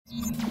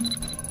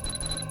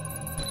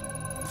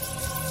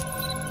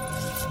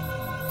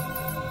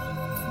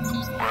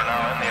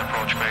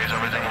touch base,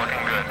 everything looking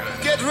good.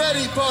 Get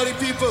ready, party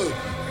people.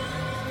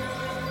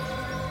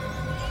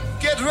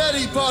 Get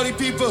ready, party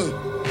people.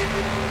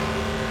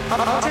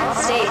 Altered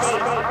state.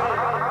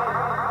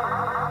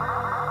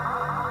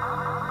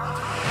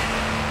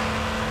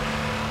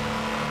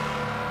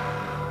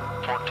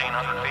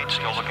 1,400 feet,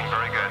 still looking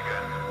very good.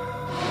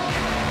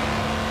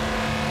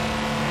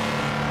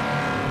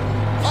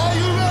 Are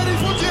you ready?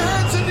 Put your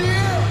hands in the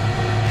air.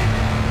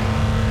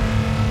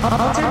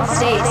 Altered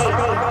state.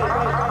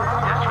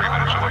 We're 3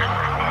 minutes away from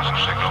a fast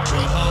signal.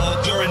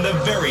 You're in the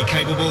very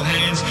capable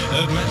hands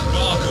of Matt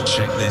Barker.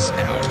 Check this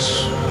out.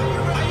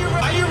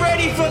 Are you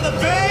ready for the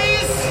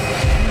bass?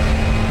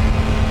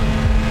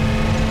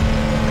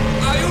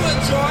 Are you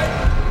enjoying?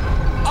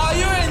 Are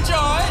you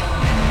enjoying?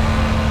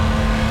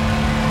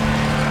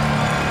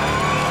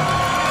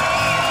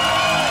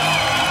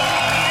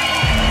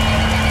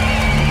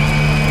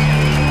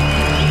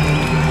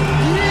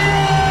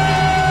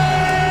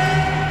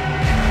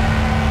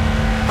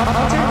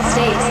 Altered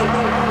state.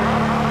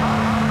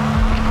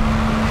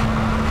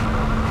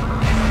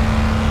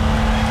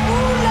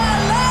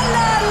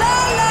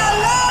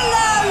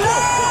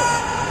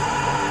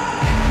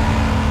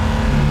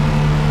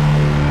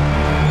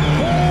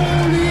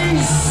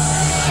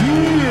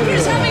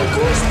 He's having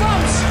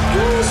goosebumps!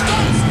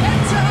 Goosebumps!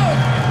 Hands out!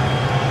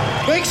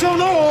 Make some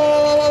noise.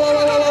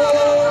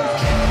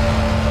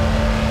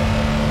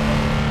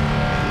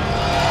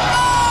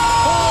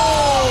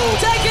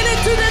 Taking it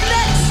to the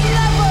next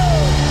level!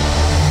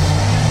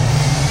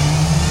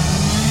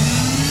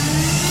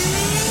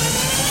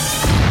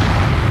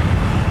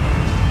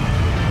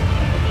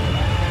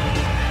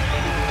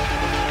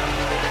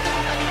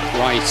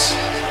 Right.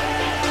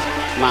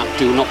 Matt,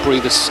 do not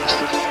breathe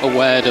a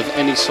word of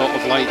any sort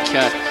of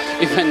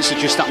events that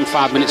just happened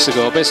 5 minutes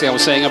ago. Basically, I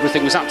was saying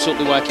everything was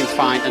absolutely working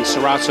fine and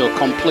Serato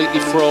completely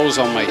froze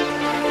on me.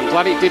 I'm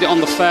glad it did it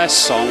on the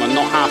first song and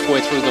not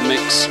halfway through the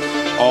mix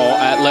or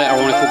later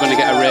on if we're going to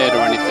get a raid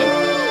or anything.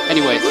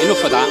 Anyway,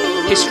 enough of that.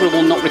 History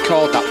will not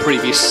record that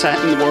previous set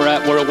and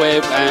we're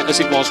away as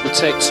it was with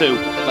take 2.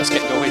 Let's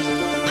get going.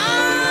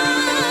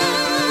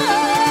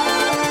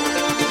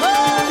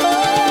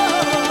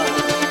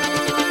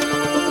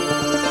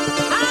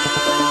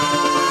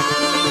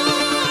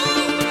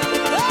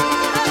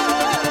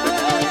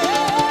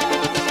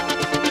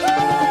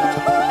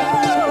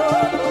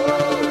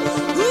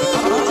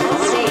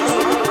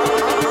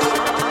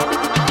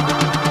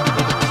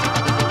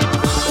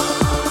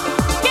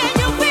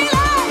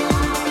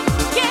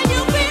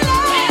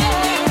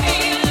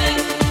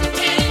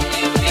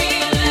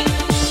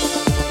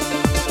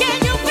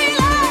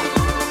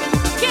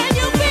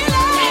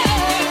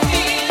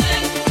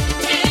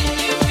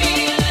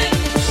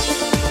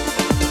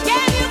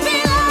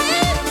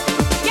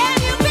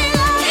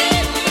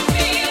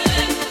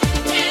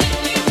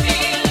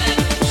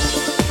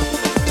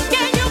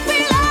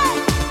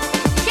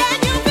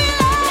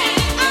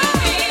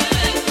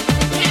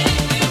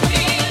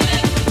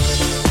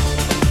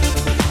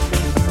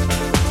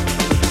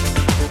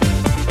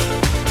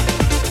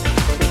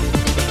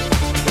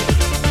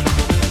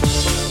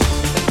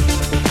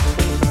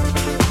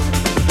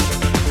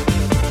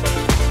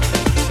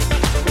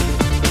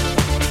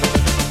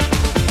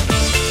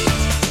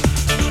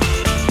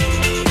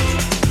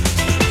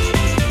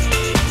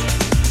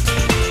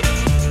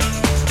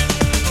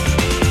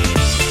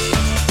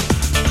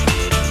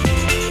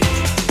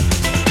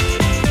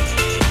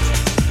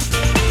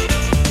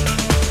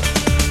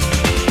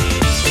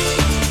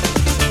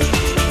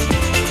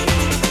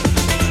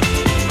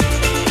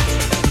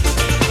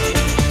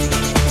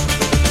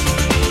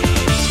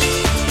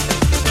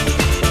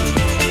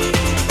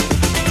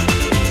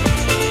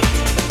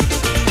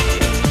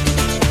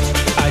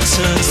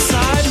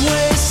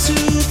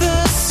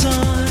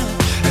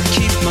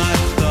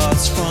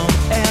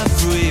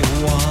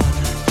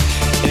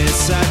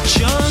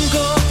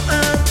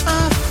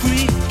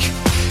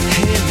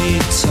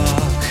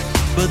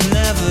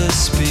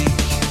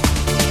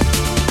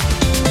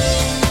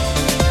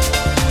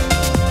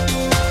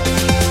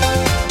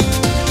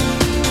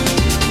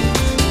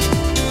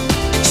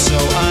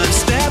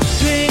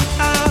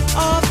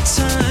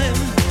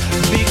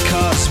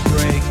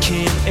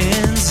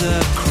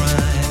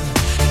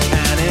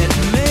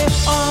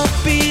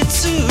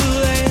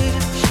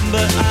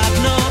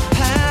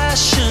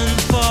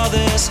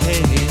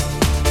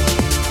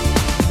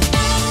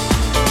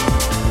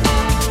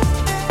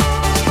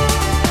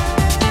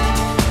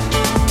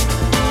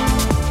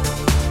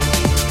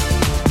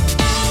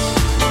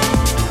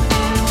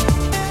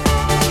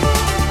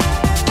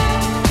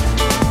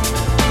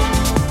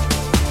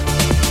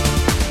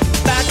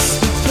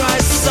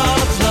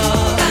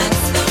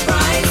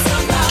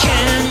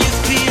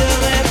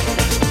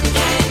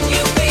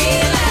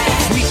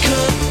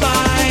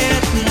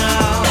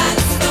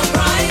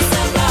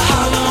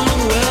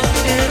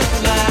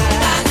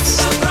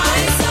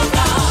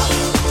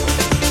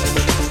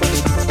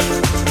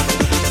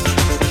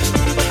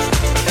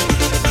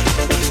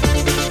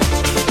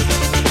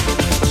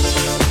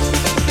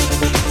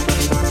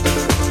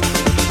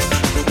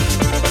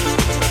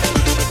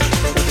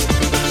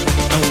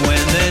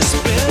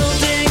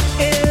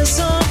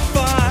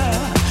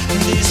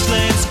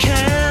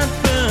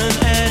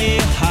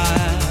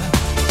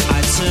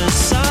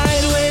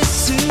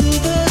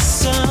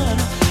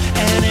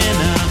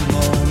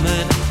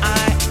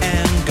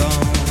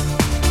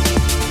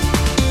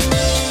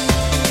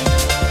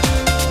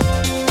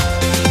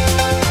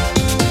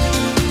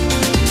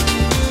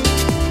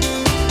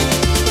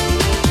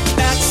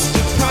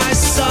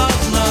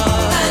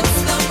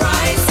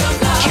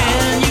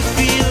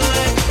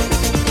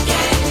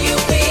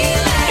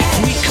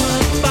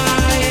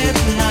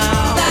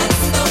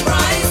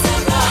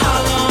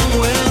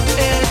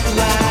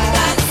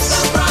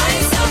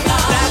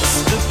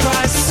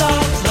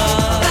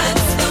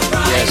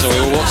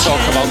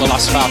 about the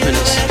last 5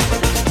 minutes.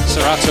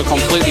 Serato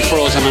completely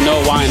froze, and I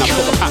know why, and I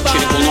put the patch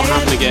in, it will not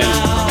happen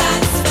again.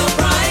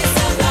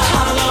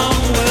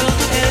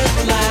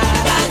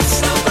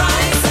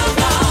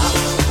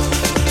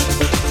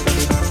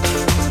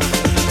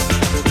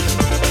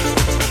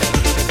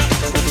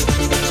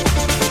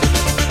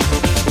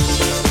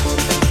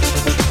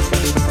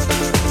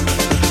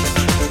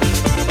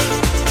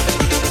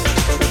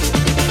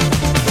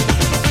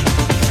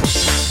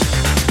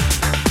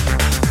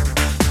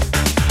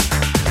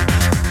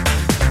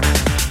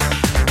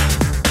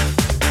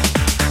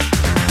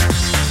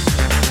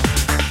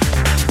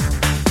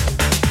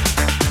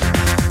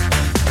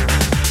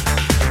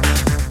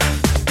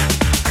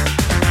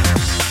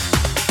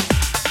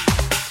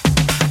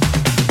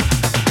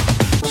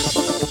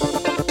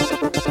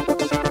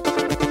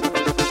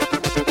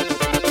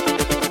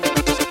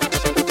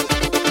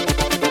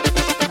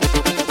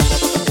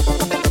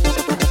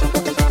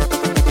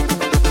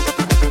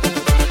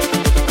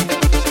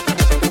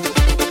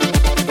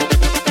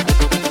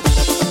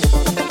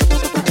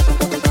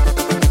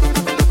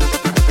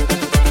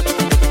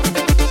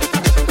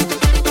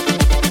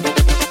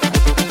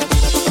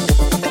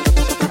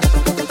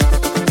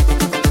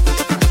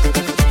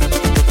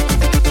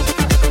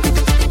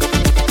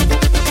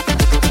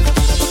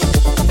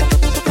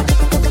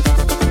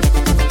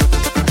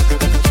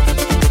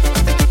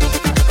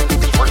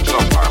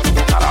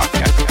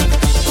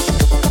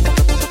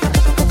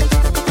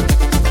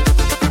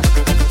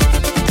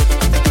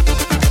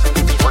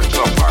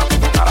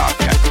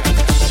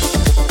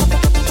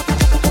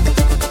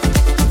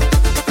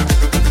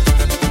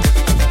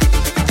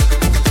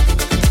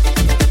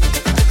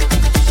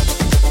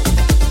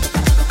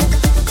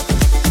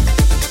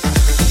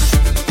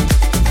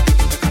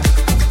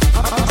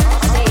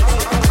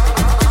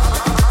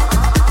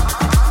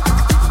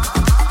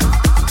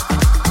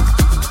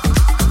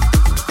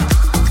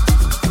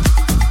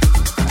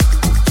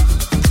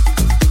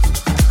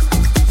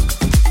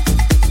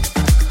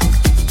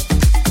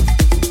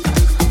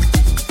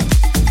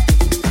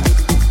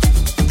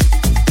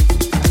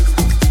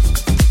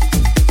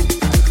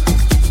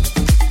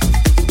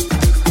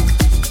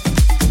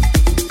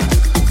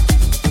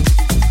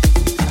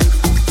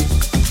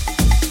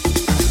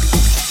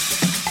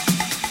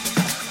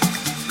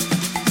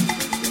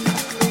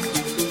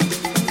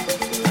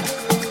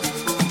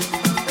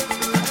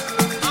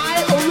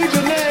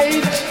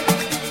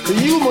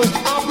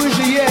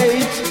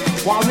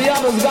 while the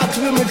others got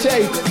to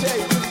imitate.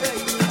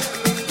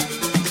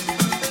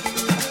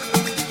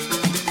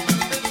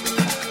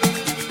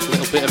 A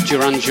little bit of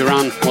Duran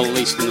Duran, well, at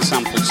least in the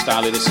sampled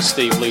style. This is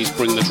Steve Lee's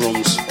Bring the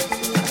Drums,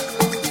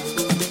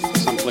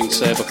 sampling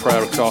Save a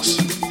Prayer, of course.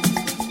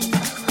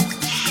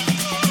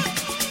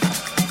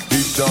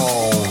 Deep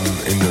down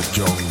in the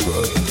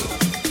jungle,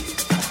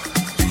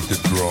 beat the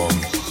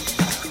drums.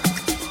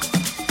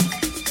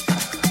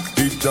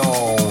 Deep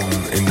down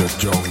in the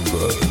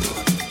jungle,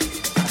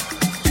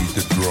 beat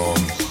the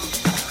drums.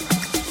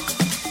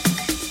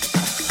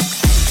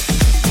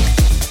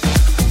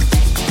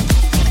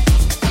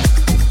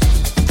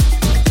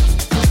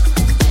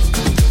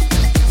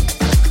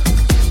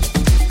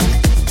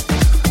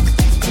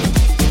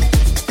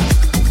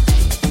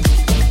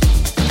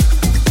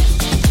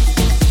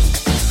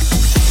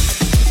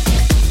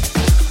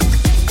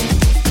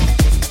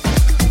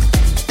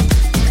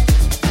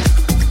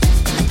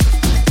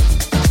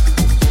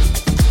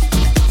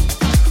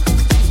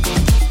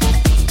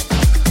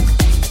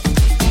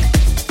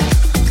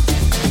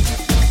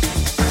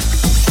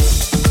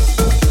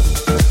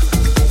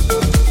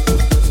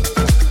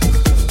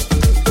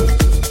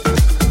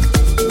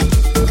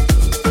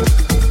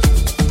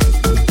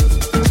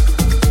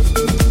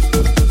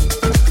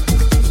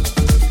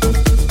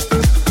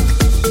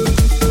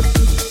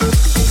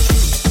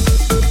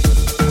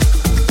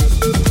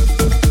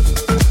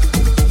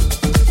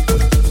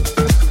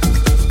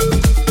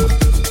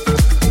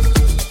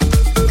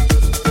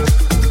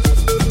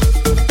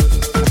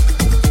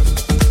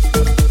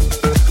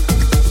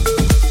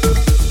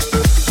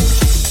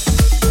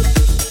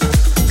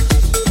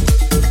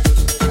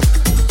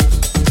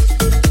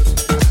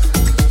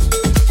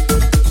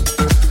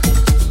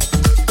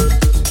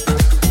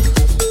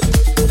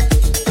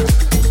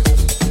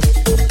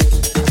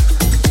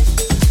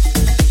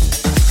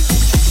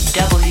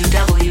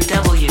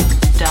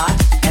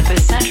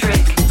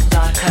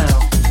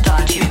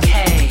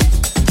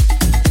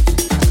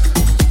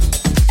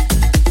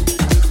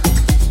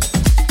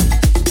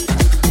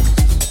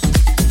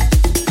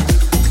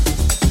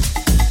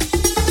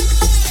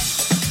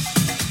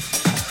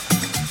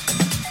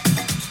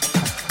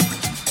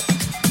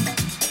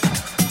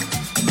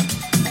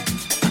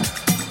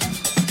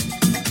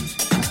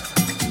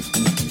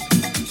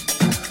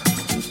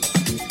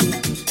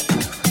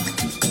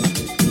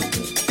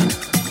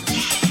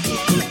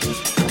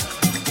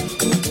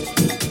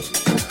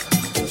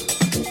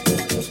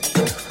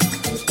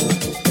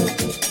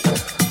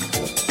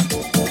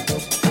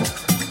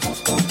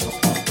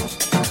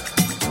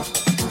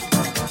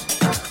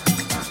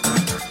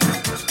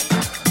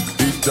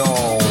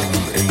 Down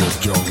in the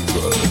jungle.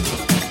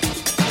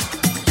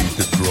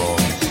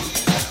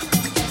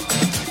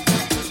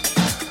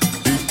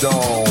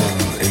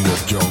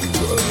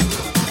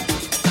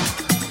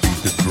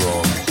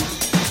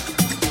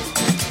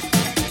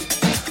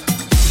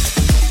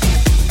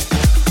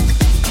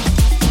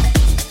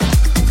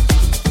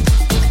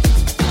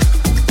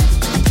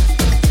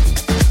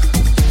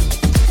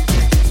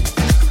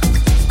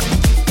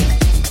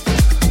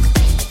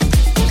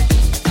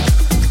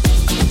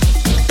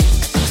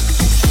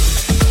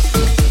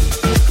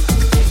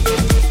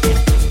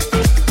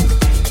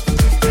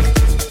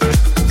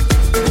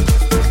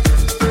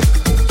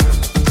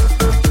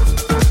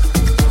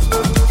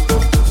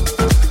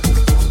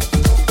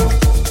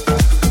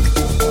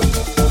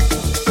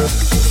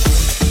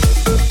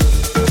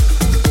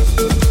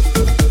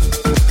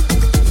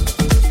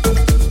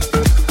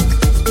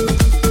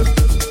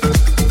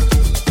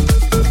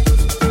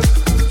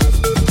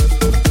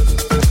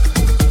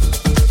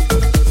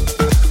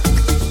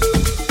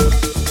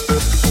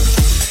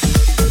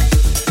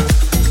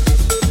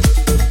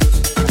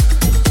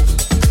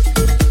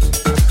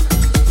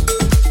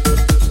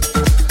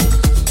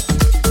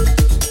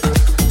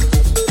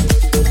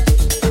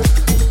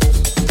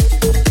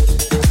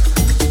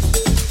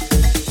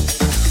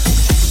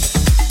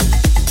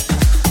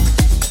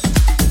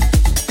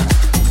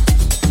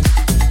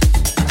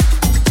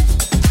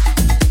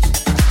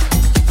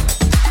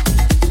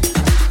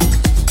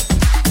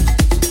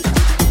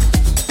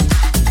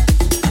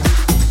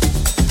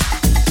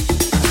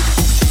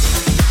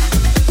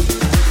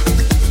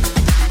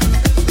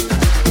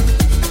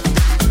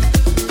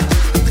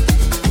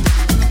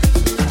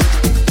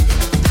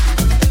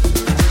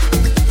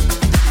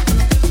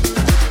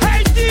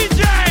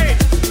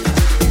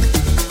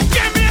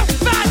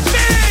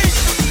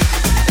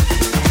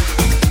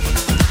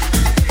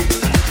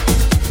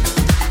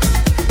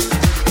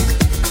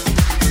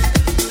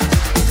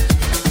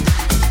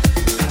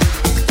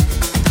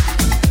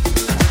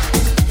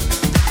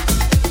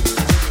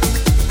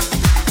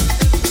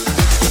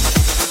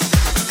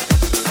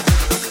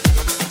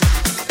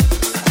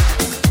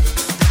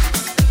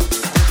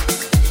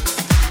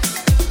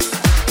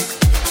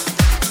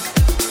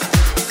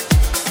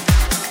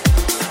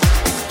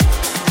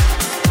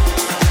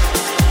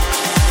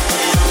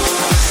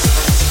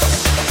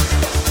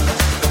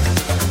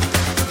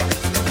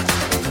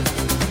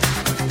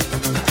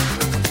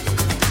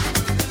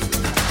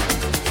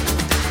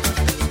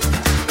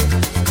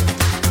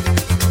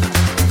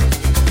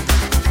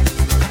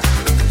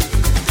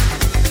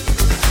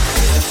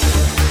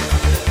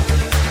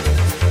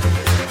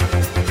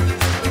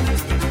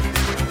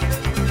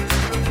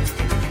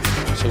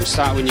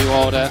 Started With New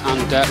Order,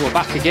 and we're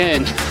back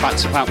again, back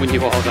to back with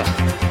New Order.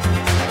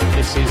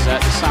 This is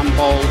the Sam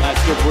Ball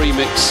dub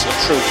remix of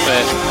True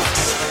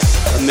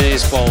Faith, a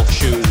Maze Ball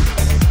tune.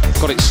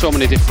 Got it in so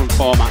many different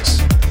formats.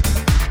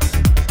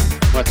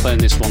 We're playing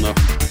this one though.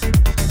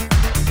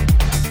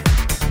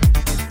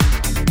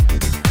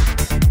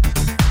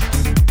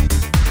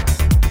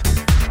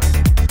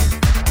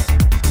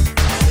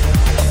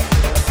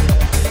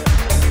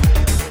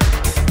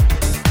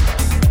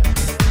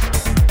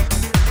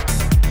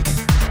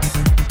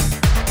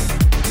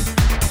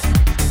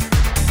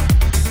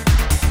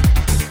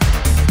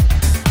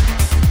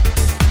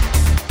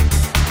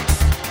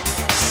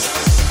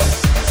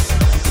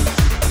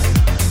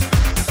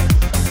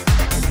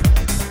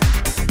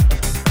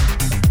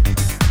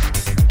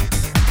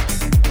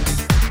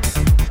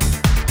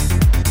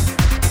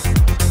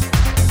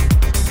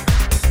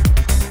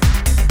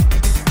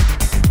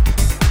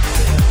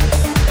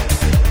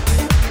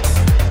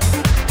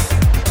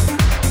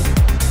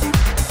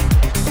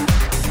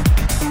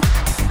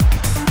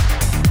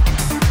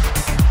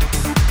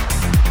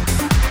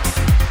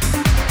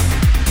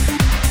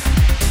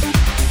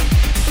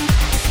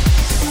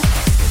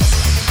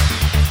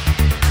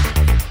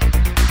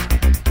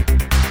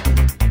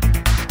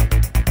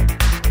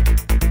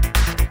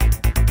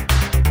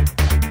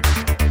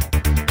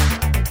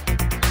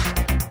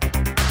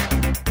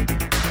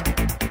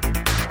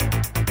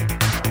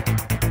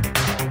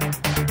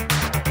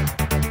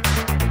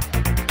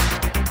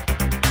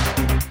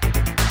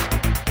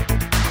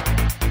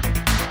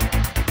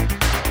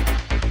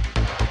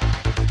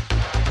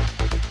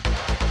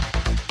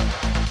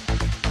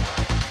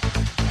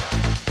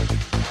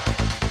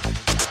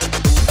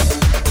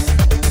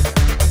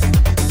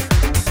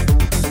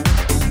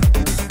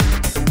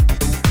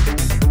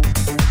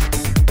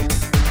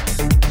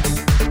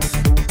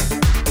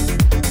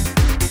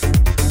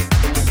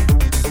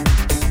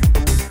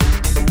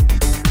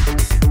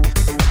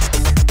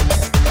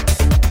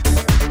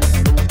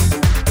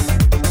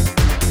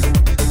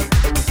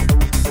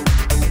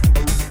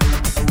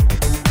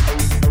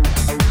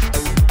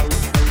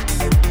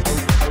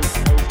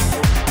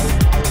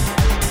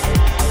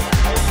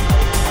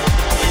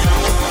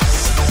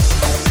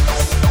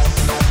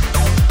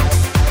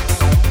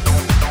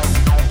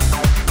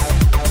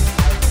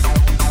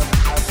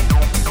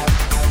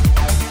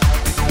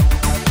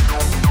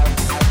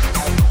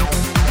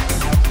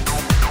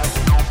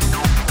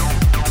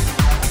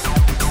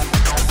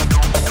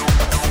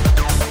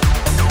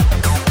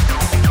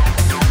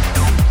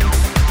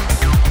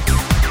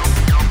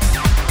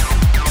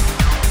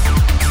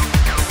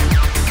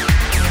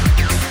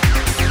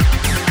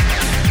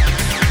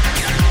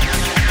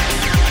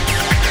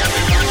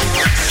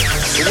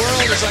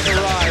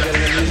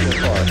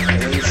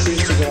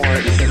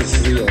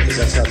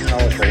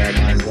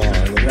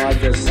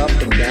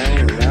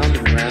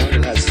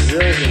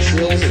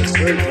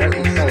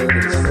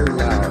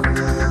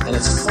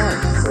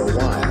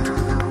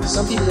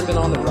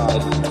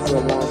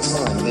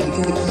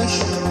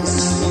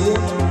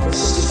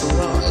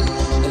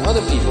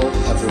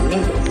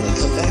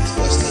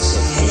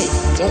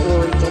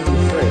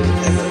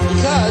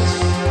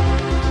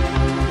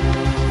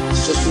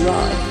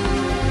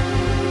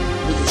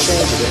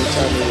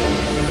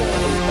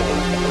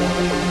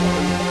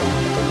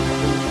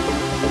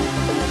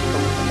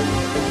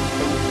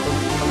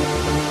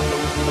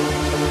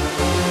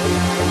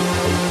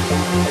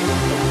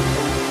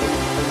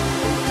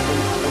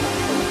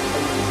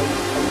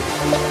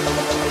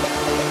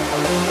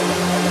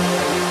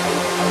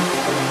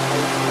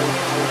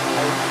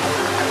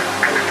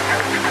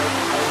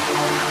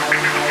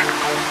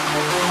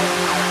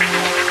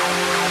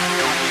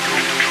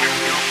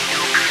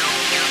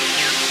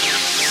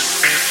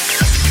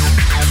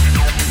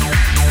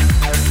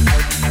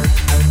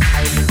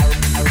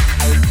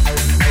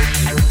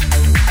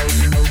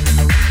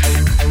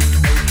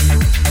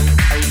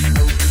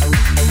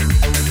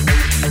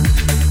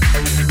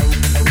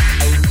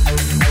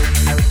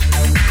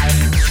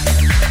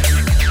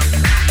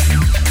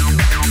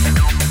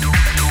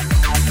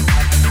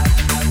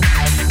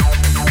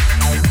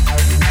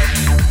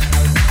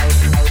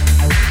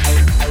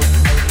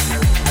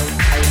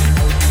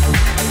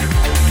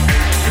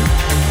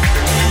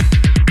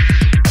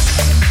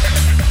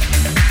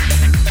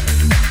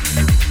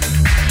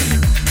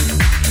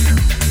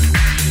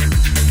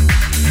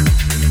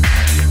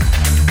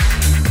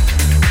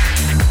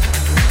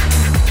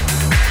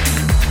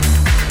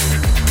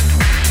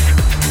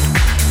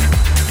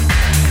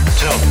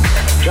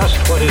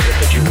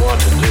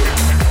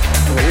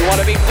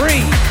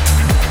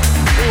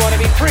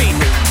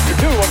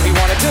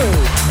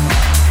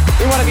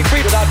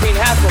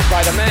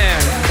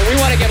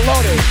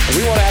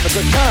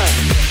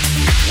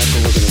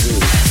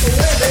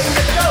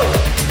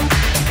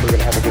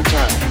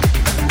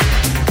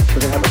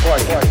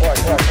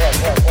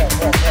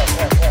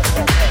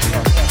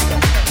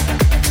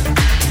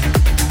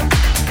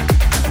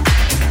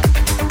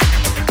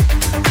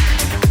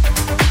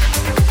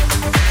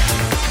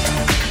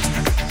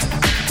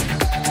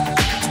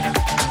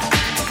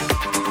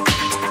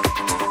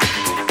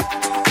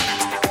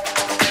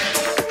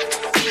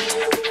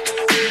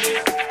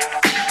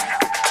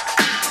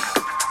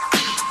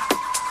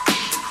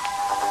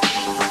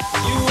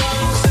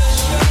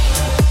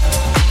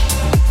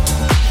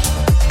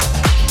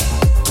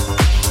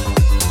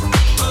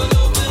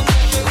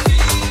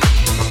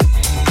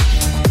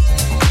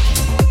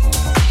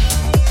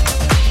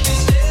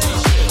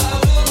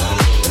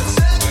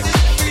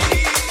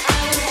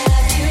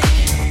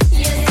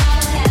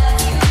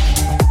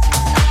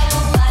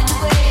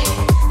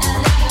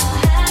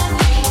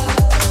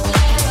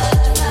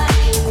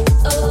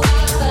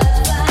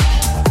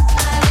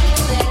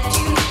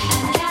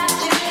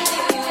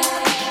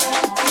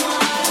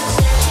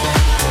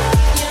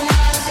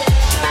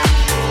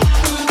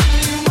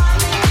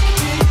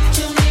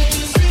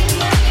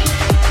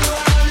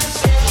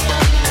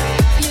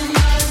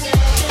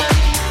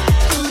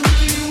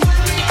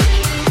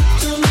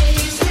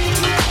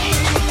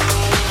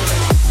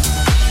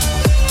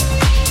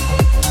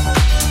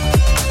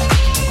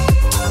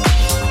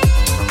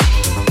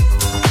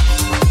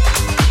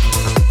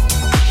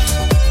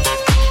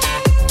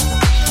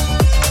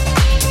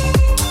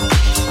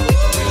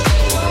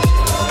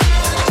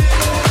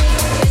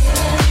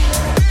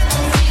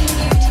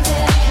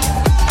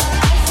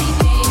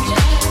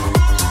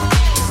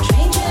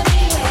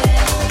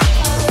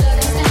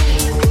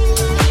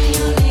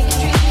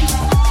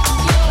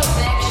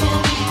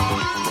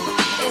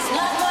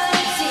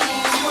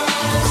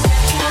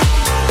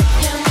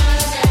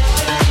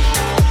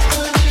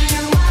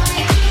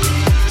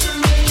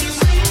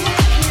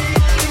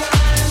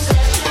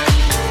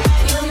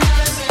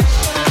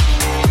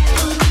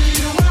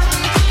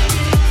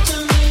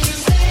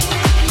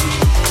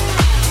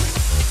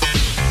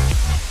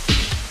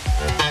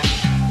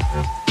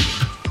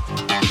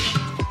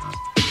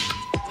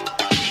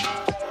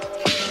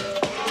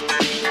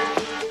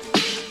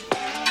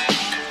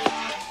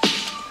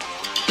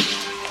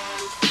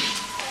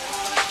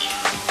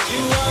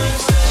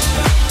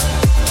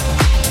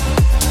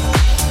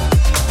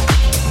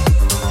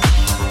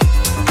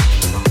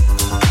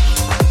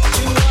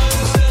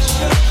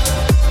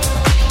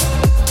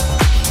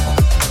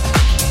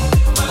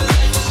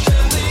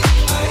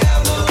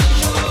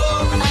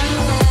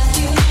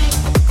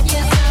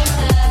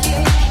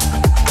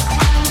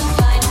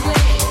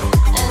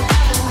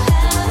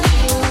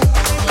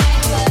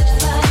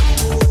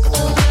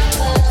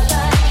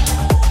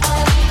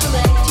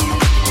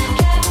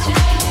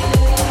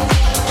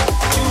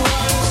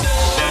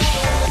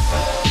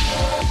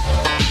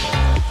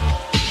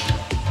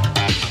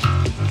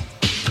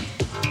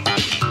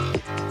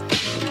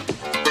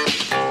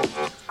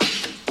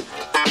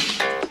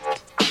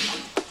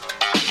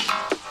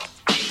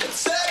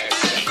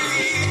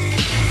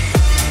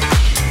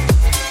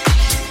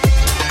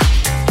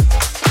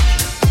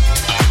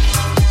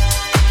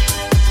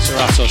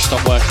 Serato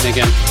stopped working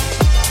again.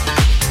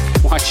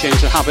 Why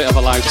change the habit of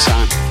a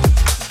lifetime?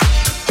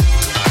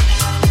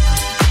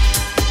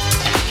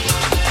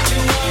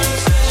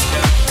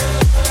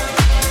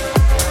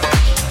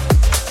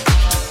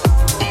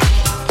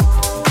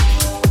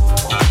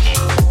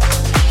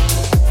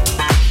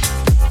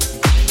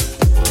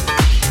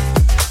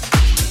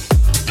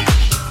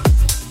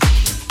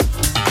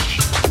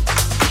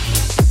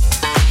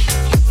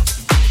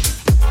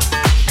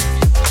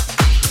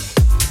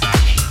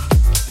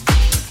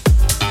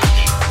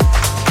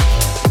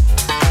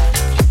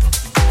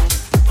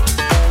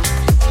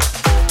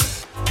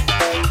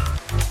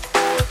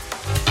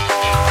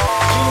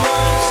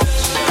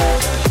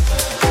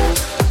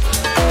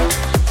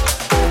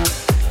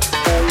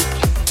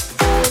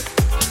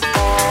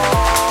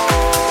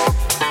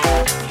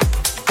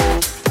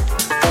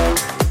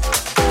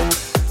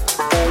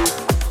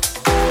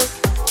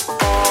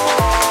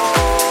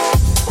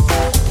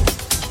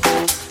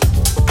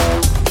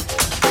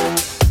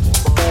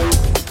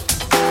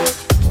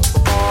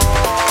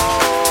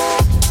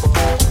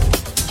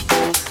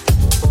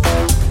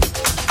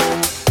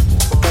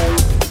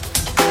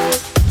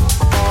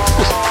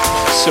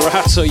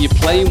 So you're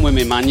playing with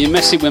me, man. You're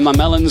messing with my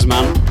melons,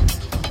 man.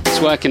 It's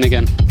working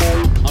again.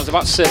 I was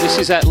about to say, this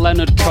is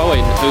Leonard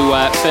Cohen, who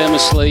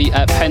famously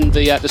penned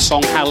the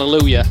song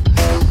Hallelujah.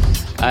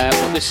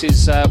 But this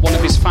is one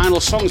of his final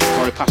songs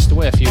before he passed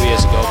away a few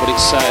years ago. But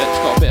it's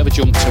got a bit of a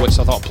jump to it,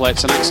 so I thought I'd play it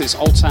tonight. It's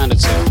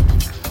alternative.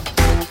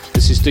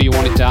 This is Do You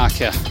Want It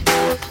Darker?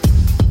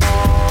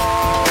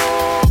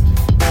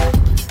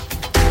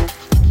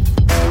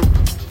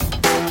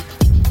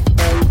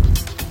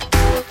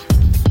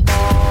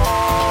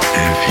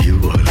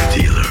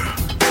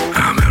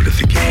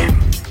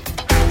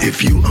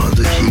 If you are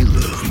the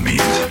healer,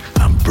 means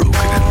I'm broken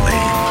and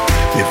lame.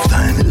 If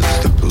thine is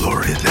the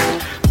glory,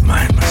 then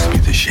mine must be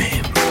the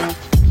shame.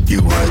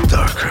 You want it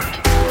darker,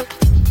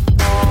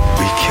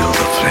 we kill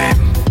the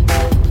flame.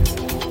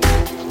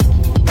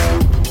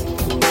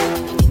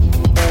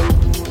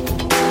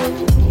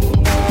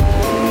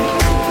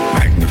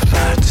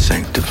 Magnified,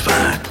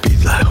 sanctified be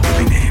thy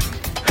holy name.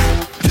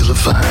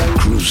 Vilified,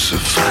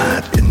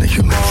 crucified in the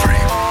human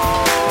frame.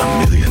 A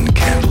million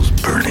candles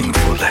burning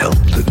for the help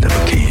that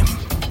never came.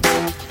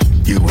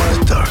 You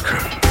want it darker,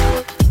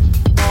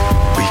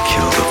 we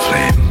kill the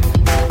flame.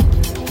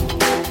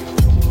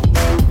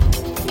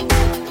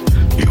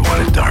 You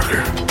want it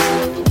darker,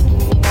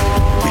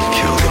 we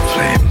kill the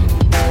flame.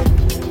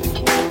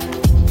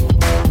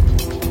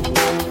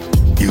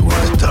 You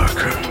want it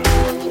darker,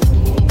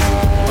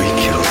 we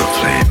kill the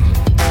flame.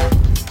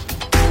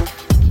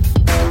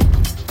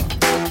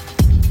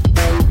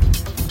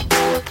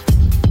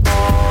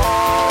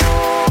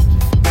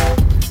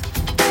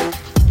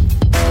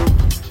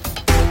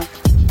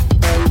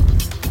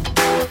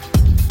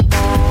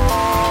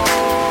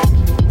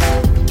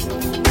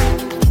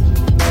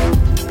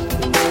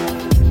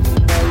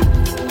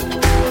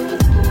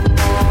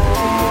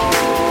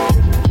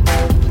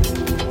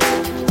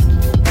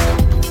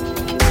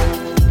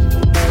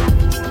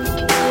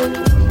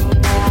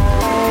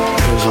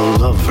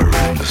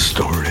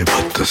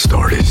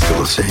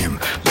 Same.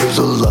 There's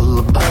a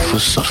lullaby for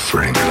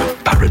suffering and a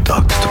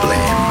paradox to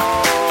blame.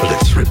 But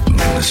it's written in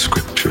the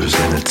scriptures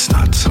and it's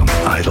not some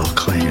idle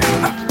claim.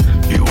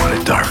 You want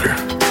it darker,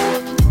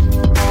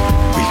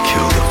 we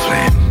kill the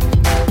flame.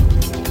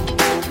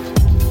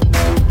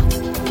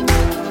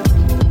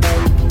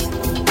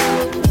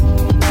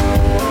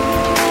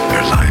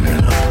 They're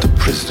lining up the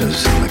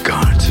prisoners and the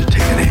guards are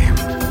taking aim.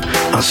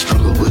 I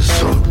struggled with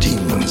some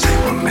demons, they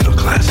were middle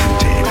class and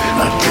tame.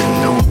 I didn't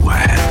know I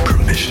had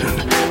permission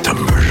to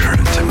murder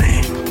and to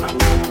maim.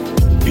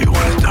 You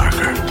want it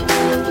darker,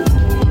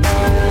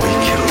 we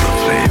kill the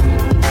flame.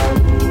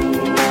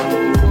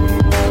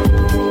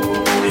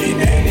 Hey,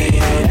 nay, nay,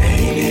 nay,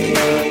 nay.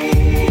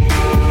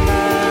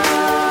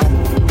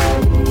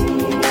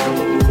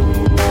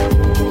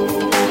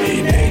 Hey,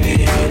 nay, nay,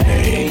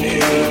 nay,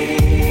 nay.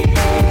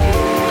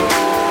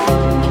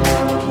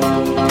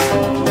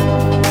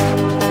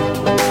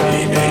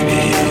 Hey, nay,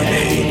 nay,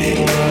 nay,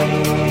 nay.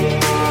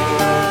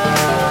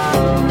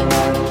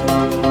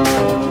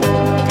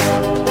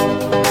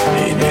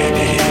 Hey, nay,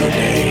 nay,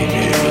 nay.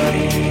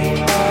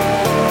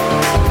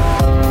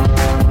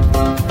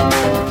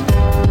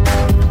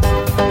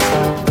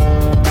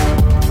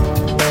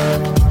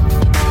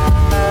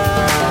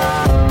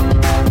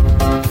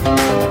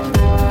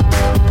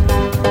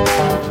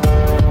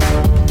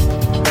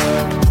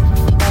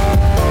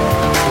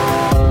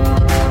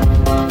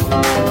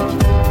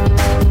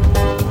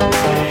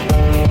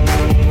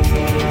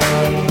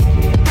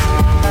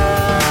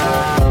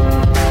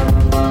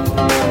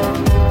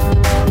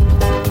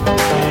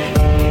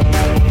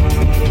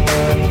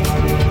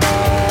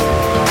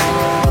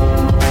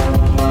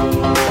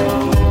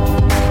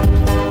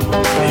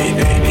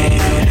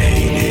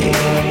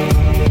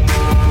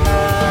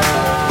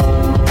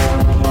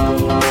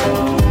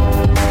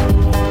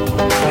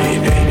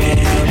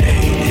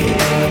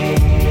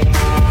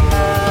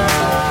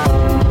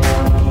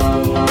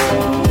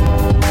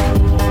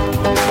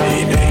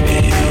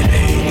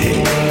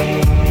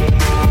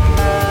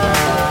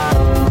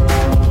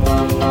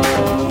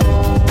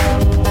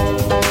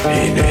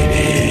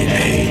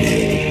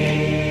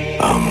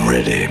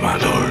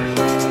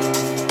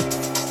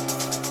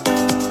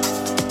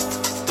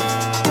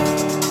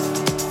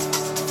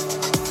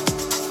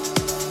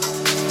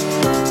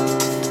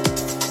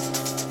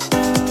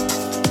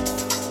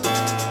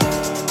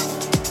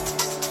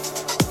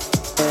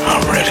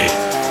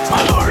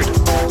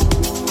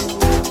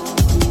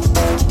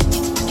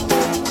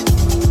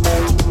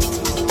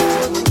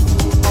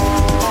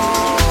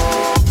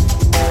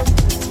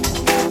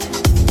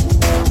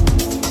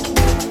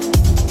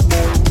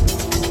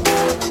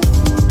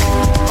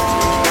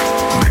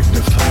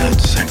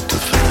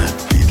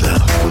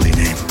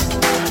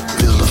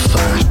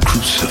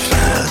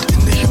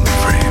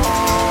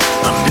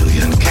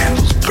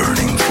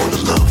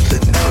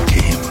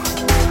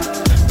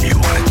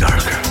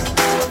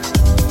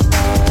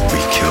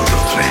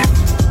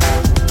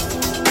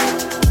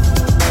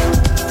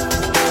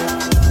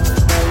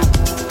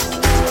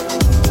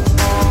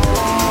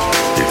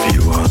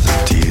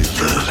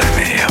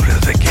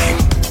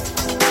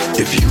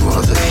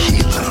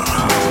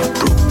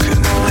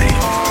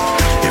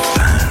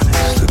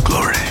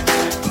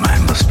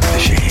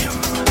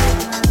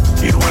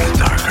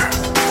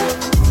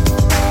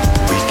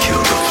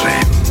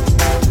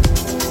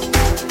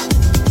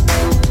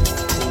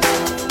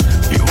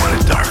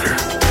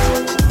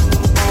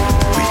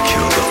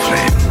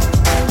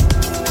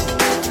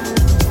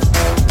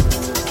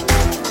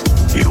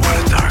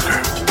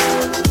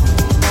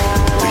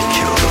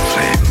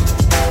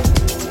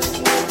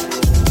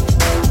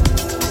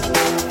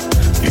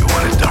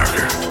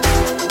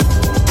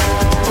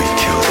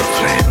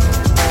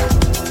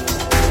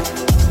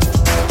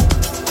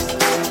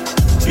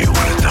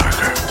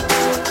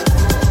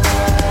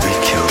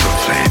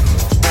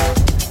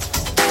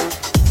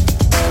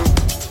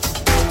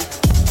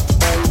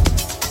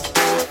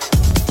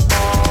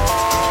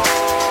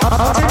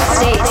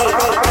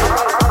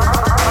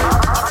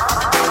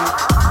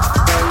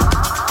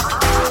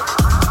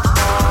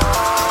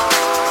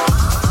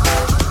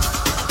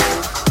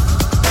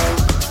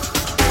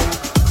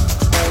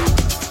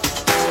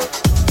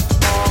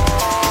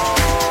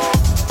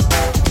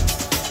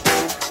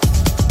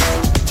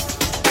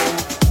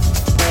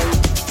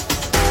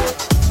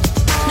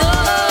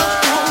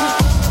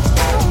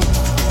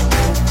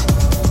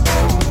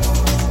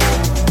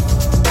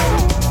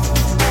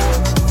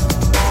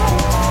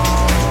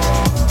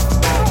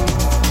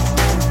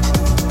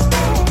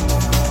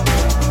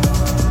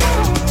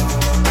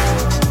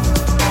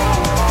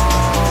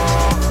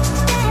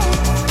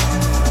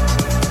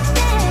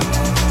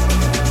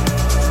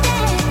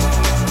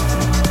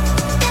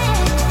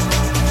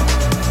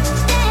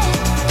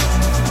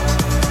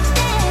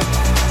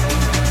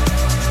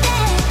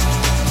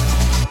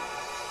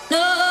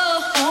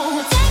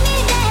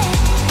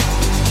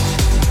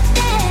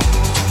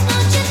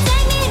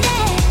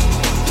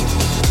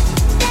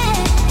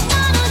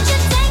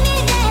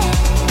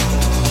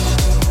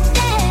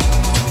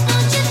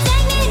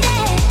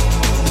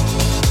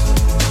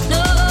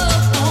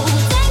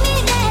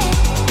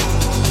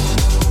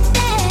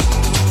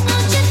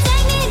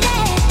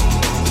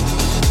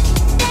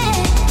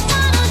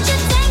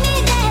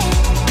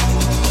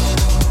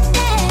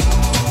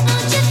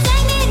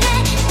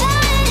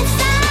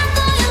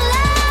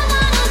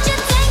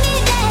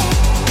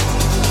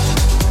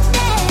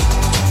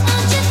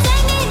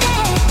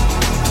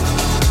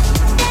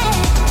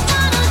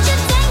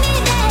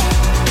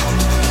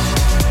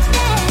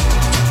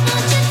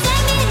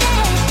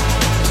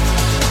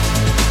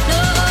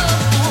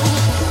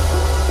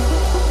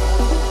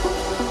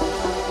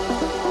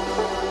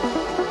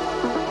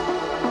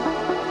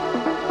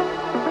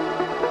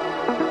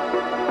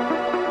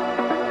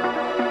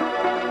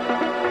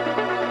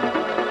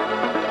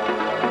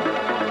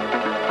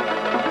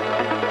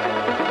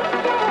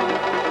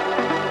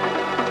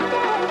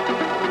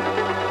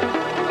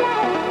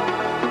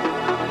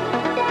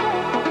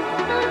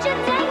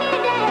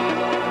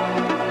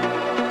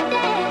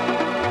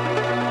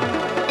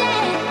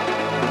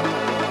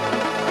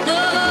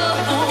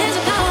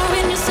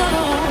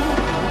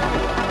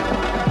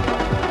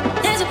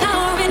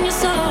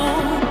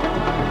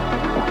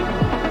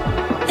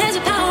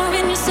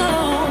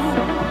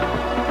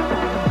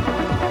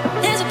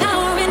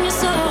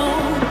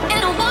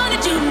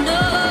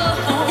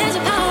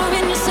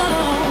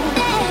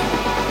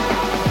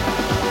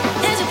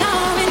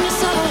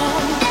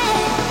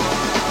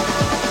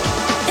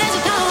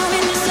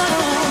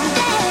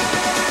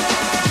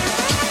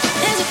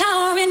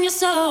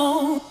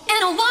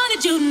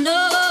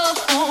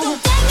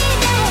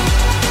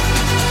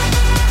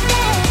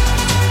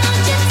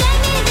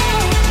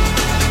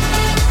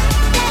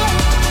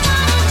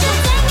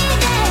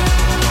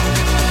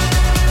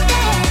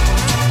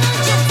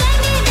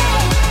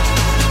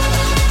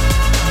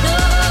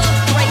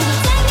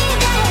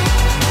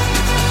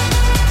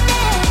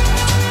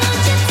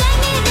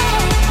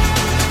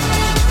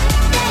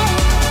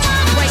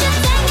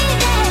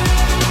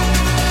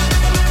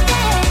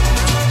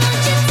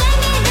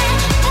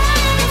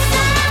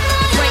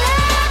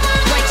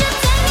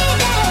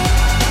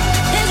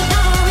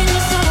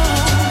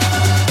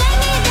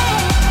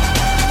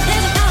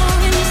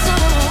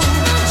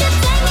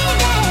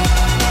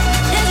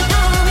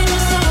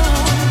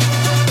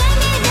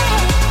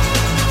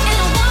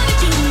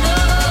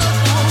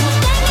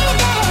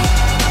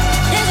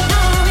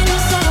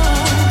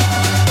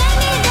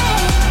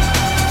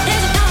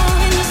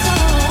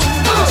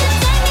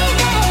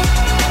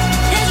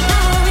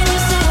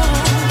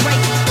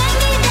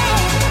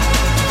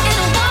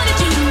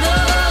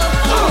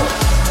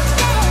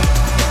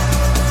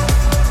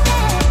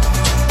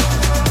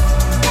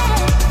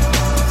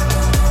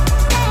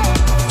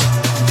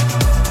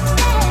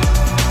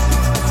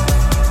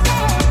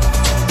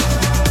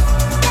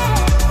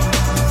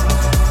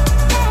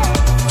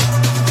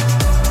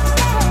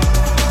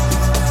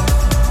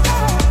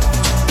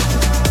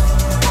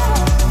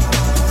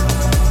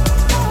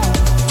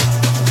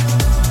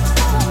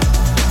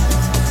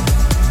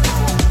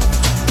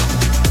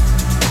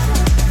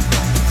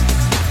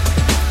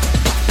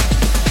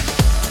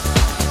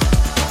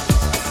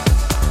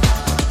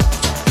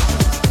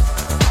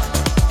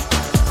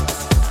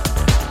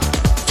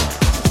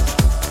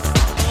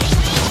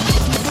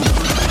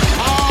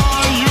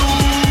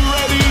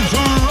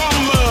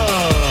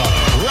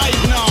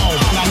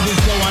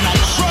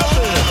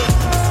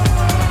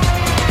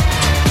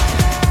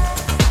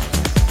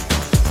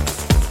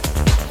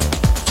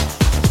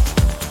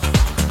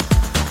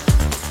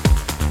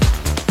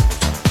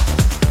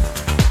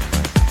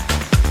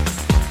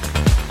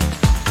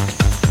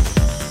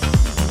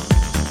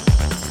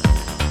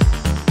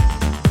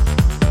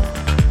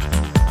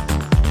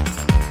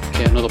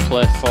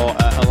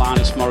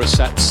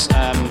 Morissette's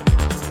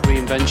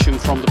reinvention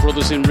from the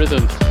Brothers in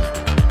Rhythm.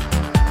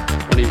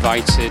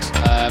 Uninvited.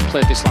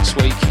 Played this last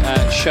week.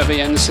 Chevy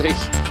NC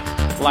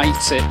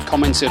liked it,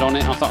 commented on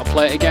it. I thought I'd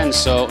play it again,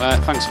 so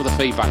thanks for the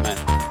feedback, mate.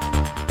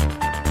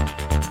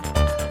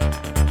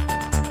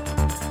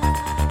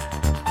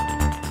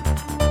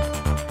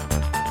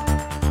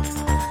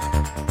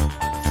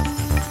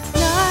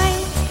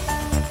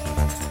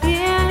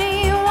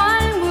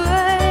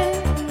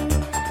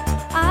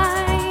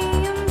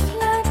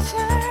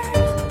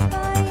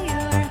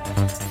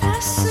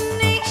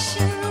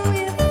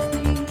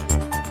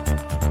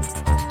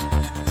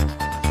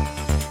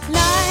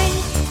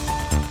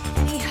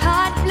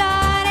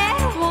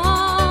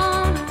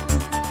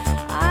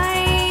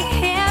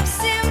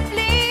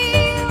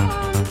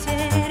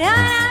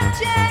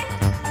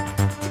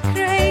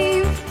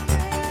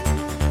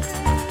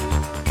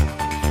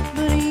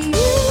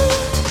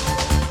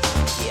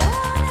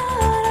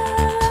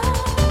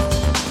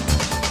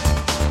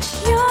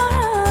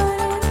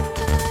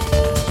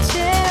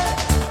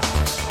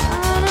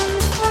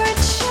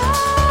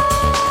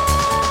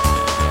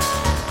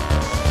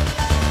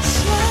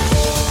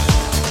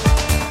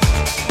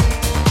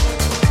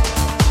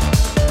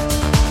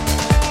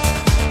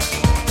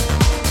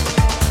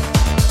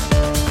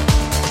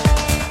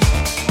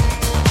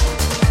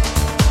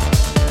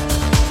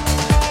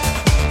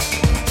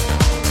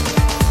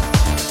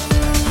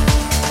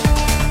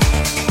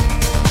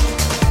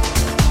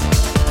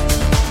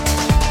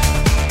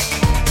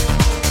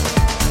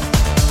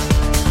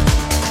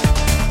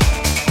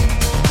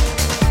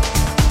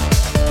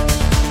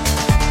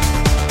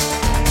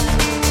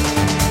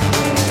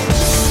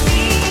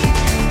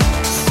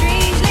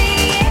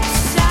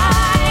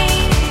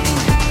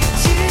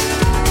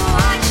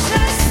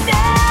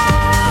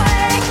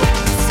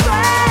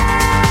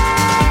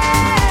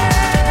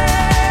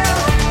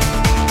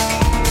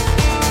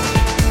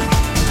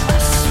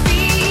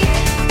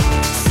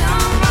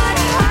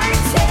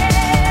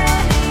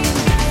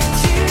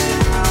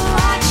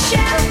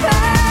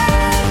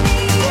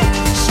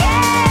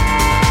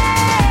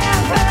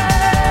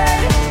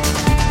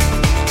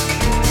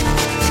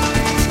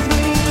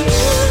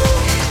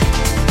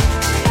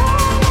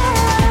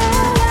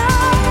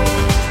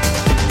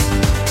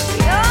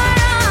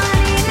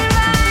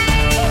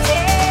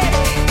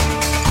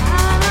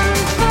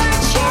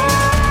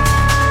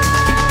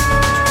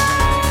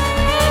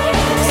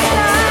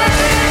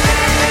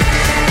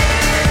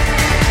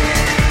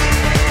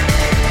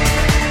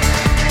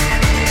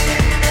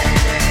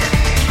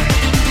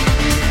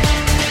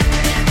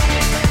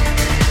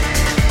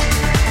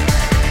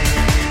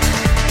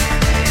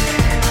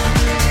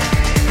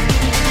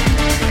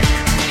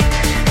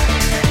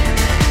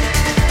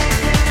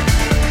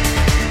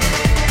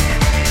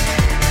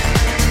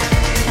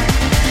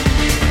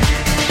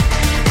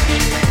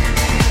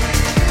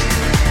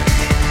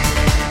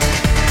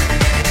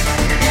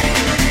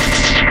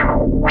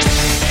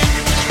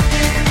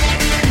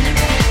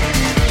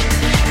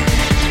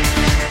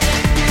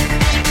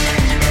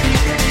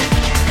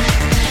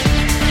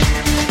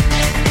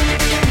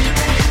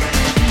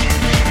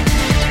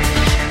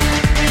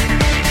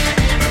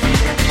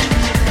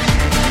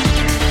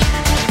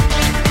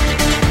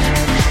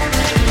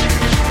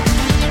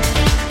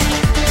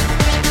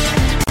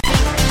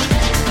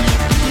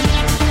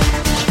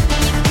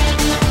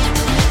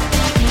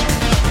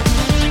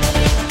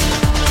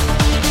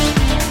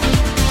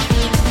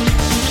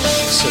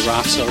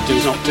 So do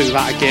not do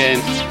that again.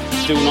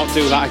 Do not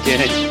do that again.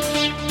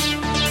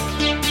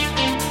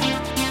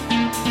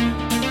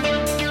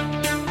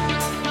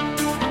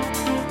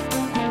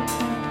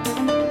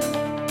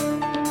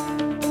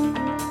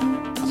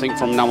 I think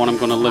from now on I'm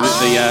going to limit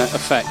the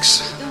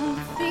effects.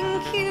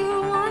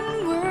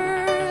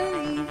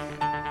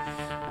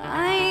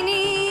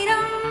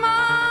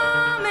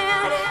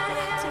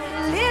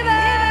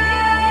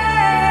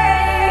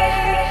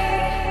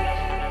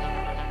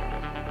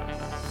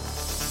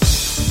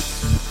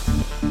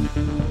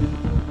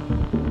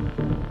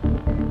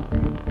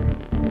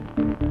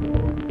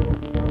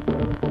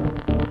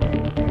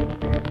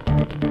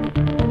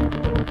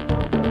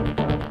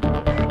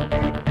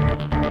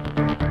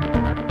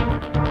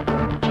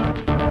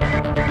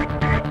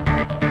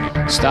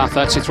 Star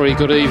 33,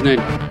 good evening.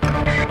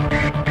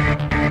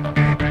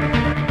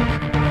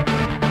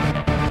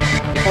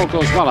 If all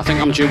goes well, I think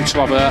I'm due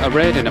to have a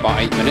raid in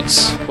about 8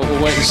 minutes, but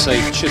we'll wait and see.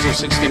 Chisel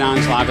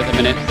 69's live at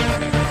the minute.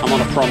 I'm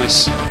on a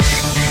promise.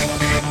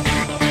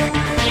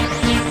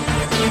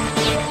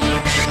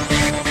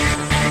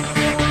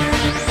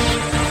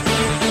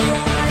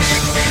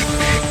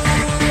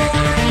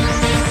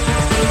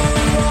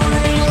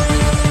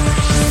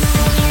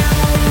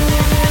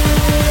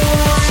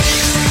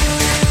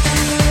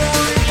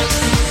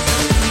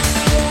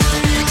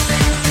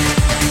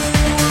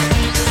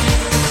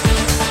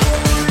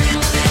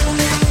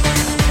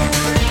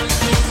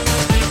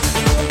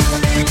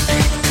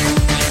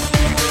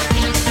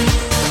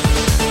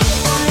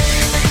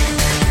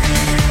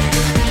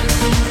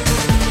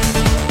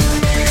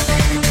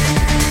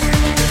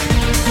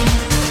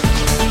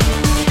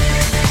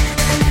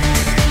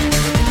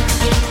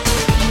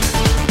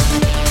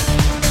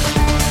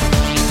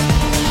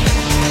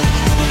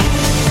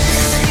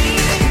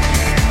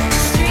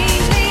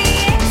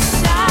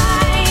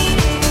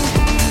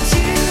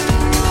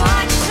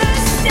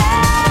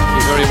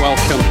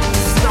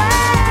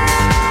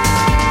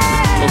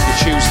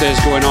 Tuesday's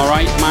going all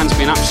right. Mine's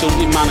been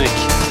absolutely manic.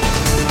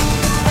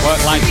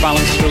 Work-life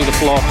balance through the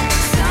floor.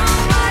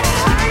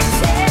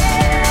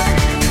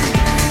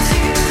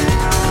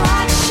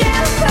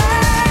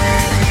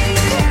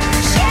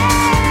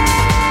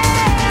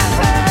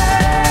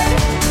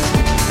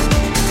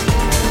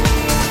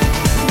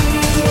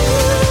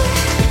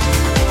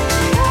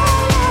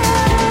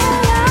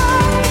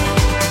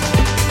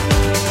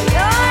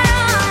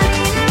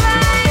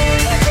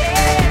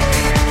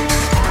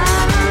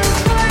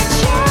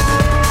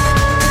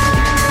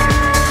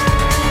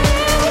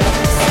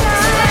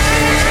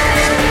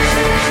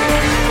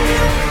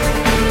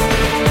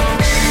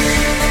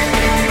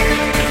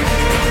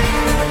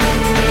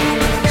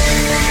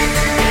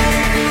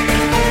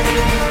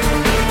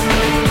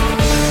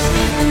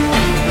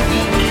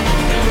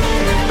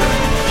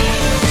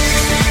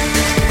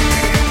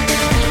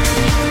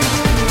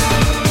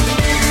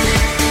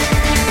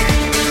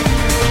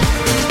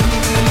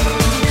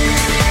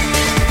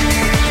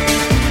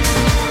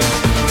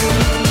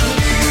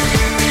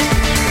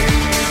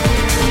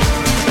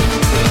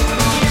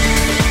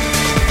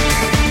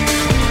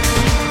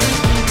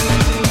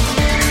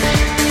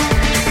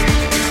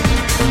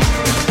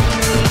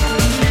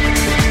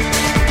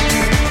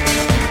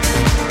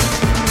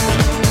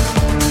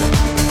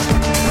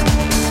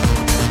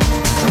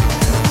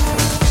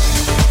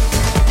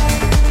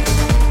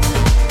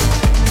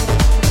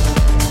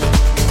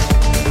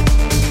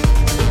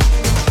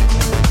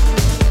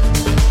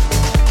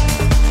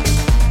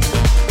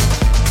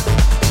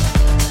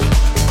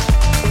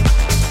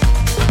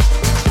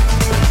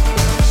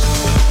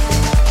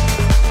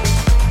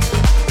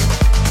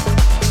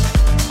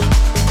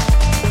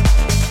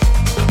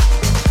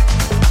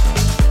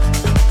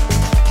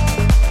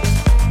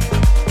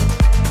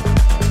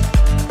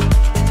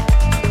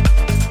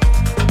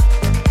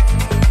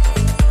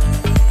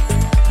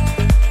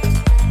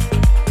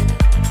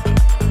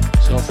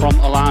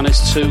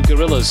 To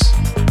Gorillas.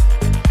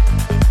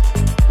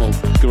 Well,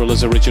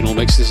 Gorillas' original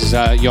mix. This is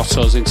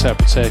Yotto's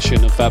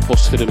interpretation of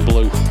Busted in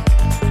Blue.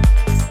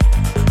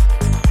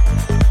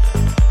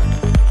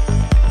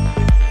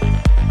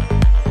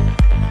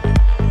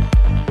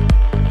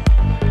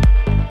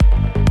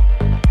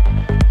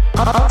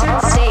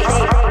 Altered states.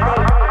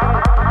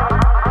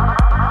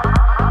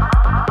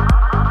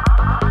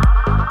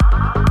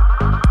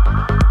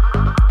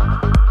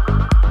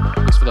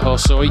 Thanks for the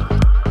host, Zoe.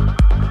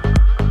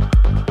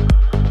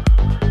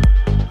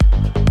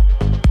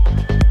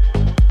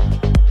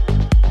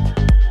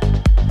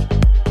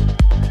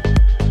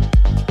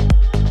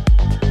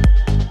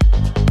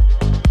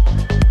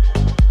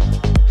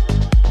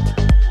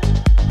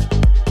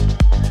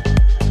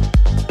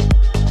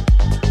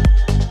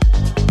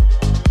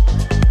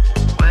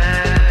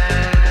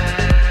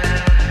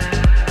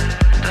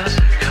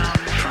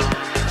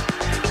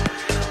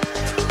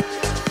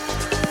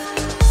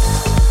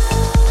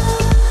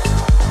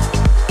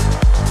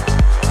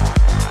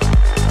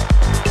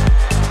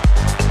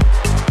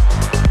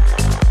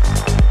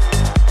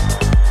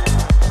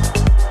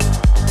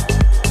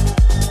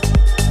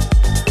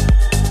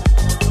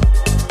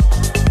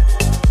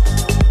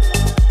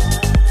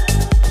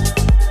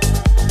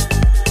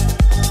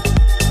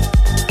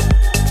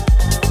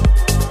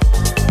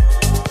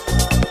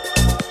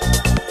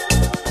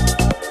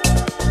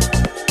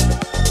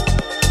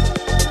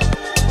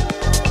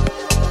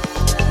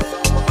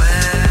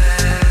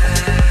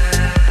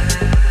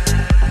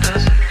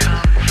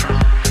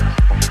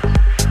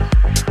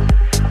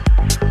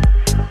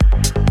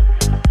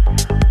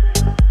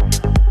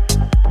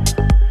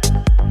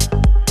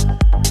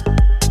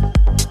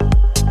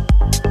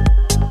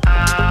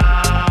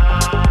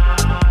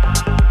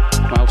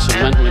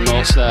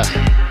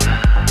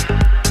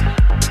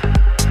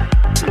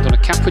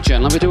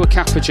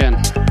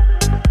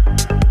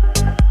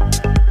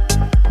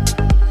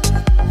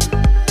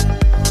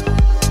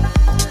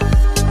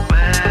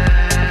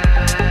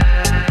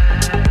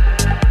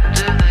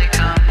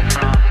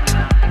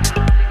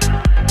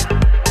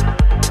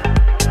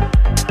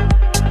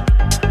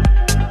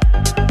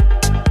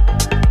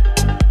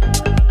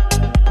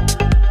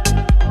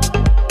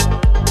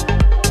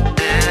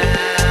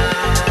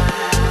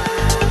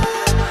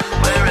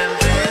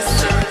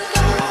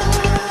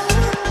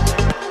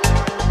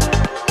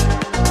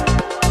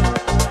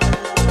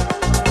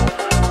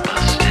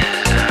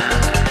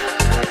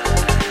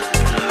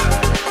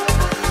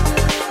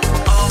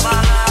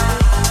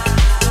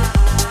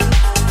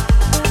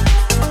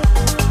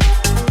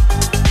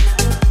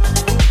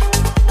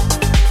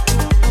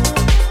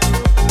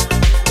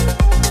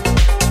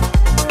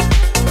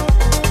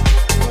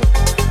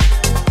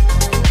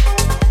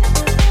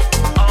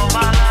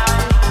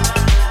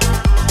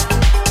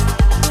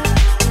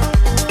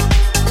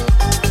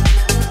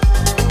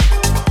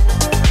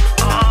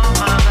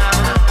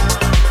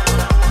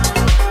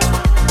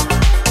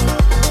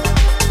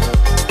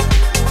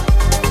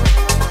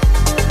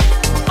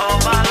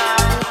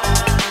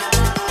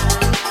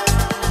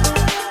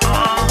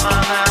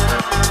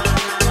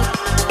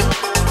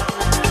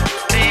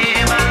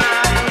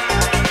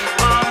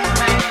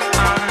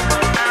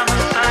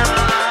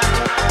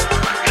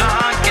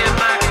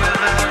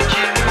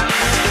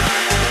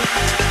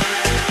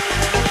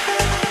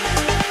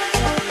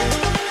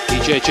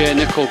 JJ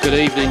Nickel, good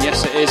evening.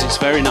 Yes, it is. It's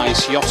very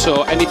nice.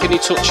 Yotto, anything he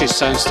touches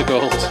turns to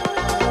gold.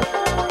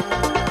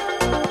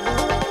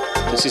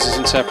 This is his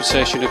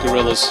interpretation of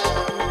Gorillaz.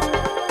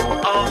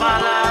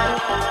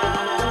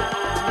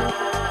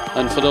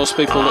 And for those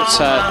people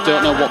that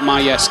don't know what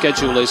my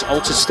schedule is,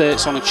 Altered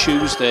States on a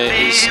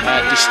Tuesday is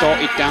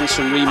distorted dance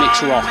and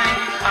remix rock.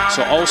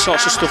 So all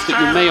sorts of stuff that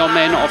you may or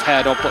may not have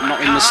heard of, but not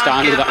in the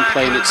style that I'm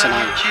playing it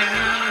tonight.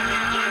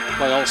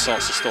 Play all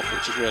sorts of stuff,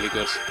 which is really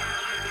good.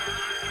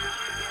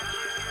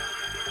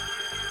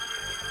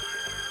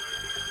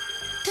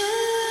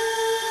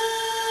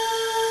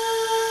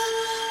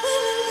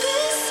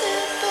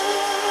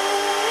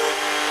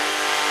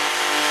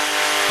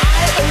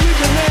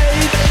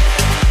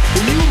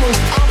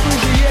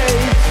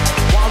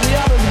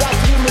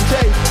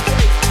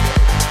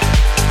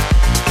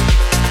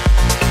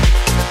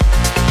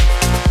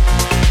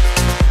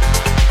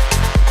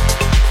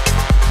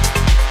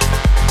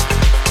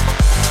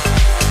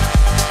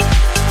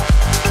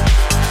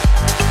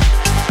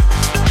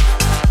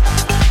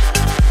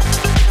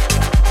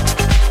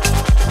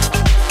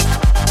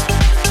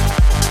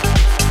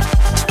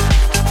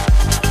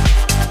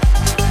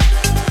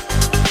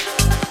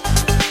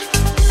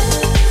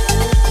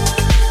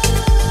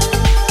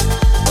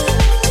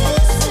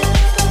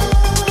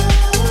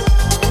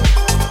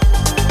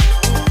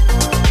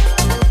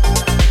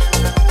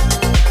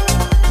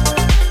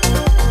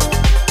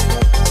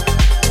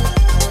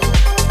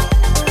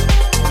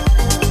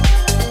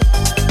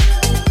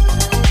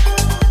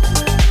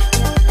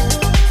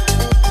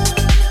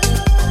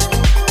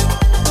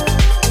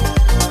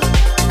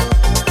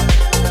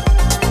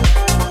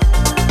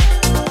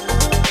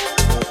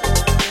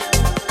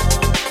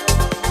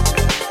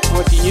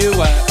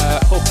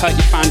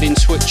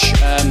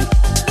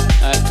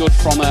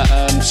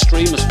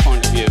 Streamer's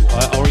point of view,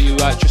 or are you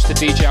just a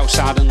DJ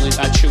outside and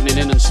tuning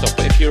in and stuff?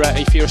 But if you're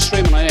a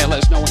streamer on here,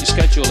 let us know what your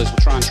schedule is. We'll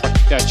try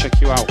and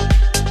check you out.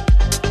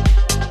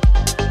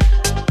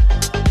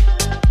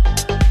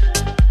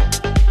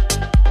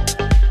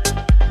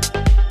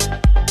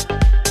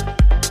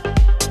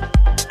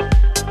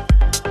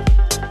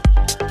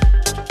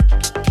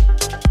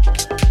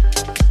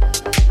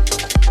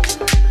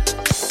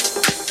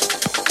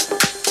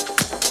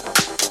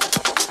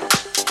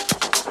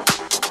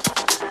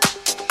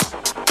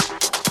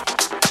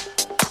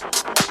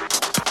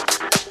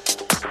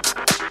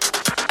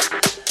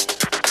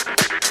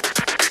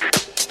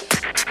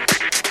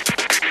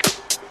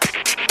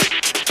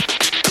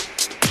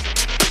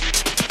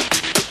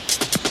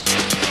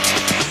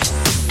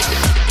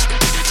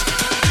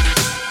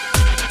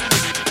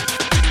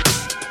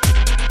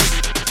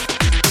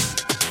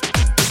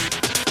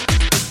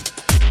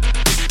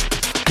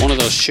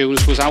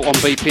 Tunes was out on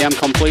BPM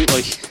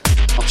completely.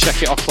 I'll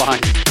check it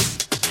offline.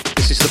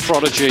 This is The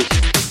Prodigy.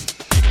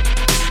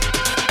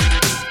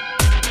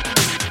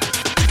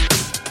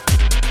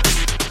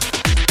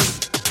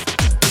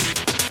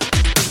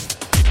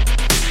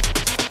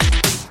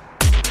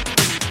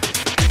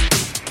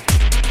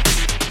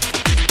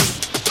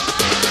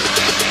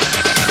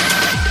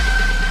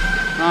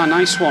 Ah,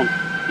 nice one.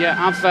 Yeah,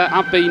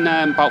 I've been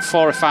about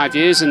 4 or 5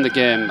 years in the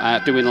game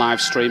doing live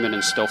streaming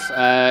and stuff.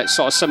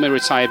 Sort of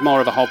semi-retired, more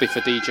of a hobby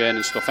for DJing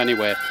and stuff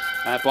anyway.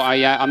 But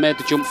I made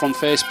the jump from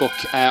Facebook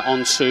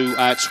onto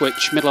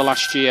Twitch middle of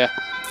last year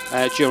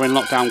during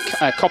lockdown.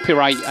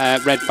 Copyright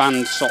red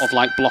band sort of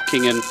like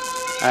blocking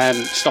and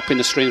stopping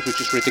the streams was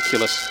just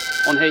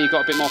ridiculous. On here you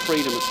got a bit more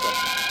freedom and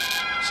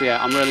stuff. So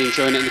yeah, I'm really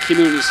enjoying it. And the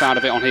community side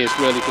of it on here is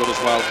really good as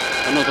well.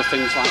 And other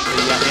things like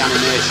the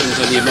animations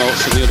and the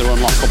emotes and the other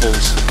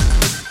unlockables.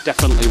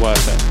 Definitely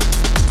worth it.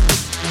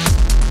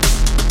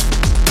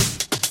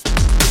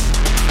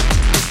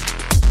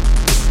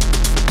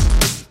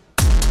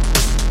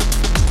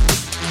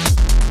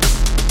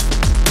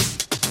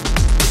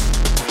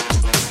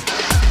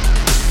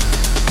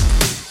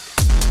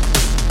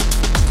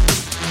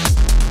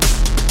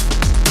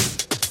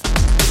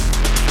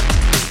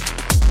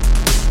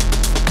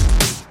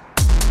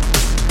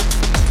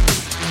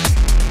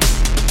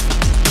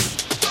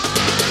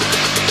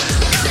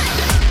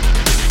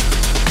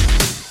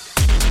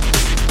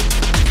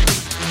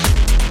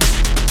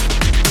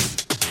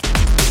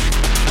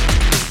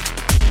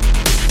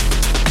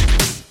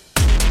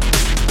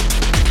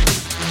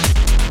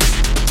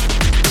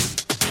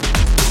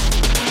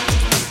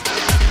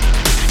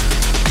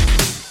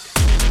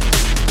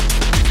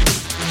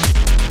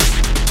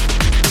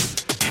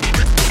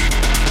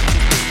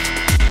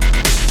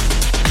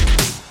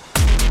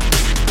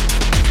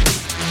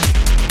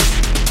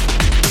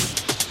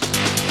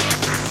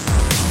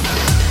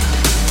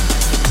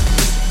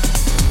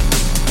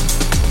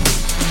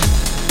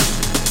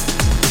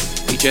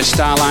 DJ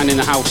Starline in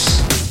the house.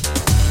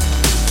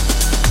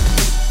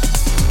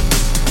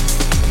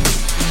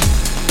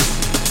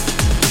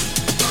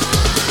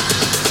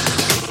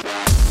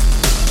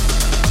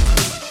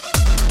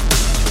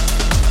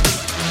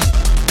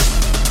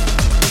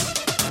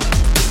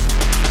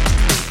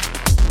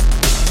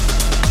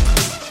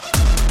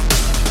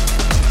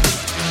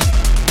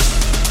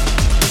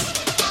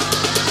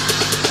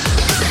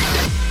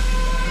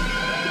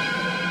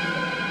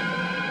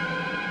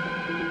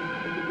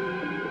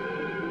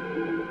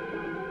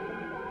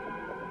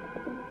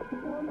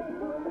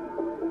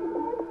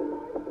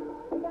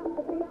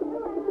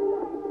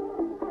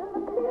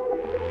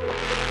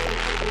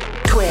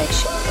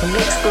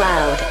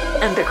 Cloud,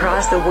 and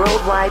across the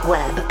World Wide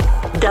Web.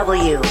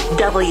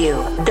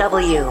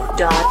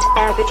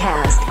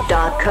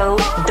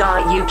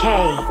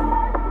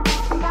 www.epicast.co.uk.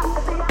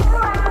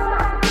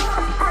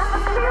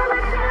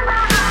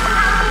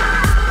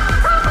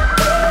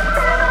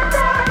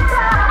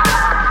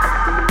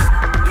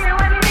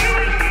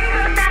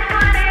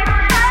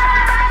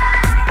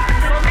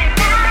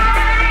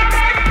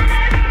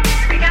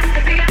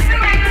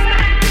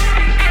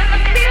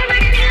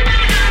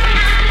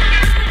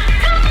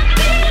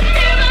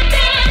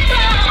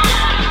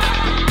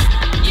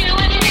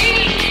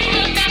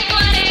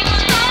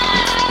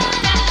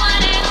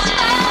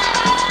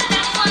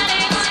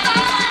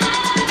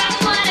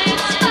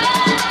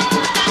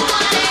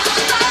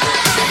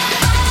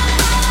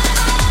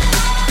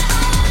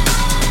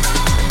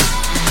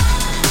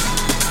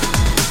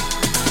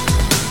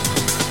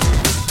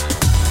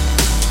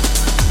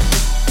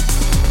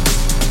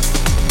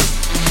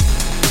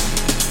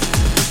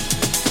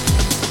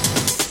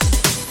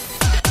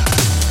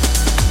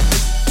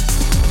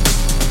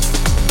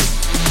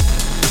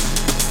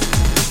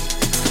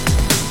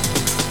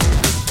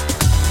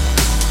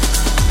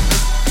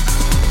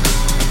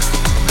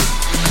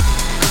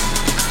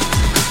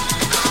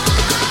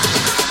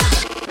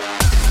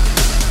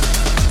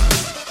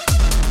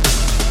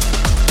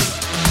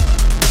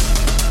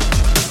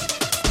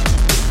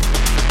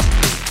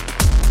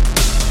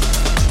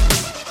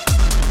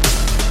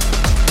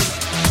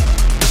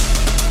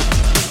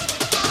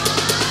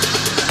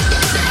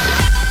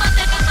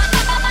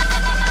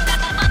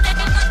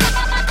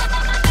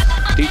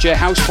 DJ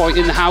Houseboy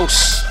in the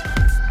house.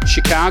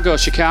 Chicago.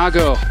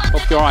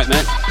 Hope you're alright,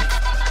 mate.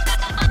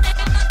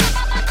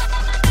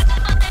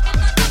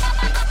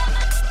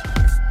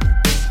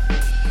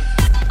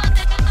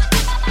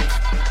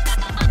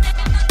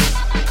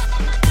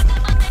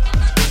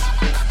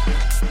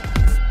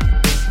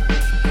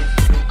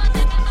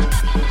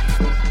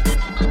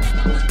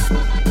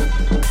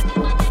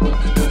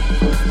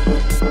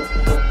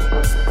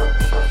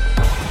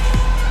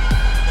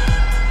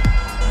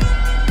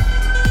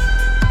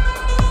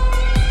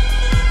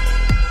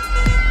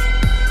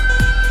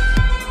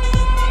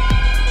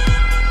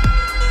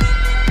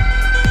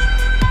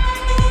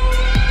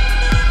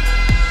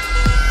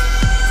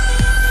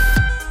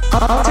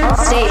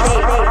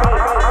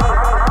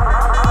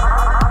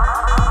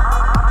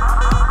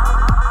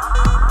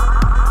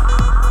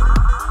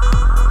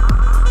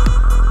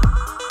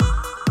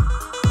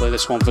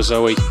 One for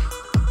Zoe.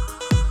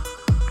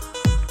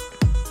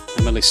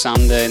 Emily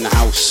Sander in the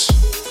house.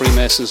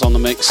 Freemasons on the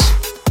mix.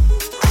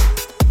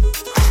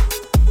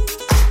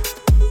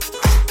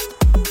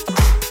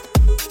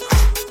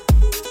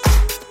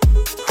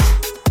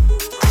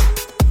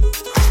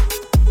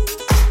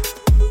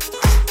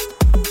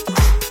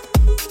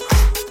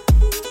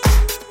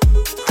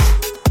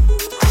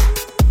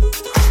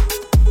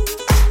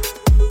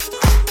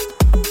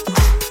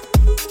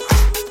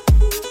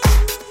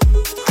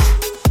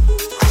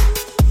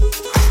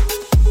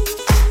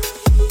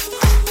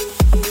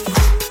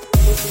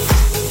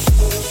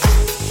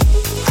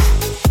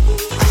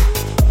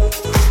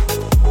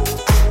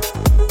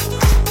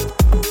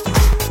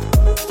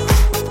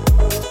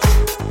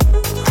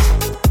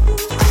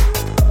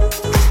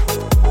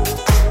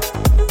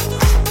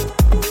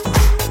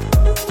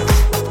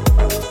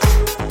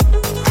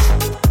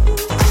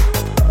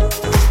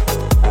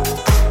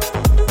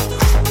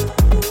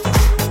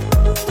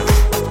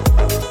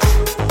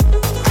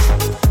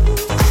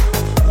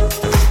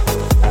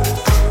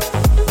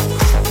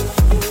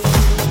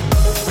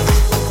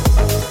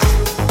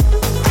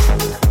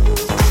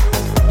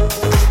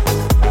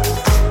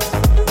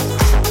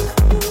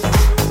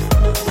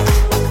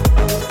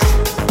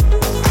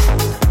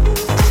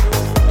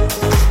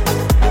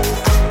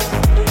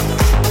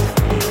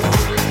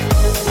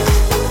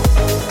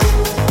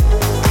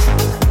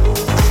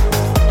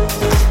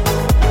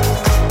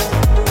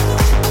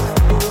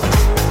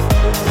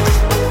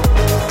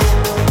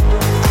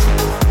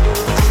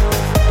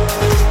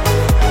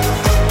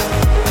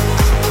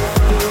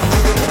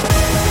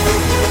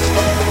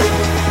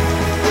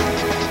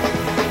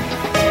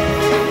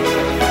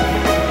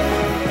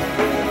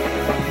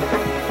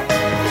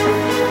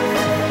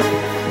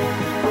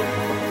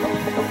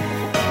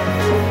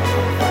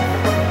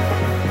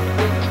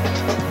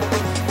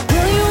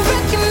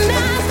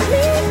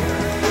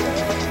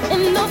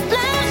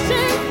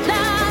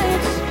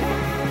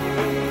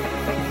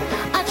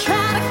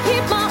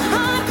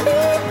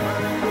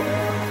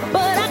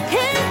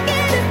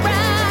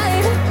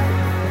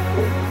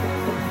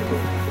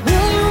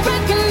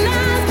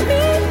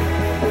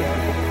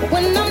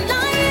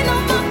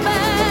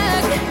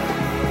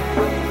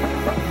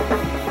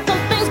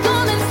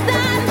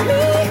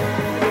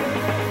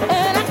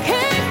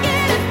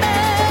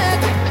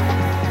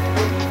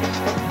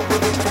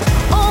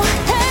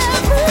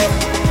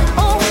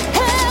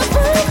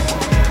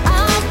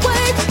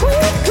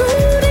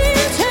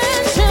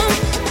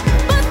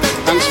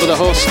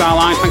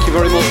 Starline, thank you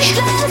very much.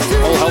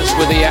 All helps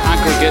with the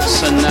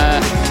aggregates and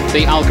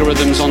the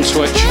algorithms on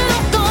Twitch.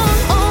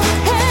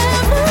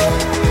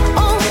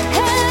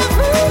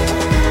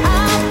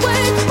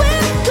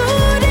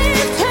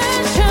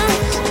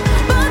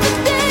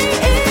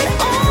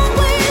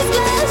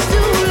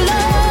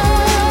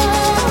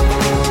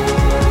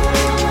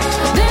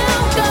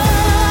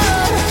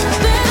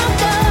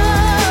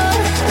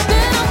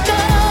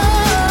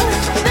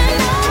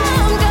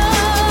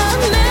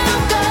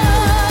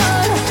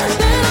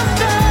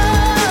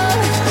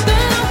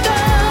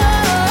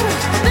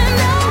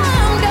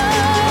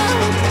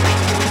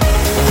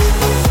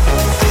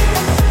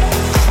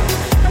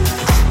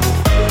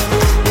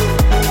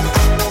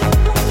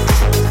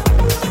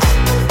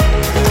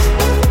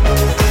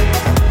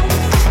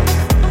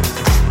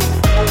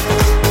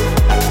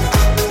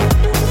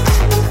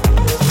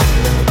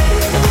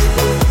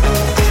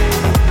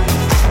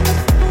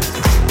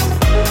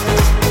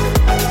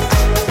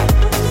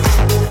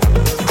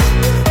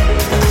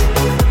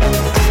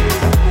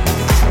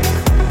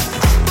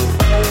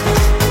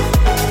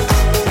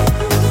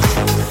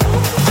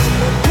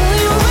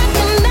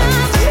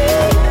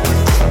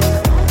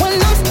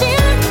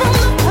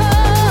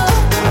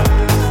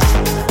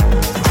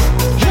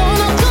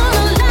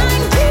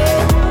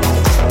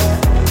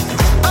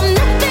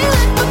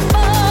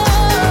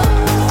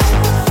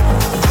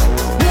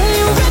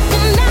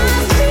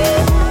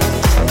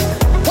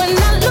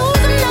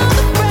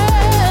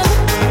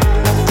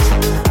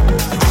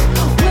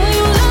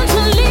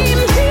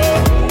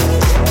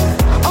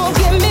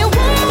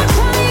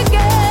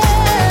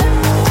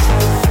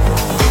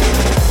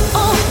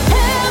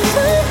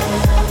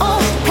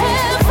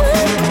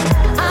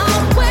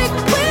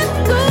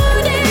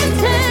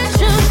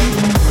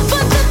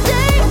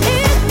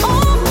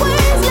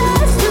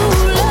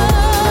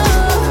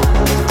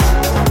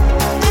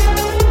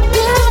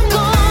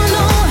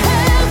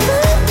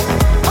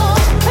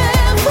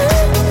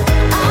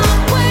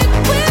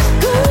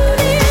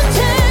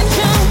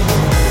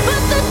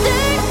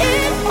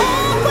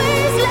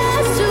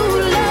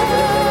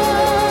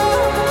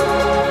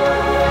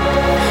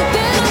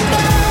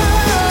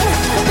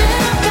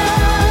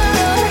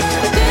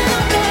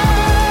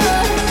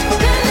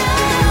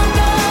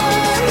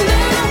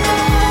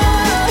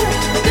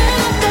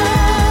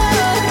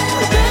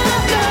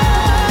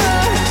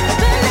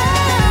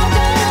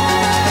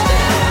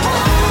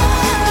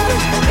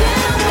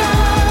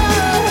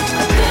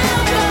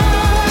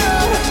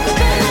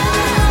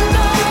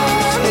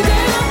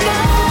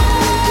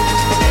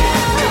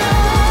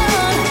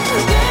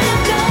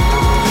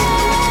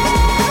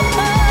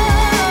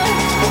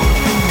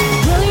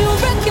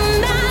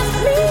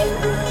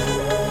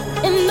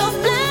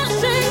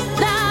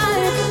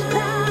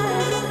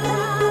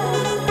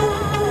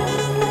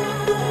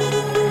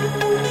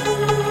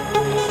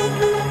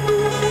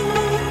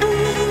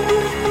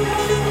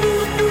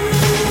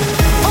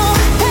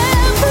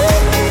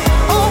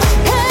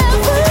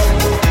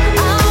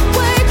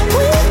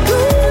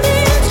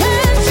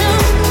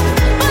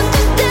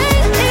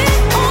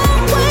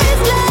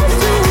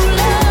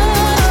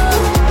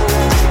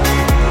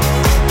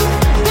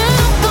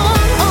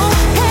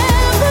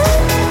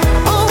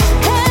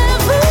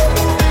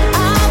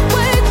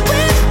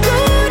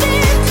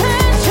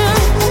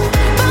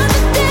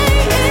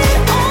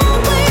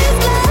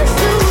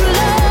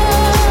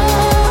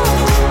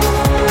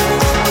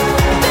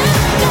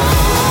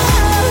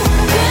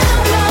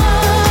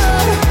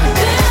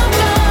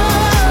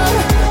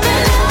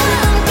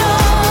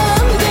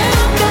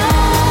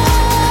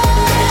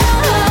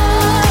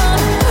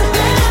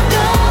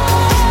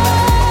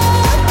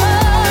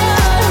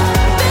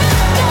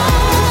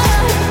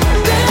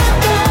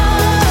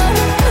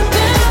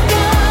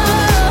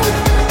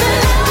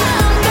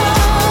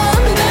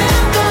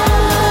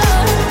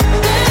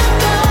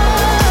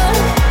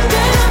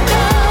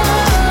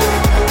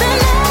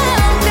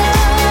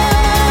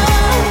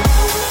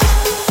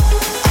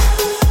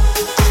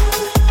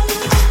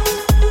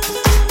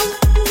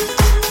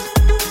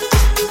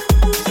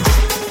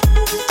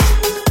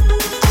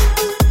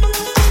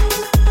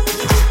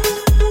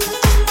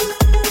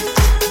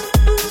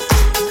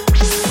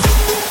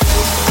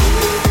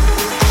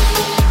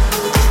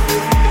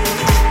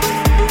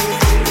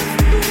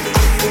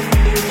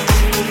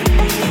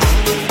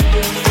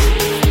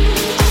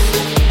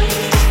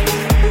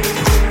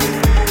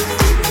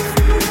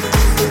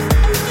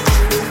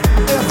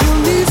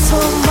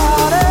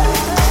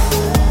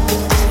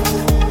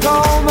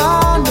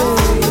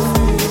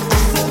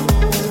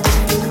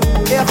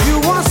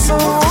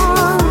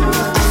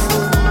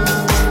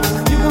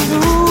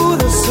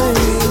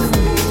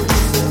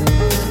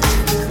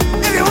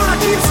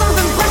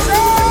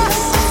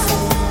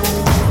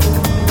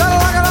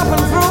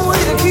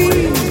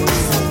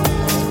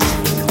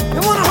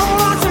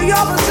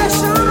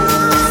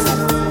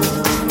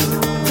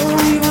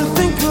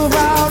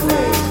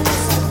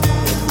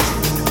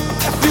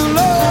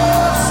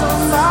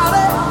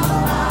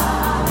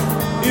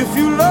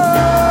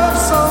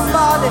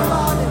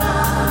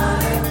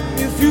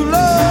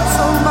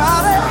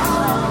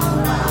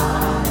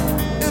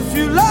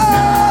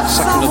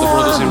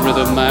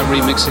 rhythm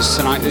remixes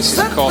tonight. This is,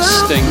 of course,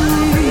 Sting.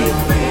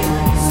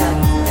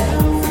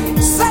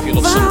 If you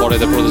love somebody,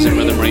 the Brothers in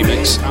Rhythm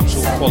remix.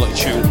 Absolute quality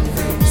tune.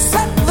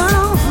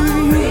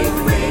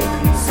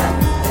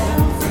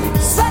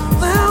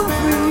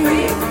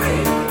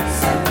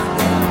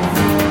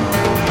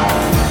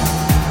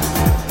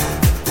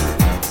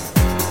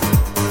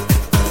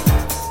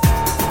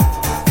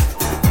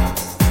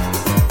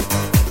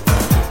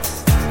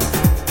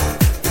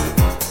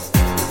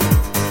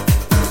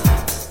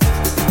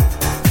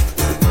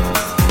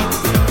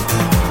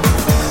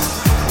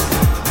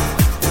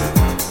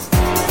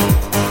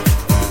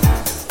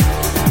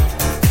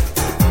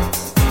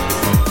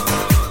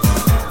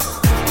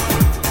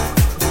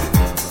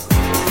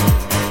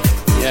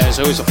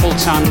 Who's a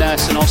full-time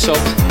nurse and also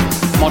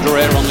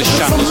moderator on this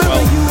channel as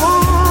well.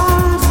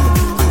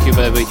 Thank you,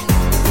 baby.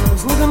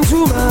 Look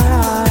into my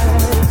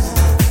eyes.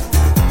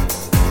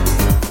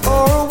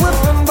 Oh, a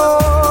whipping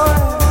boy,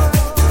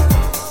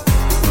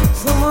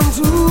 someone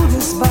to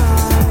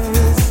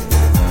despise.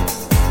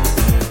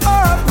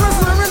 Oh, a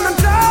prisoner in the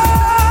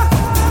dark,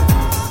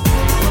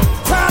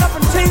 tied up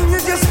in chains you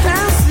just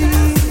can't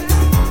see.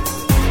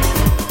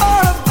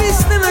 Oh, a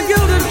beast in a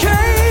gilded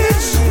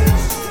cage.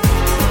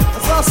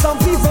 That's how some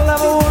people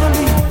ever wanna be.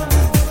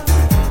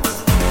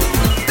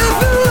 If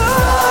you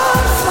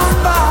love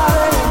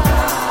somebody,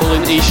 Hull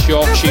in East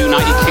Yorkshire,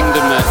 United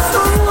Kingdom, mate.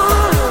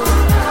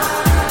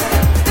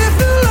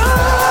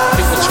 I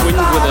think we're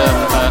twinned with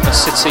a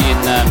city in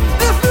Canada.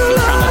 We're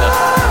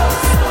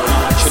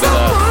not actually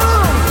there.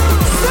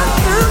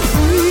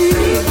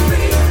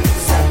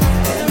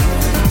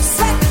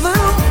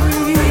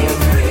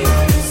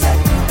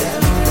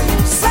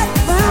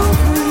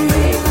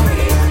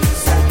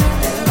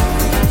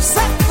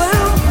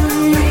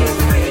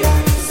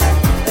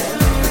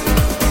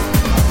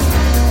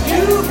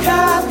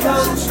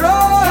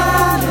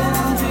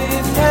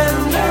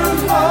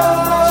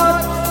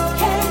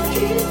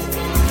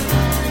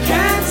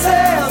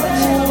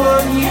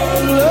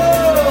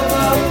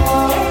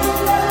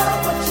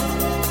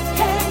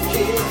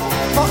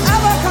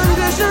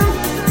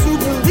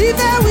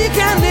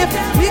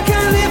 We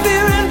can live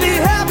here and be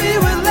happy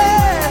with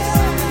less.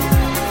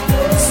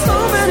 So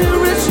many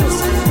riches,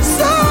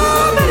 so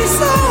many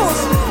souls,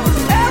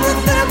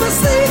 everything we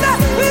see that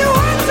we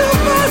want to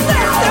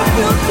possess. If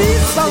you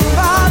need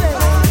somebody,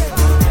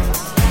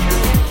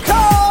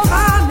 call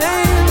my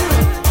name.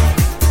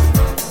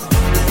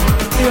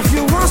 If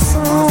you want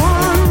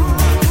someone,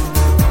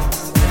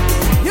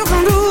 you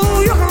can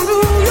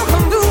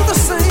do the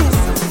same.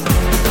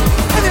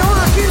 If you want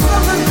to keep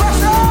something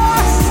precious,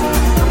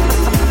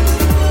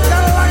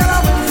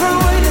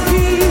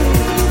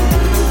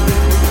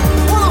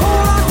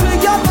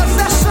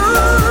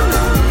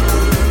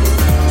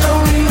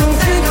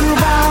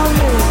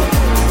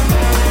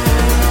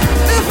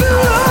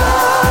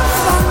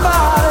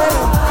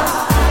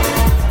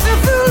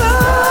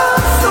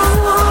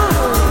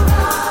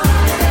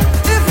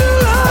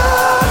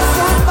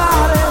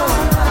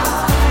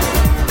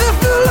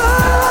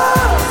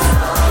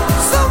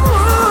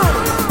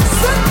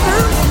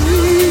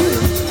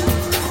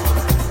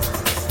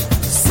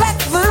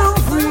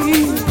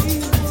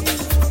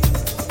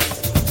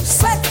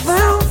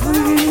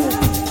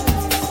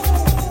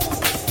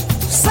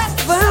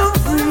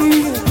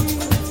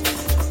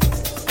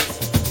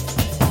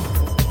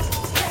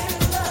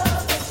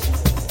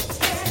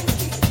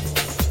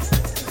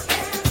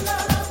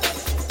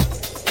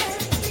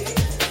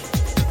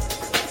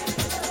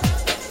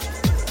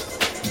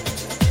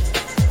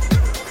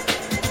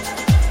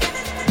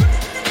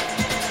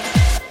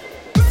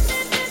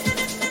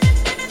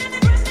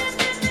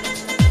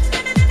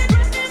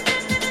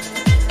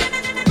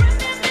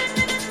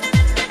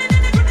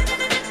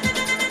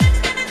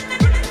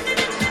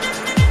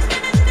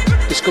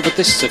 discovered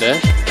this today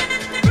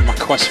on my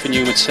quest for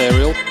new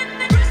material.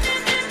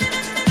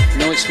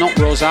 No, it's not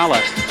Rosala.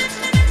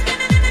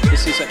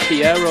 This is a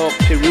Piero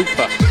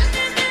Pirupa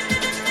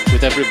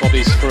with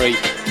Everybody's Free,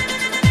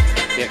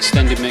 the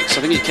extended mix.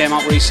 I think it came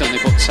out recently,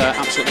 but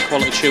absolutely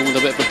quality tune with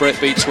a bit of a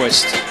breakbeat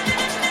twist.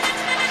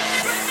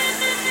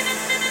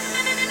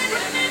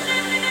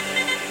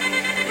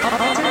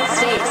 Altered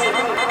States.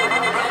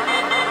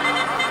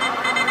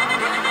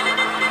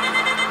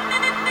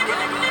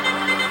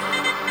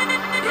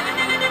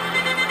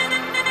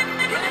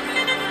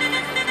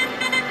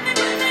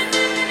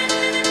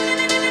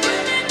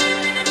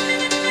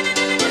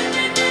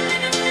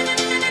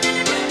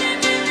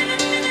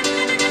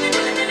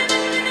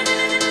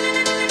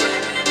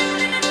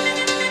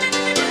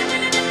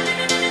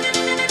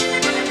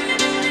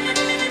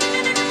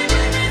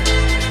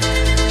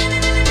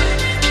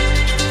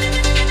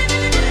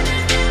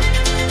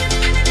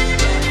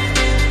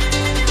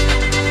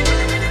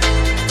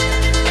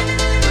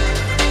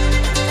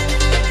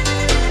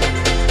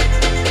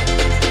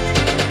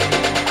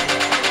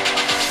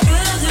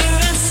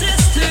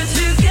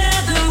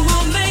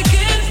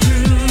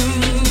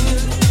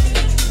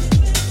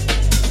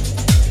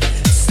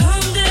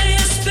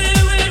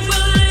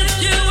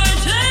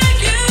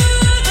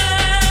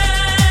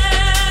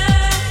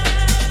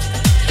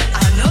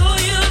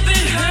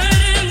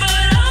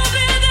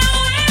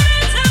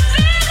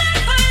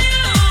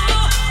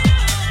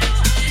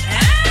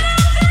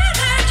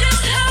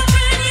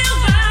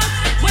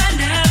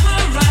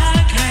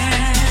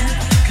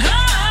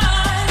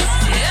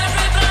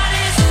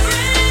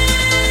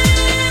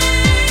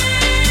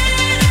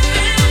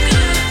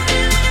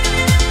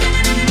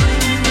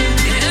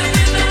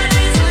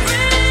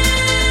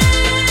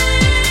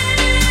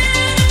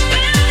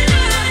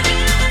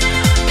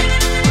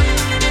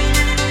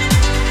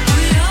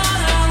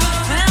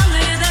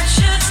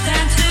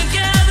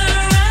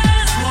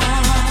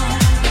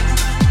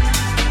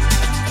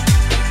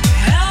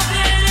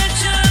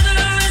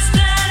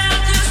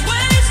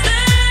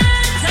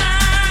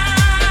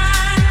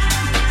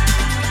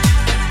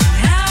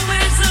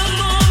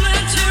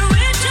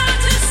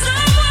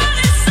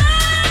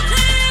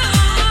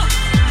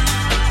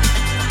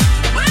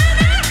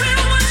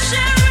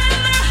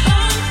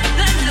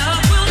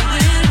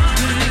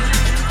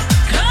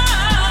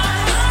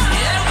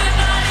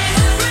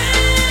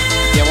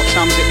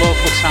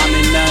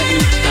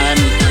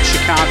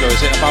 Chicago.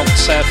 Is it about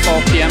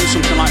 4 p.m.,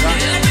 something like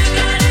that?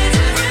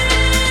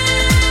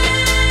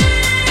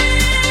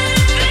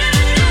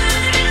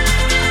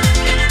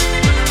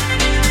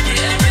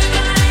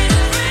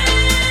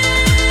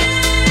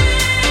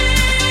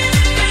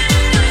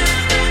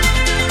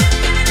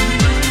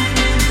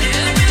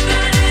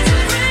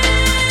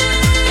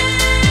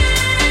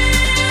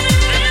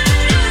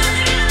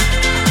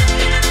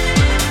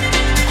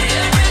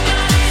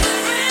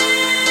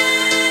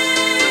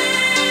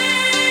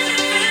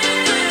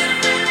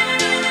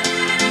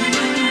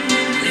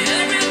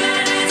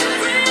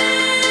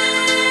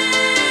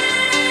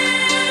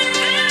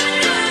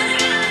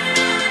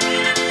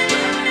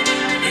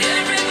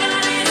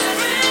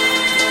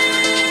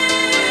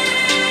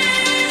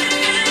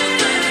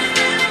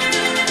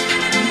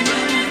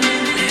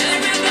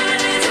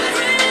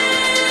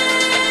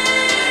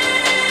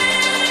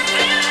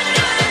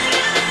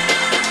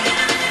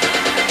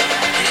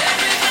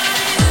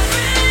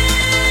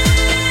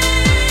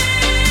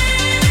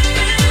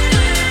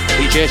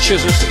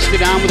 Chisel 60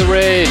 down with a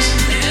raise.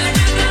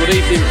 Good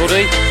evening,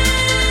 buddy.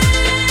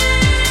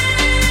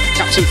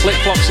 Captain Flip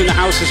Flops in the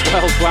house as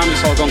well. Blam,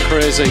 it's all gone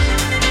crazy.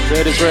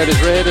 Raiders. Hope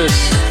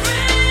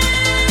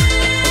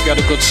you had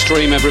a good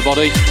stream,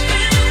 everybody.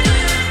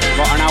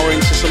 About an hour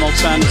into some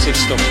alternative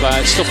stuff.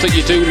 Stuff that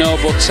you do know,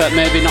 but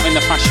maybe not in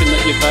the fashion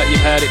that you've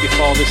heard it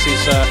before. This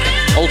is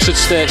Altered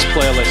States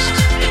playlist.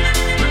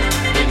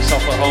 Get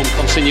yourself at home,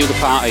 continue the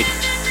party.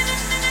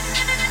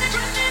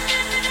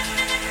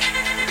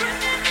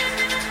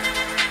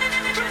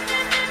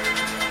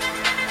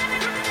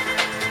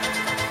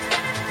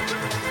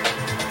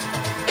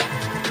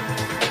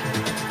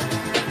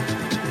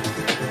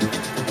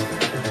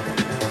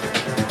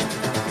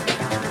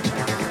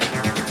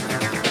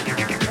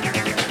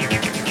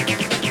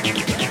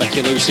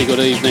 Lucy, good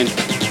evening.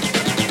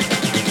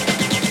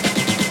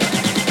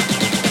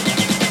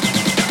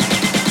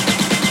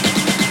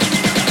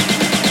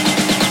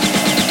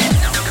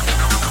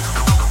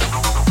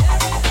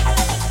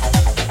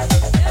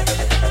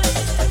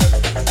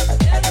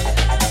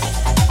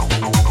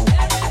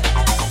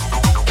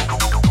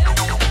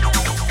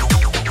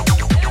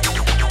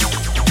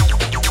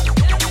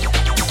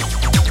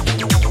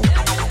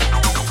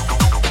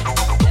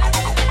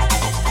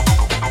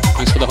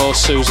 Thanks for the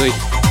host, Susie.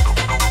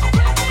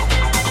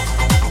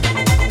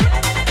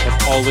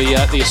 All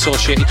the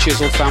associated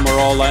Chisel fam are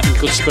all in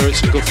good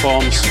spirits and good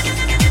forms.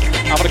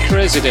 I've had a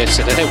crazy day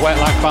today.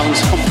 Work-life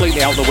balance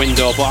completely out the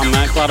window, but I'm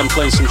glad I'm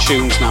playing some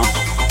tunes now.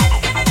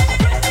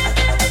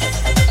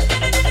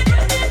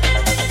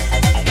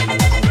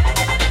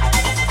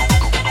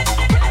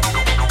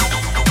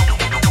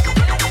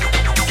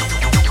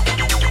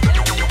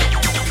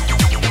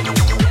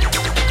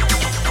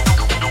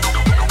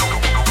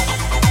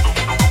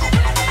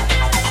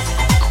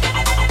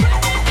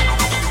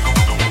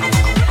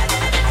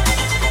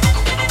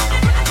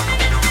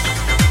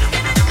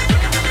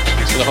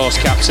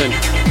 Captain.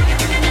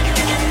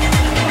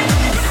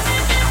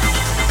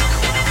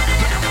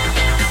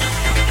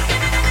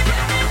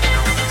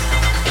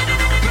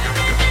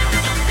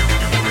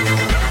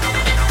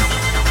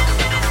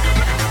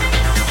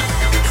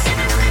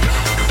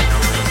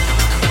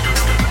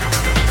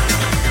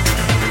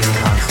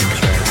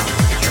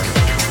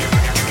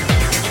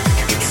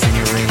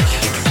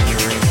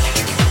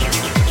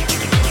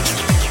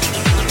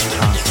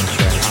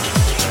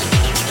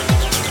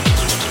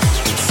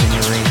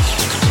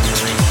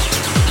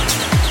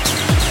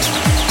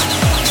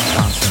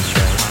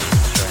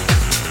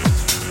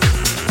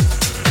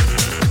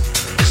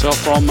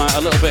 From a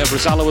little bit of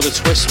Rosalla with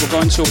a twist, we're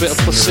going to a bit of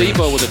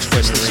Placebo with a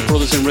twist. This is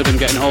Brothers in Rhythm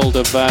getting hold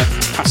of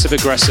Passive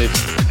Aggressive.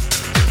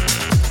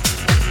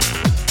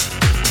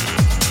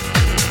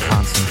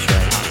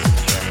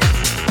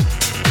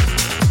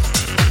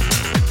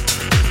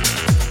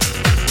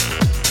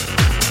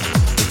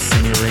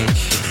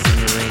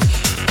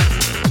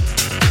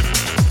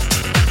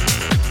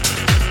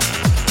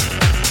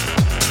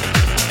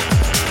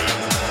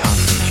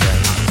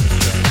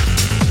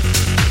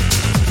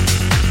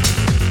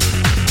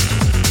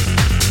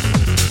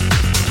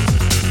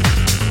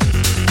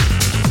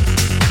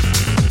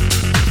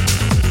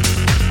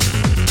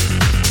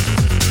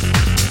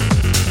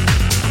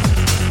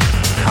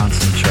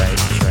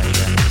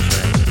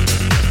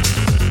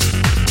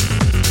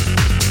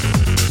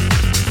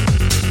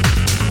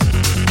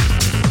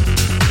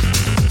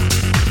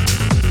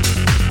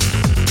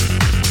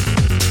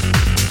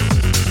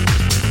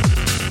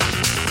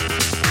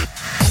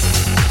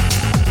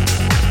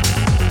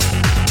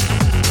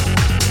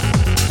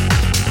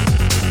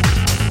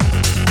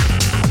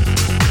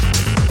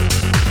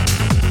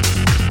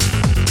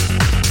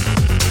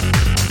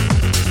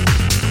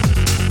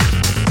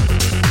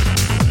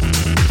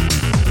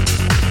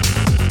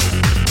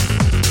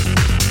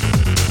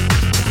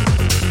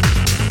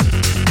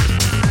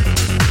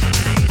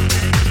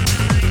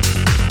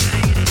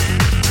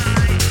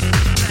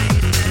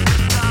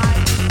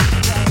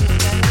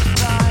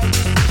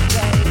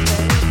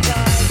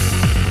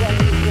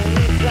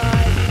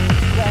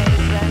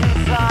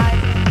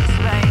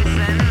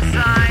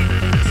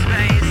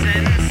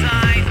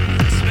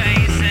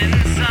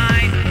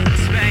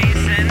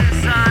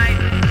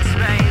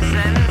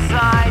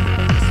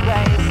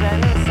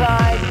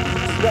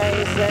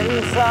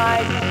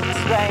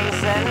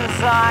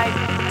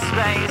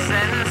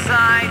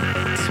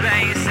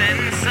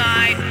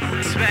 inside,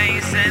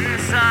 space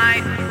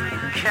inside.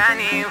 Can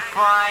you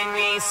find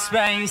me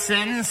space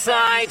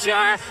inside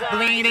your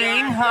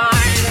bleeding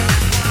heart?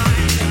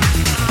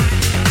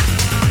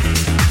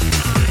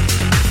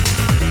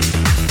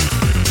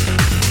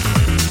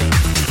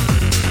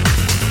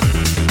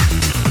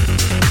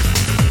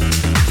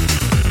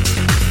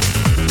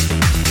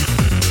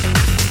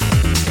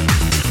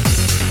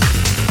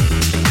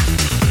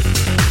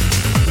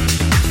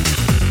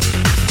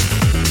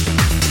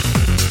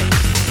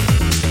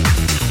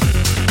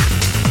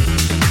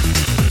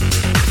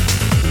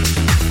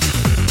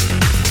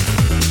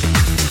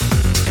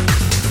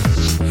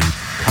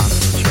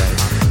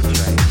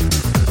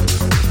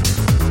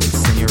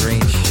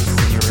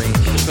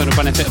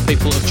 Benefit of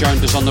people that have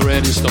joined us on the radio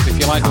and stuff. If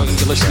you like what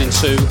you're listening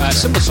to,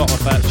 similar sort of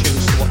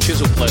tunes to what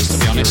Chisel plays, to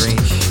be honest,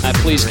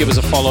 please give us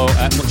a follow,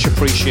 much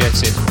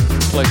appreciated.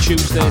 Play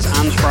Tuesdays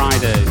and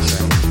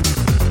Fridays.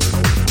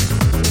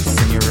 It's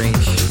in your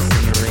reach, it's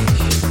in your reach.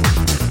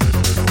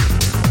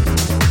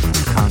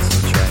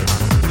 Concentrate,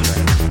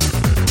 concentrate.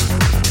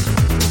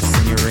 It's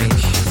in your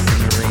reach, it's in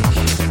your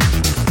reach.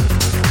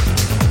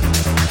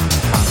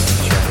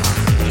 Concentrate.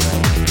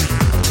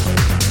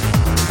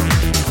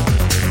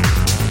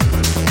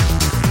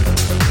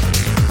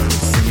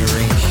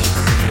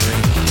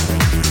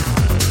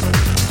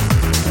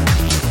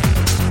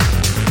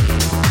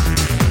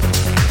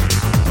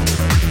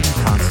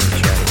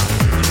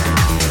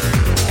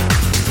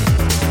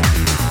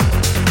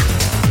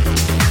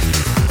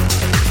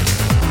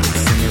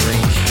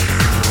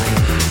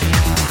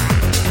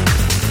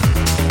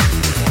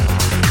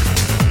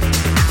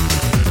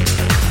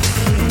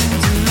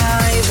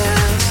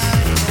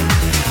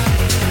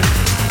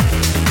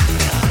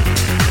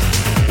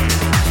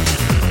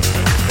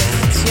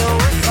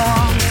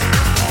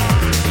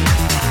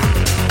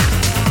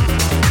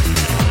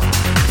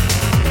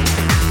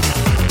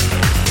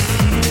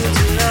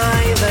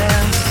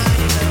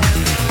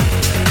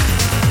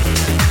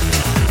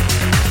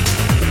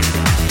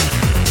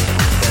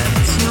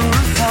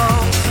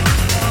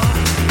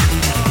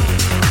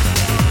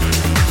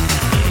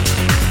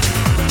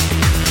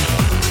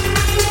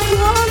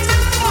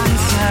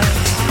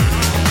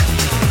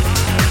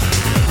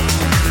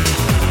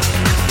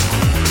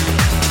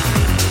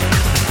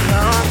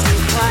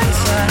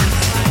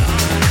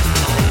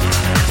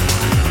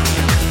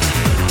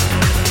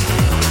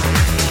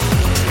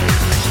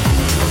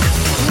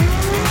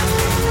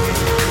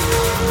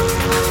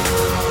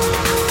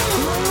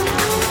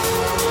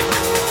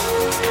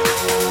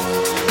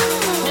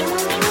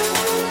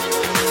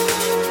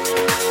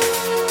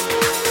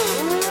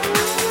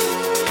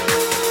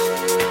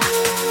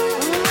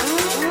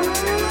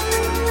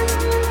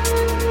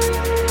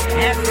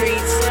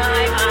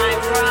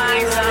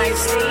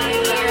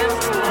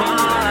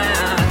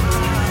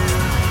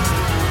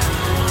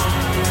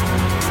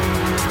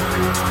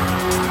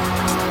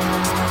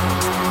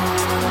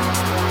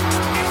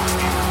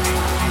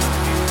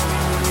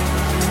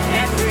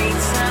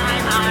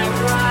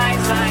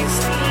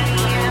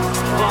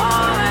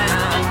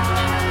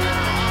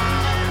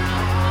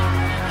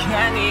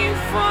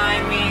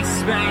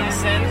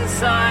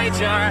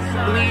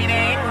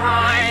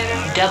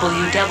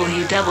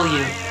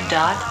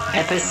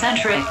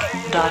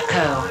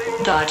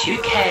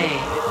 www.epicentric.co.uk.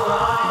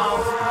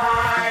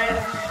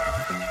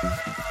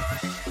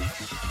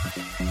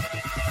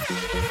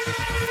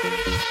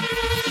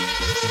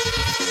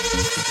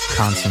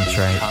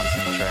 Concentrate,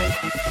 concentrate.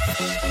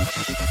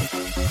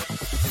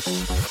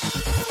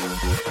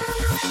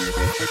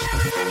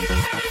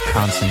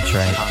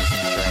 Concentrate,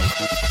 concentrate.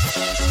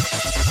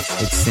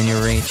 It's in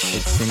your reach,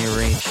 it's in your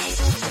reach.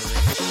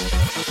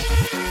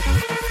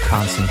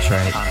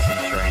 Concentrate,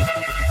 concentrate.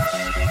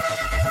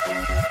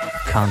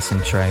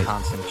 Concentrate,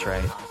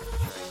 concentrate.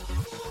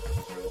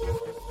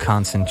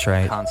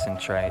 Concentrate,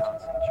 concentrate.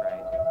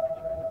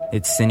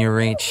 It's in your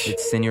reach,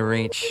 it's in your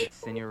reach,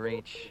 it's in your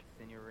reach.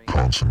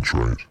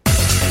 Concentrate.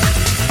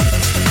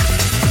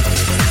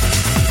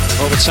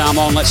 Overtime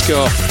on, let's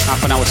go.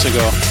 Half an hour to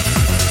go.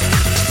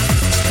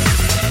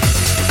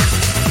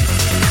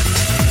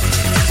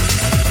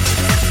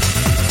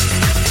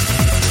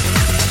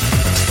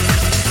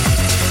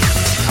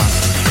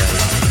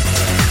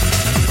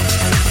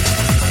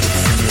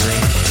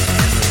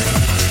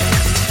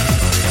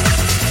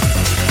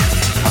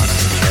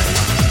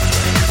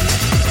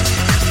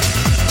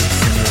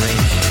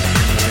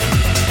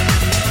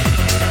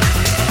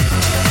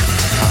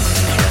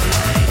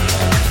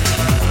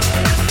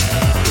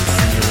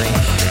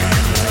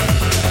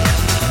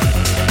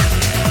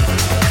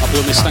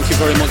 Thank you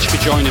very much for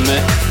joining me.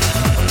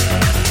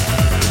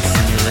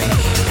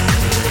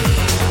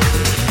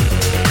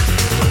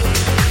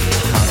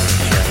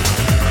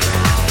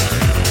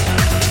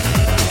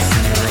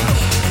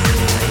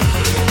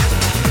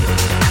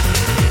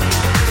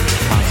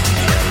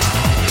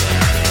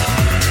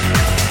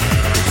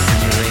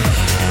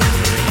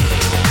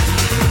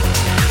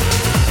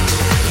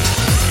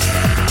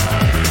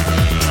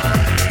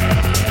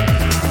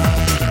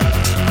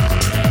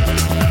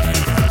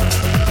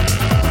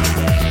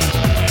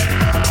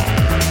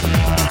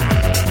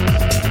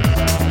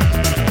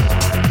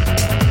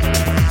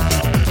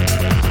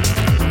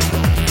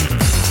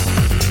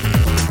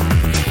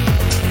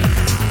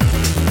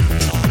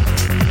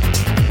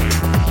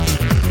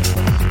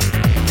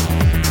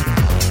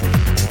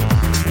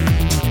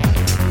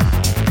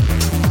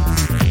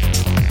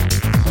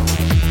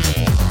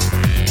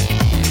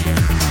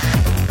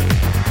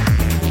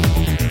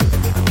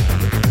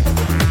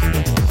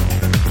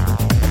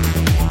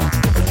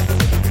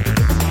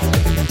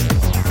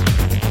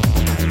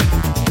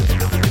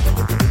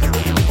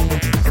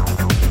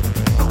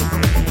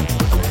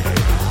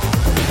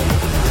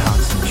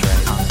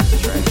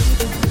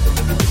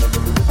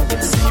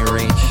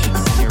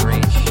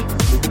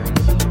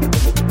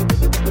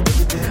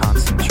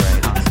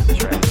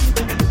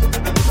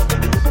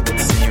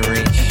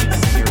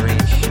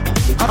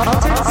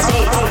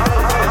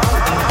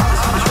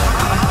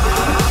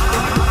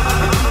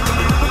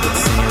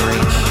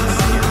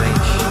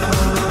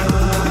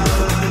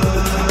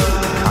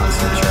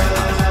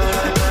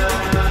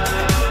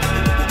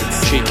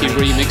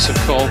 remix of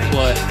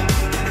Coldplay,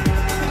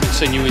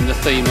 continuing the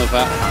theme of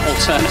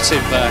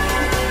alternative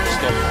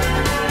stuff.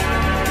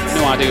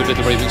 No idea who did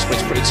the remix, but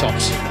it's pretty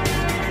tops.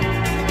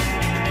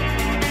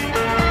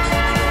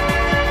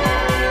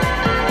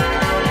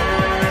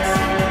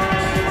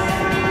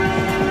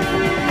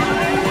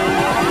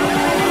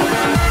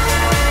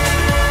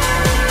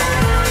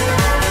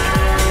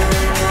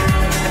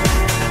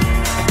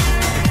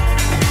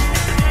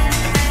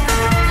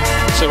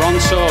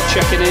 Toronto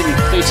checking in,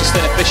 Fleet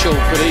Estate official.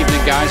 Good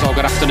evening, guys, or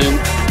good afternoon.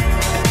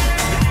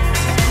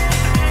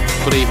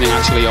 Good evening,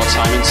 actually, your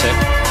time, isn't it?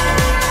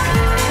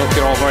 Hope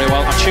you're all very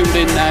well. I tuned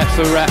in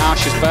for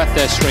Arsha's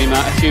birthday stream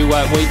a few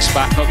weeks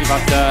back. Hope you've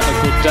had a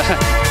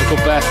good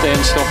birthday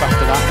and stuff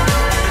after that.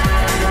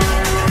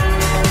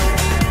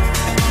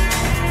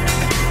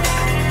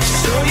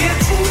 So you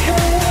take a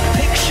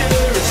picture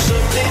of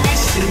something you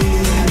see,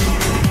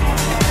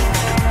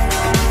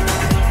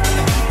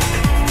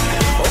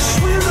 or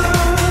swim a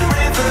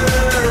river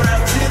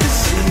out to the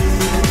sea.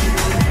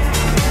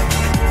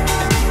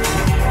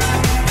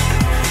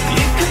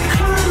 You could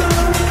climb a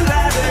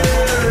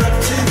ladder up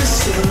to the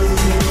sun,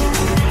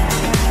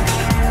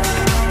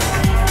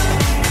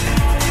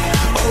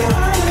 or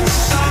write a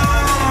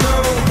song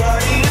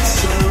nobody had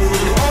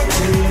sung, or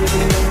do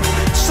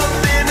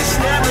something that's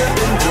never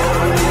been done.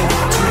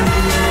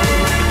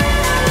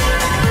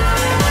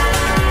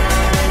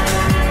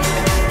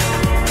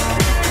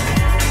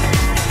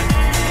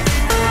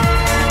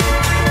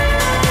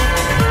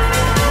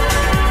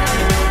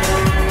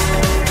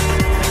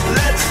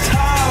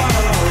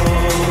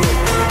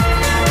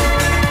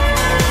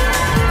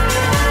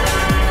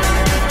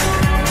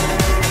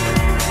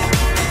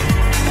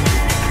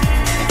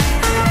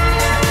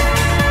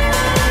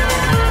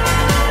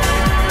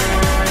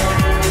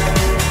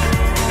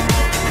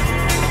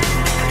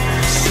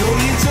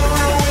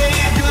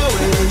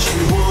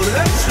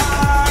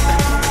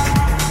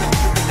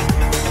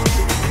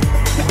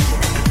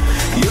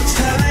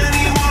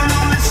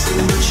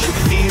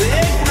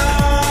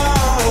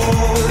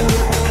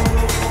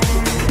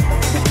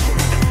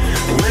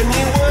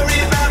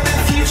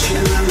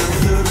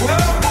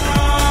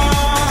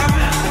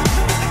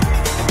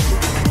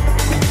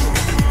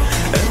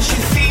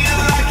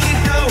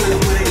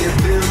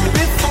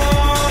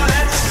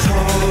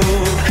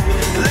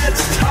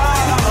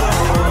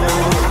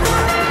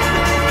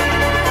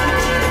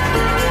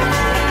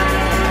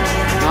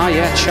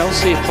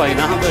 Chelsea are playing,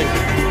 aren't they?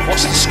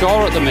 What's the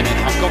score at the minute?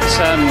 I've got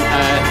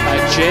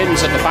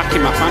James at the back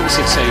in my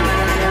fantasy team,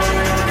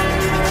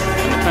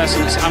 and the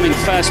person I'm in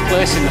first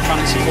place in the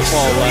fantasy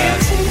football,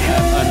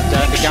 and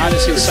the guy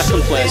that's in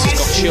second place has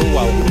got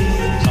Chilwell.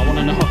 So I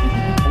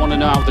want to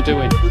know how they're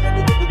doing.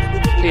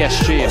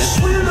 PSG, innit?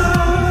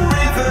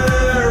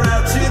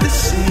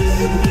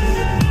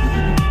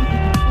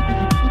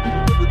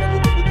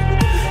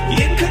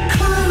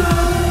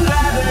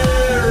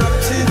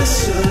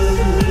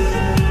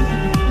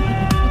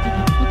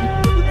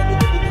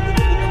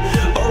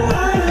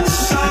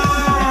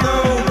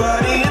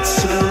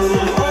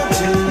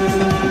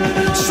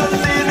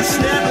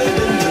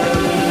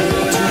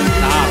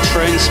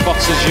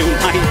 Spotters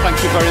Unite, thank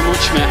you very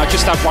much, mate. I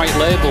just had White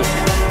Label.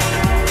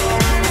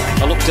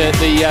 I'll update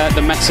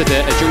the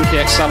metadata,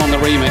 Junkie XL on the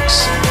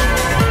remix.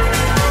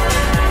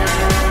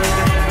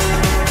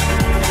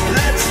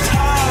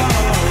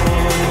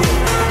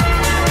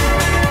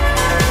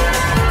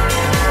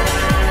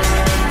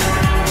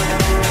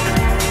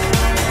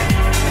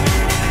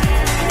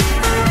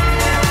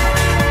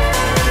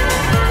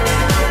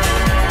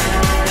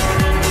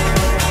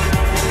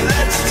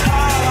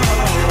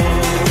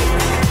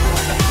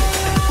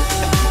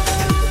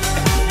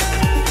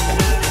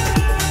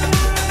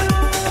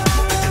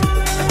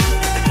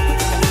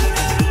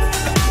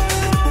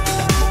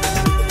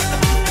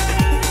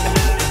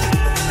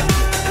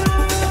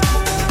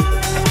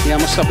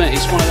 Admit,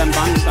 it's one of them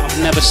bands that I've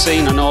never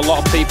seen. I know a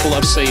lot of people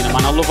have seen them,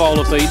 and I love all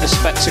of the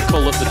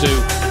spectacle that they do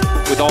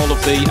with all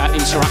of the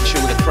interaction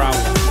with the crowd.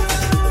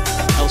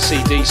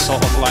 LCD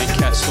sort of like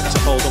stuff to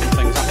hold up and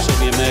things,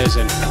 absolutely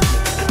amazing.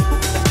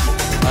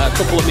 A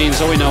couple of me and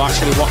Zoe know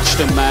actually watched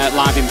them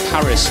live in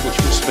Paris, which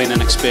must have been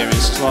an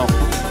experience as well.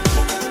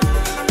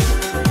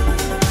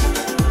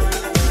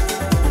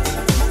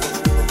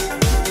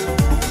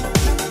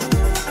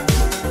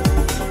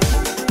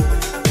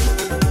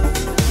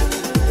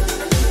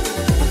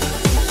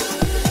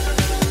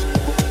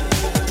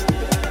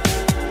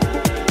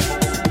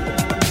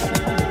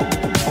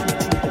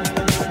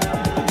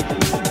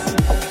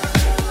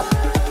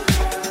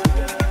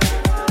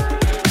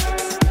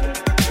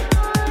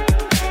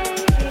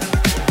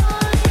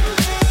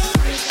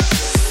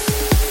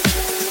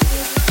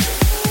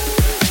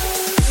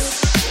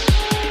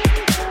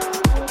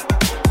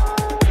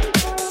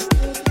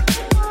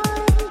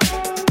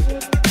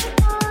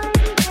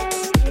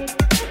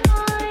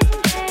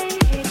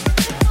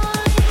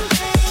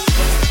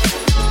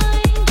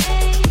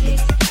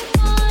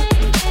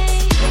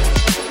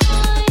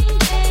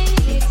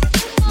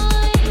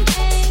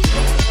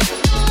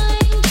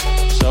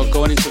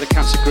 the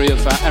category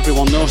of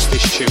everyone knows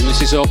this tune.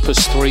 This is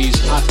Opus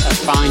 3's A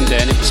Fine Day,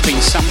 and it's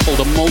been sampled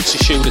a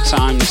multitude of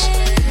times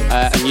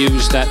and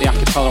used the a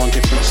cappella on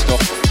different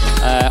stuff.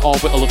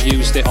 Orbital have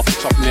used it off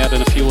the top of my head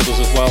and a few others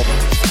as well.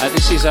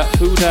 This is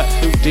Huda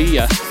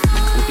Hudia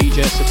and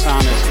DJ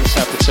Satana's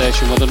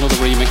interpretation with another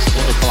remix of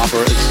other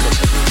collaborators.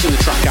 It's in the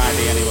track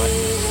ID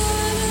anyway.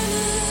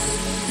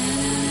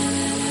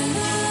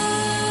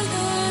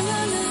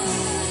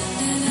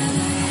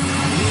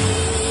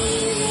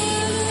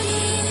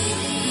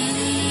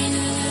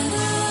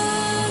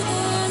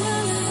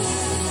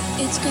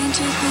 It's going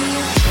to be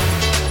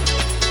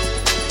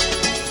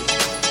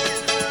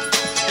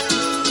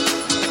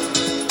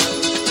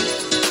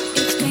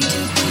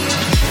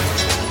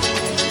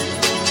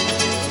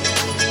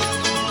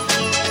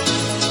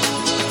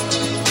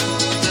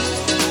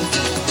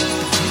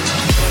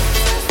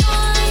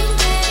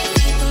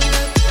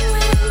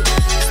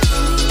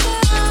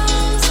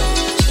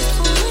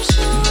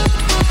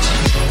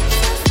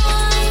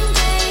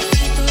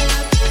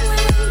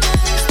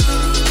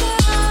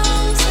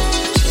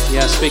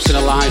Speaking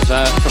of live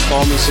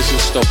performances and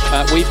stuff,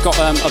 we've got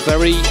a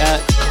very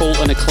cool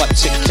and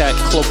eclectic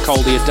club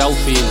called the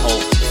Adelphian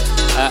Hall,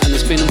 and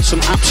there's been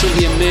some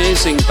absolutely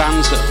amazing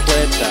bands that have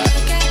played there.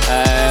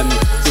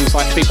 Things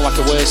like people like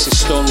Oasis,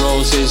 Stone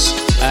Roses,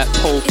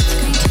 Pulp,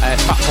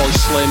 Fatboy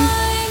Slim,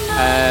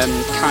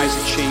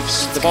 Kaiser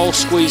Chiefs. They've all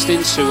squeezed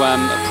into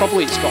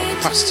probably it's got a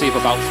capacity of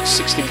about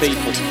 60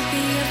 people.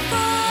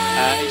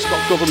 It's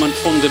got government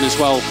funding as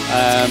well.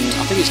 I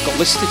think it's got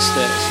listed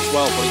status as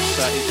well, but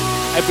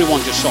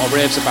everyone just sort of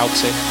raves about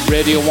it.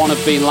 Radio 1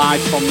 have been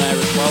live from there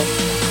as well.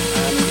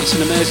 It's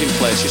an amazing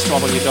place just to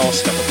have on your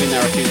doorstep. I've been there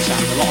a few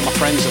times. A lot of my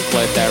friends have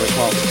played there as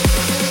well.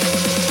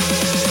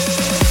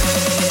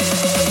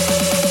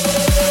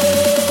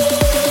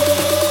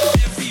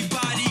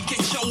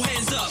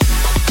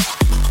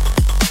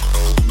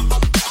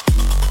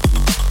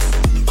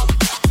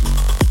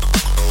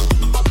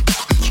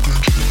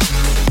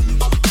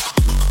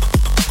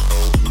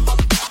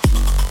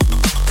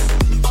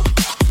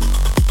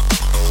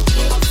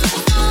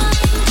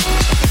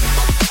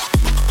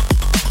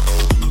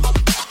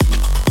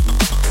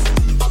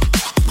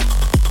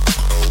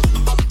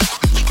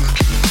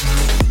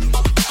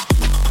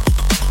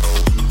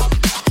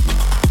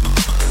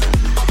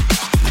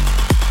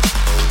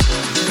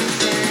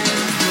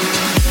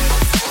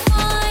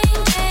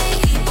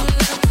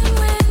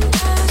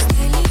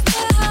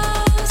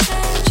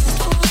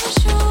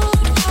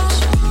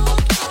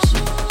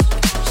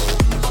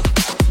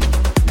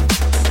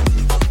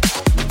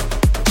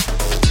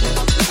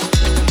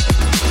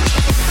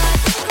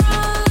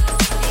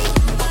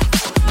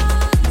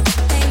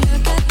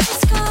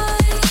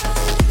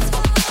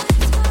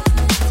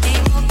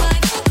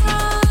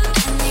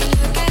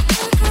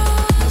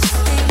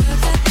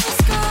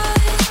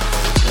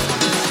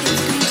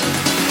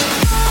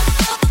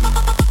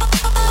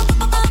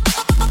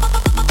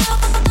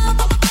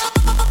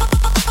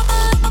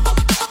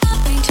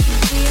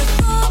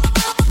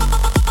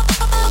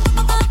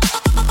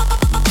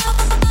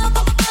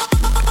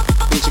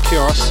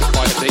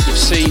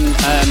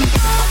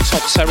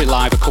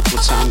 Live a couple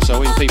of times,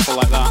 so in people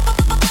like that.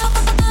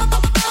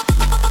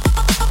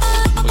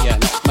 But yeah,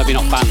 maybe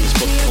not bands,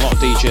 but a lot of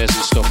DJs and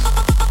stuff.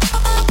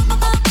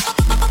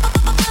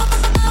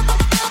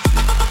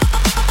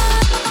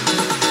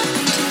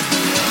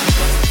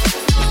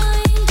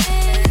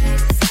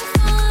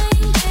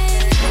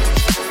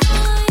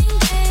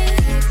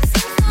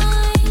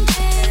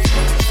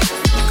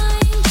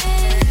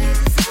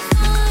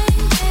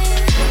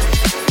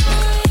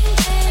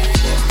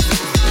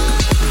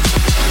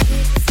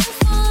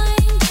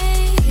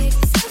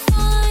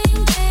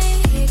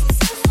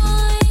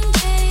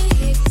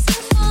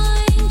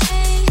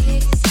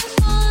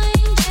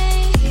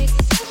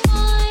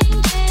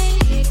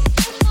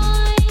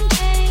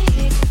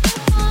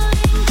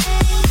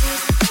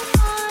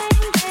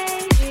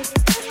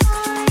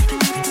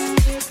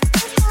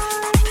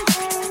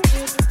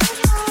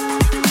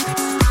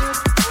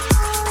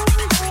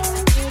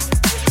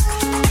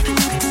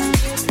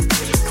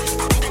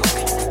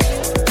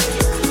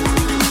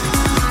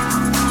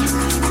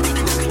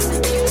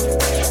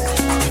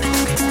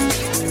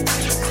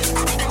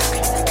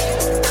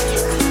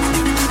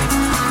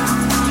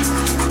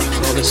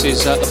 This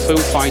is the Foo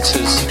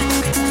Fighters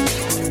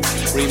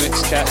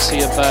remix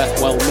courtesy of,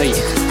 me.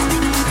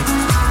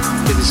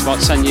 Did this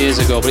about 10 years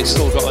ago, but it's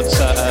still got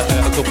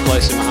a good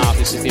place in my heart.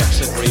 This is the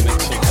Epicentre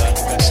remix of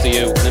Best of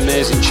You. An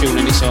amazing tune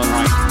in its own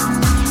right.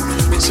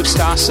 Bits of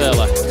Star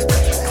Sailor.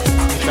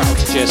 Shout out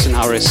to Jason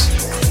Harris.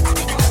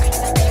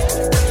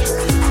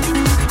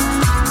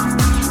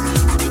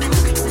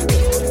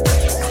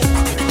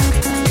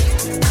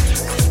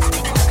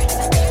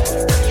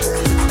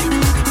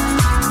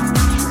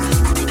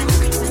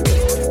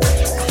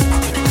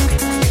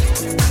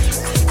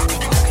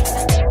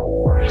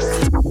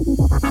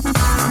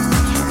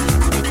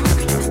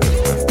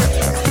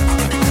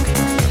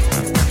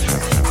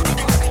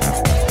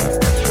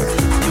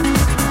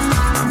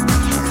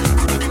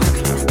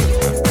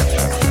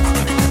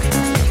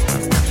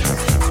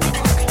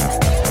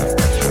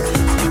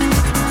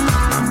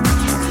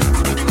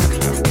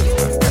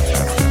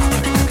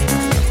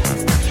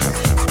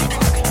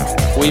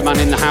 G-Man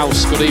in the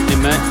house. Good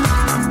evening, mate.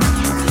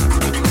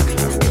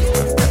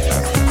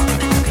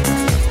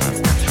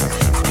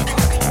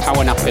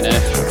 Power nap in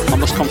here. I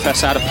must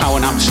confess I had a power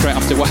nap straight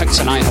after work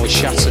tonight. I was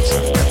shattered.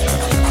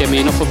 Gave me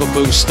enough of a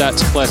booster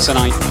to play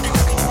tonight.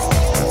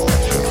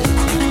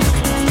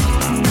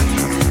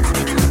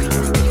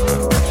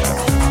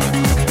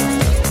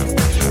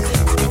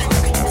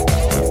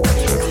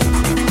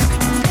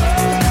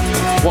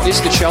 What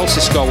is the Chelsea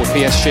score with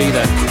PSG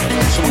then?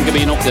 Someone give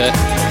me an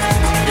update.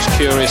 Just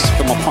curious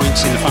for my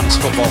points in the fantasy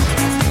football.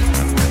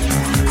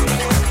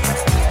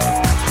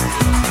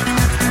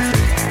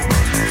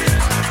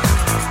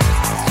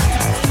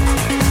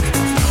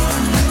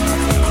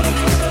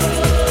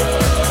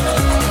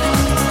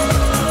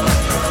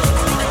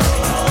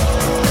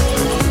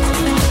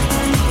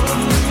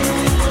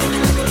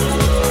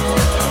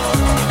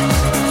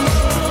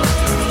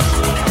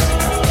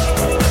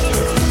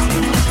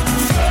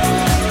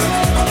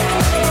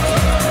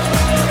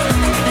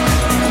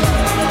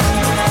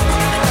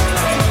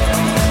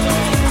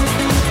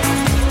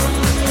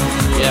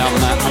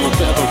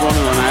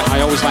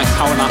 Like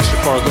power naps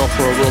before I go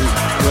for a run.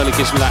 It really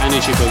gives me that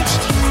energy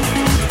boost.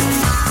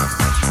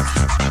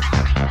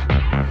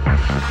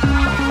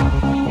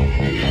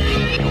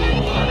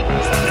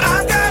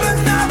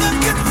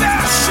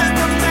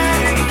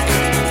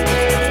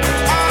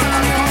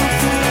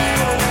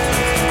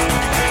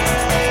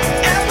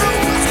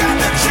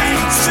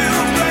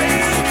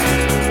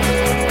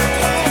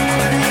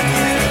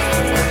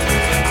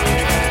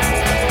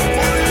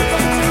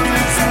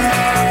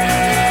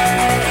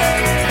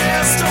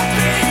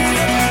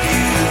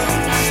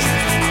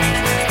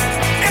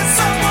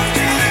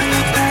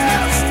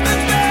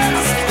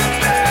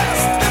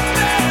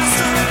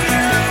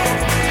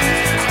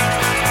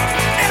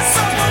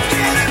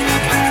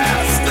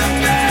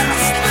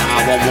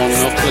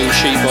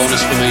 Sheet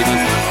bonus for me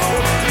then.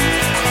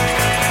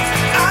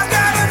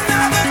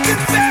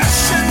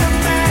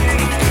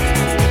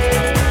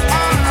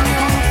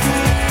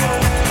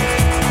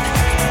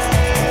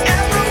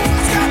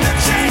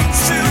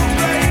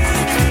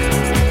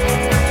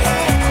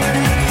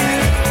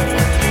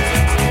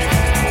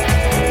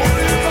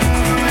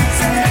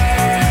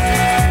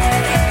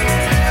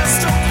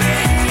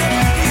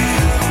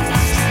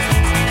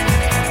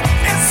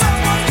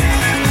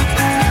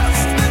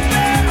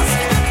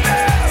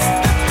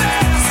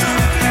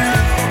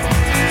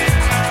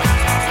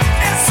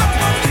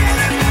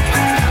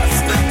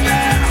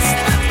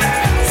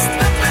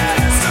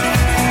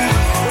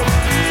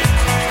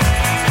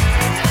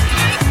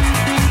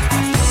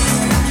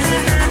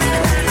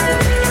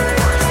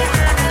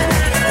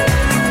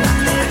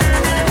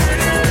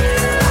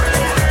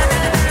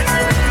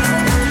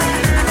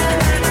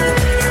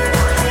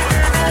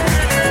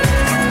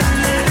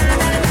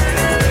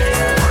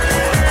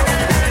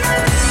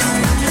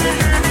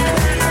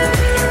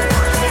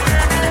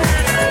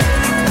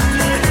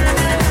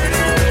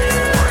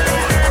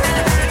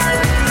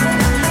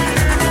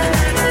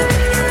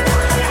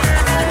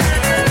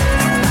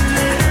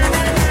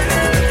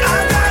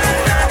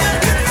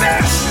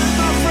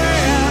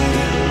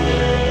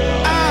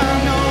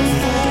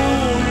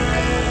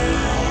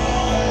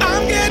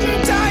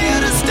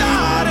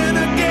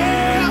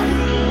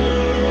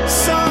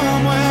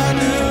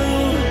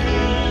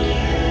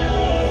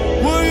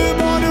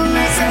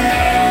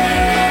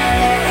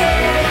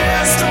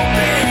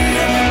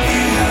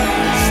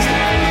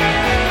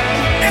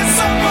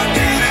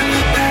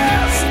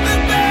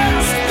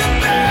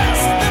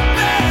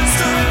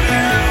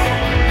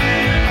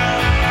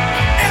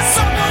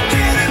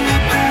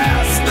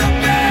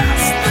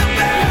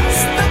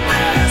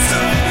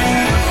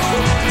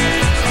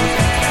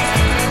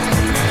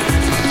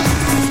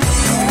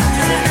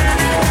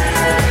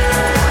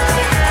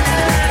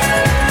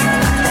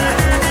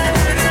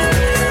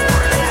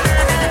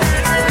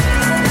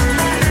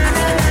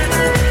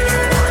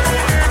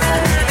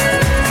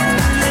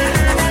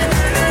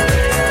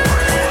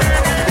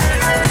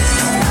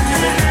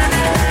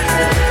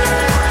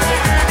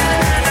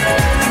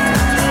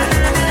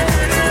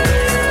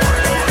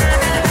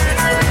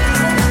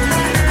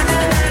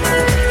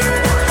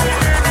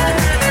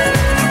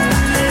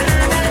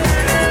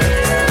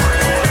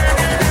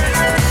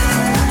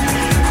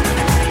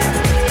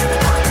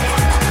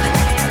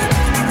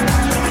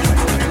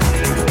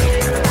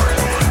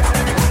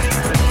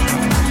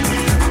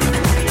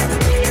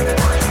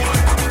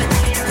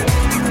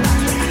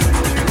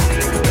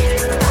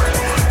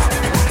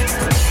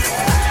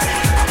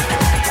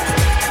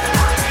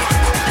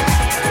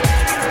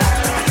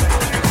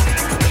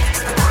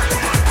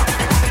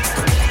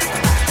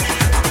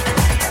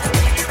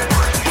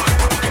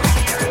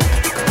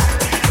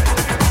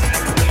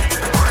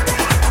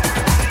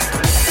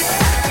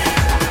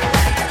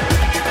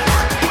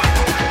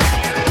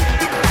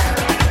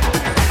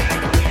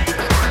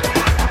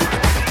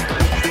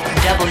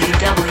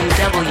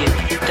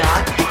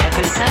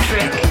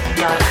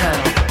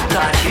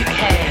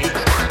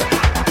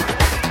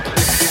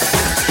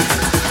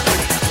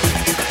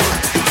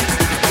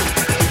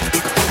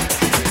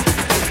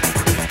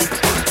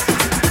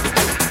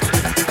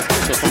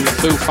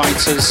 Foo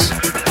Fighters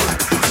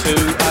to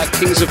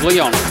Kings of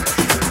Leon. And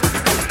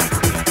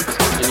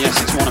yes,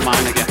 it's one of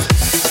mine again.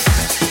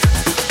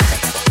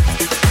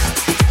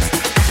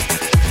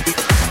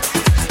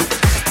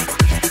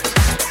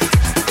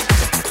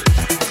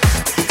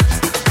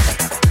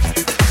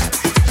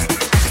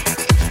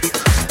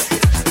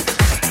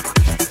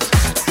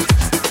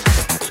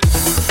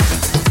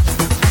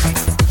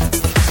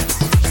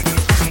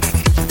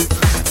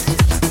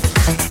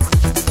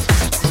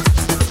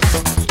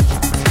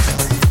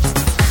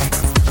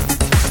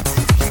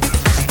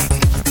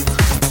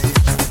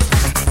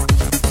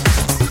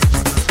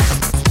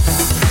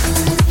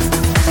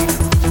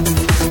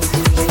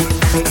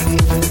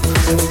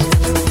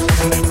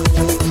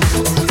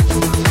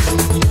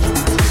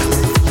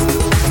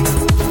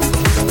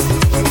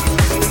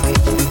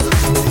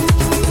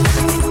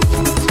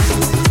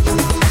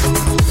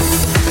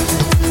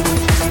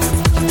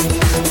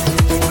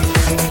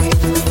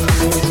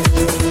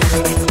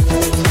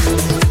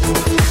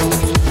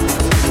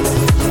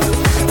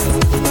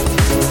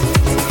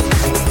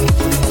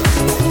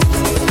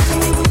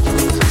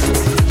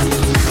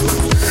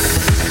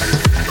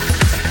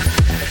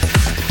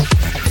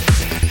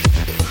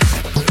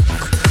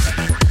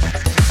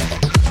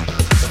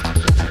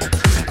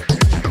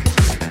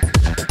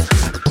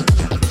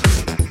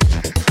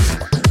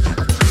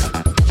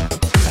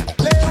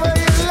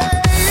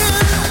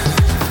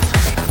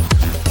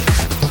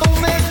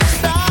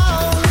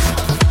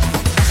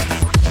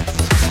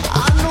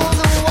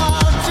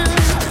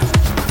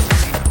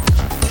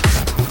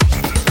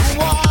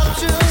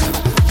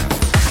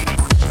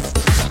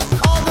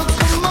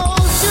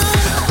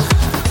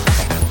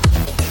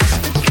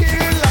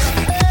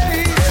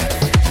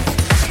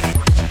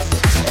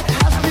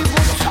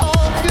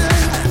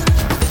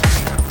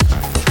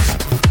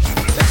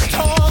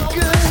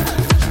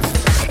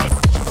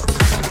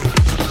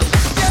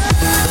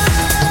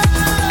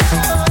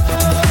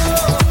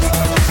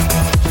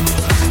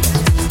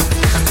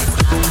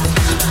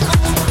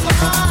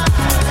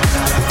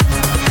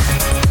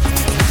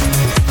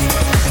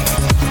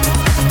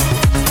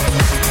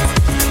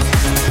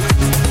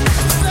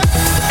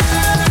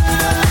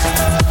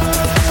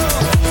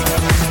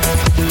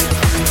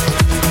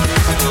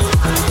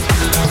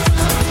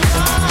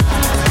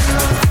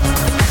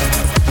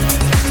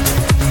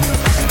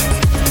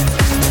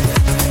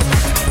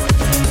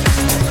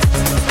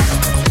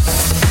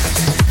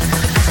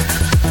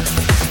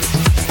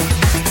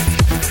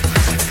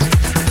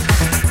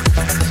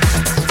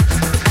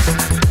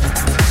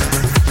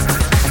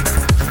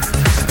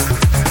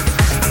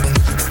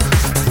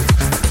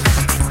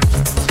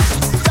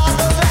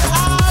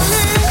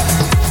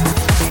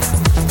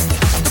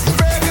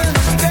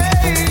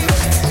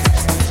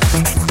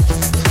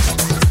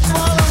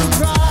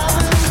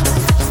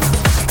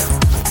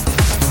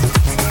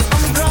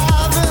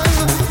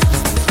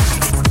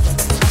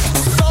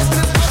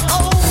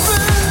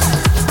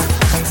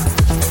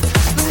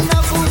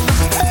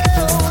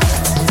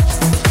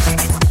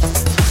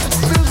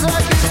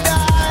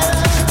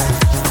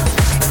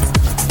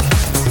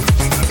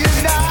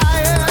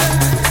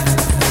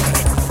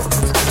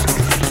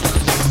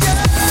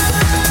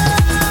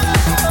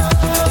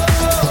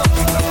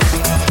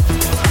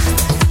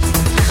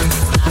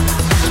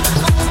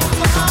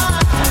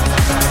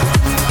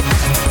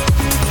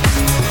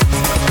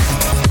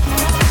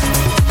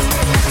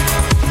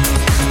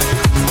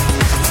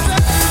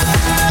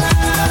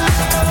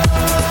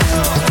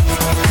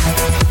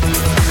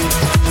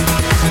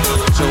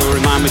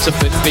 To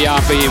put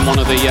BRB in one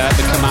of the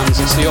commands.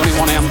 It's the only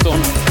one I haven't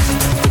done.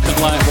 We can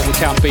learn, but we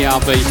can't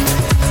BRB.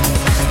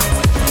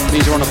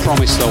 These are on a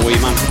promise though, wee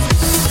man.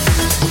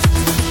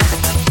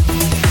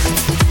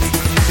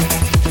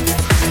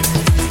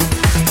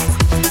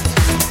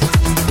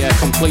 Yeah,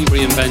 complete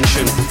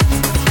reinvention.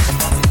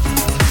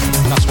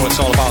 That's what it's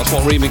all about. That's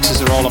what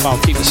remixes are all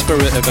about. Keep the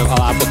spirit of it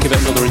alive, but give it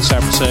another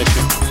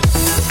interpretation.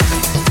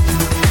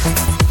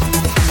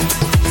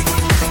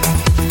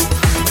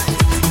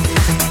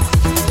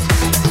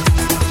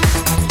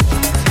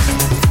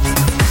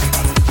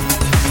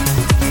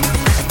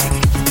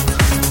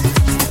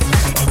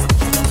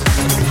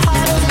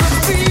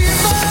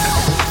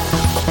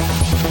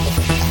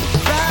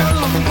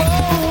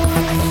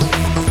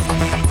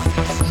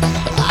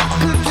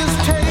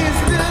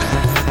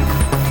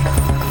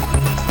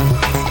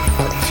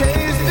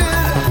 Taste it.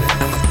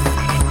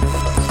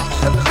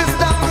 This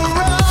time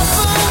around.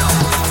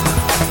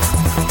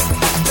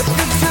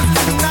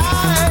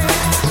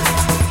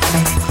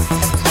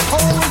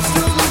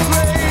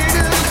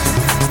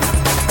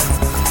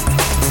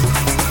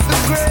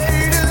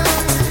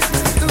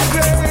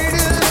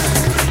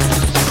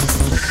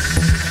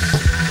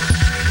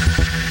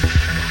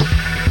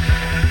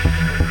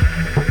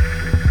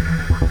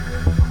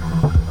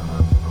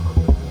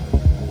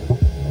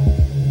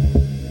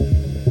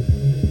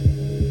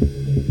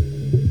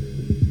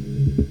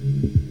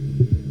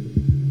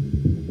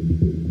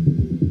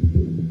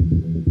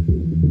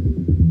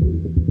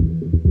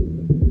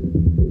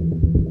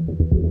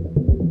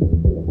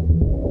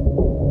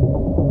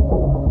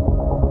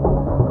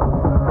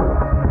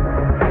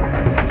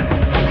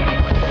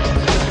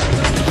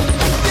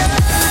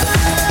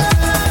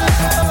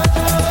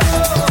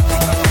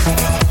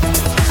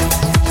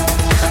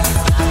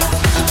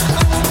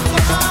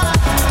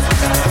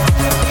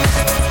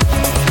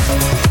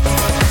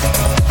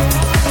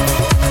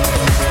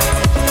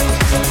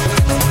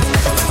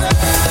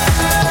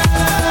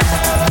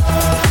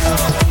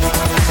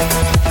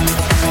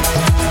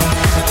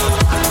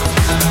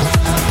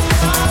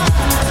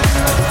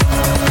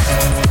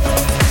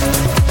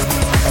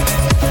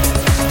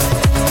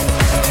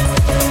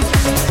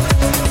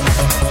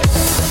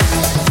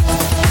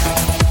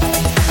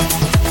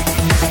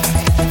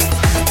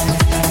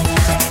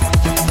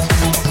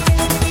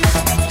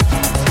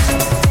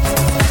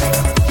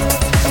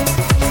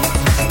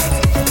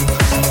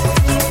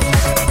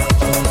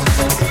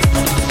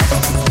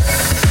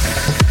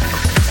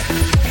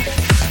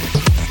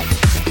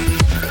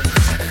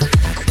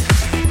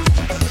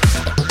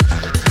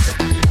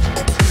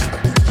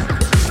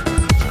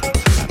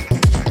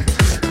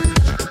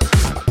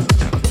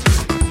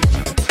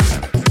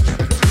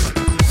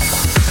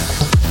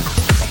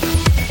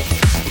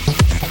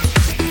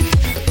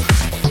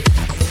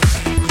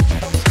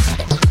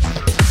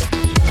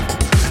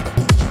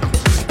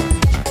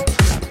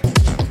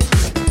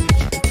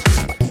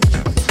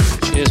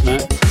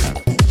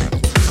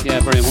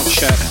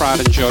 pride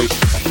and joy.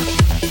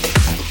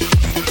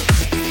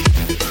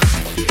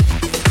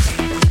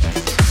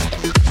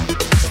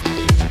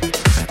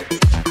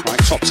 Right,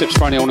 top tips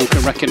for anyone who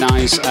can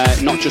recognise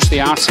not just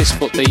the artist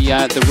but the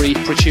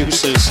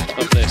reproducers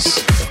of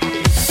this.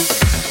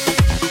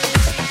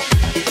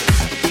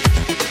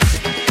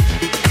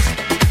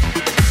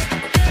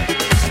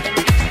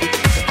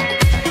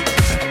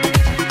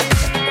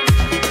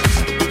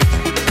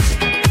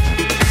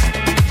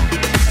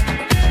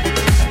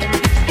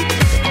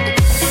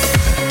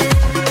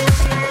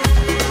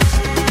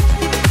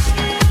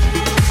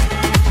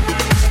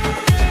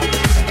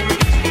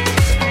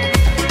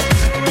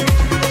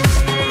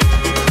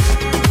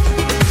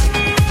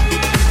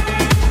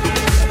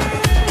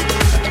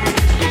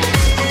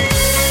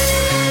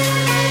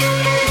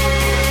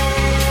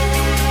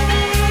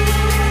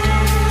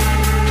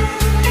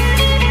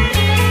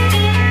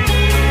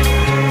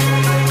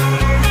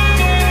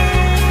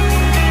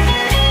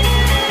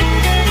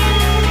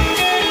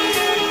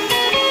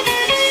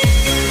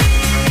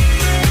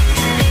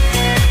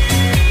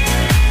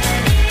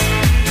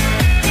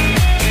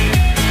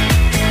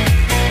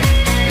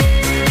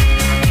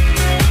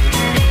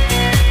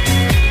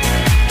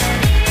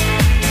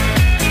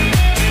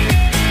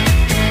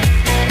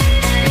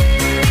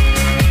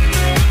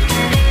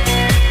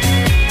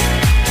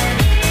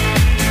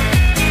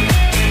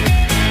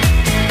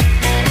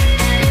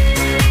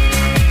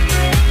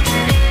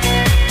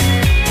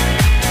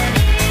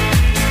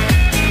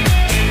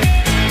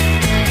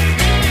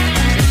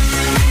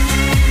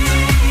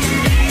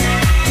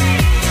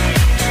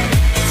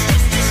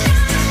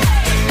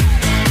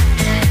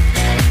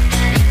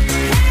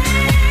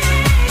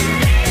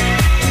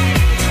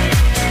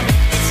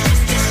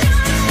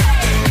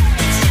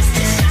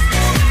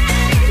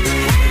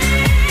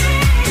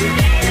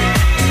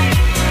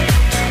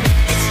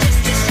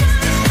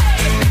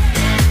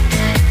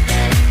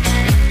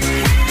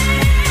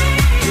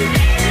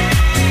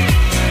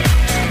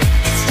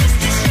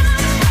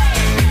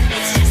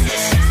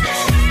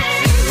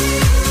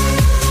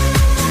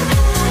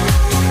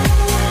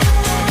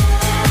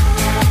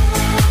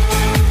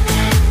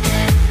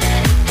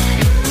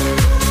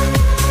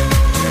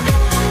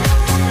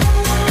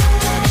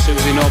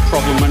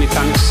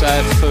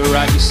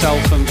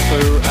 Yourself and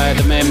for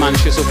the main man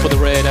she's up for the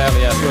raid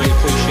earlier, really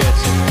appreciate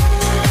it.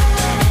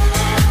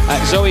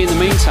 Zoe, in the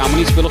meantime, we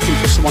need to be looking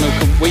for someone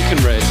we can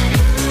raid.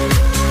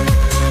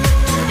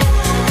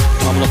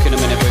 I'll have a look in a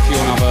minute, but if you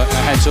want to have a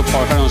heads up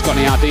or if anyone's got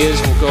any ideas,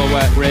 we'll go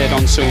raid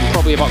on soon.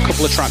 Probably about a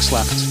couple of tracks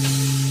left.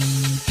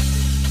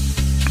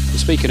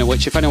 Speaking of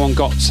which, if anyone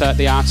got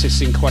the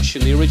artists in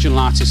question, the original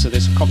artists of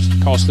this, of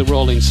course, the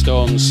Rolling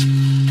Stones.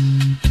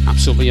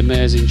 Absolutely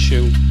amazing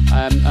tune.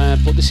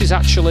 But this is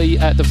actually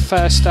the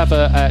first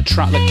ever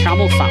track that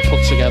Camel Fat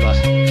put together.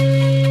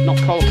 Not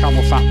called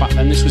Camel Fat back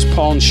then, this was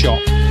Pawn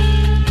Shot.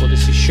 But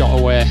this is Shot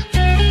Away.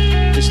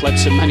 This led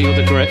to many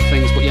other great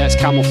things, but yeah, it's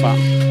Camel Fat.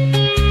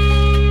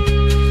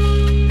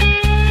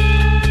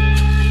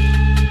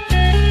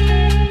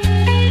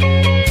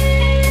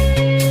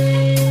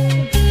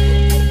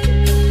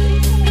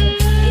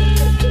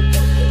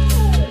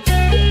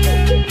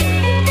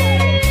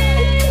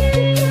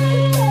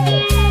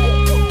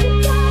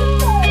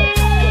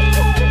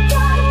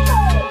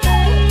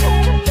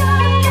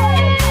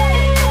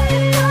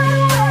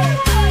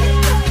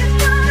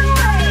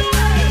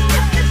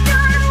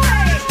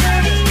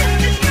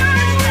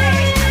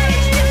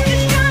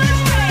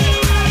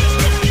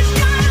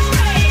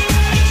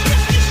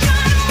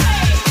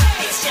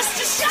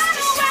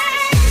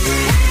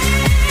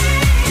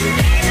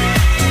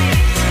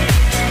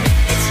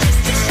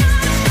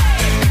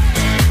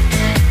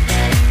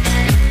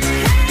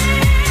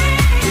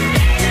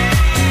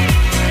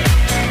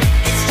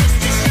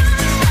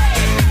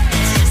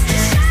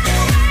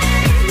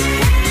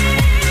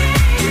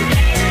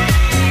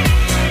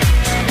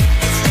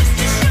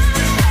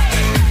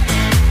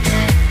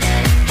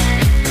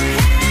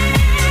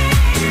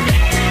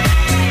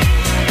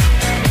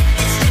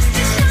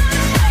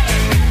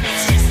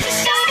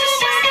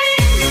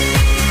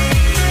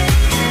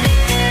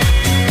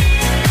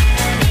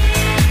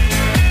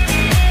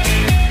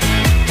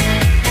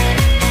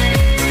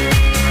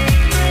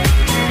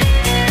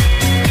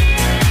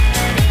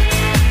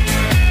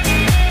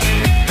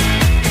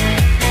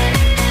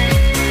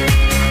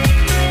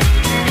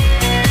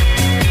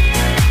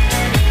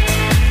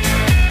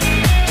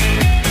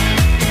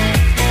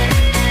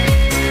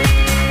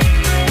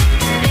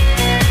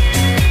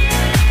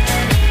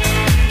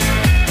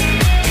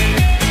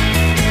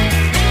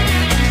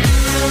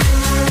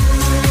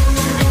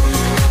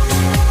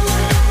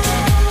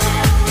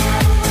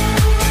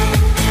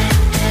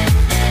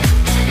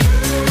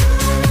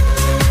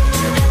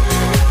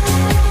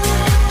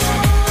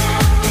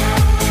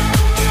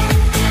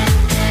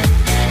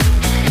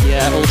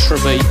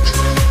 Beat.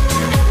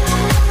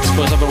 I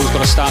suppose everyone's got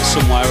to start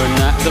somewhere, and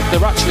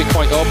they're actually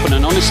quite open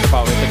and honest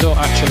about it. They don't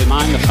actually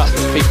mind the fact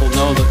that people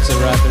know that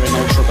they're in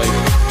Ultra Beat.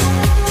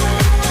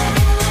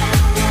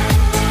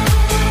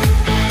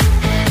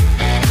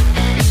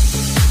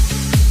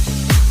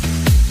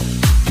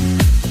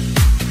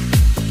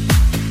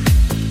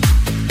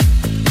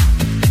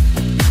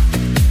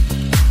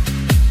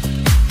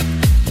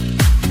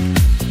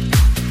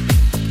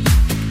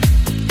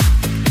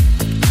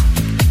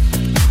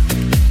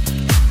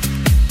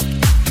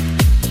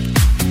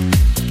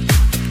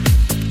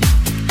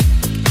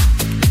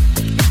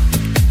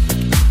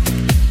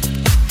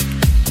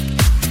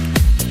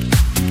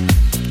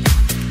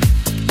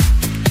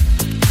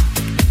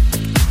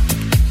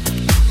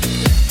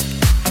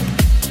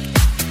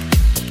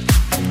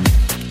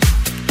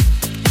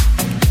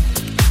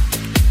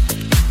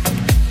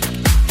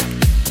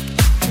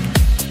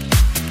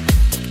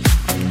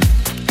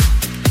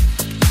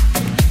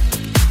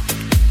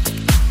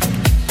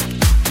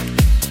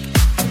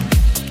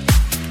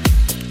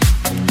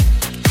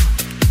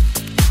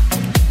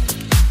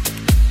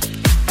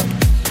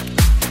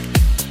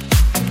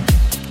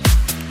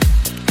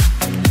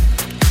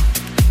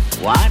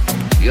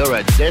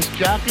 a disc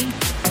jockey?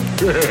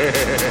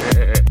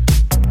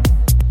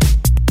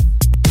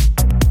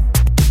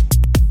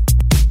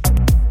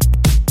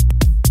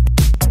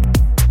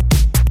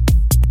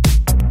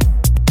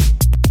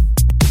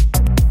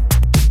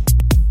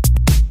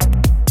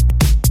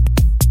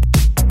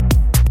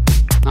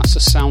 That's a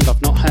sound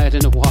I've not heard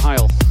in a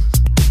while.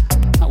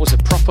 That was a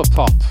proper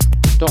pop.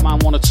 Don't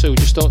mind one or two,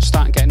 just don't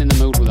start getting in the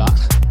mood with that.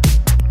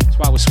 That's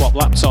why we swap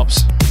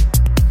laptops.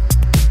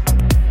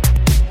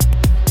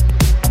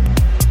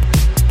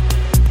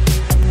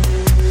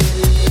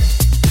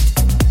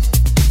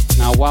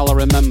 Now, while I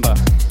remember,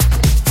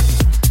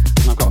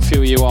 and I've got a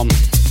few of you on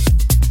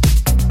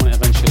when it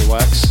eventually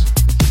works,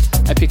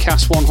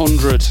 Epicast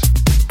 100.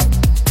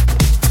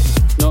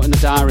 Note in the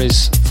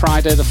diaries,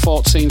 Friday the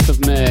 14th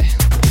of May.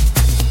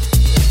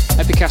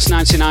 Epicast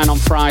 99 on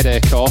Friday,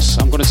 of course.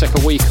 I'm going to take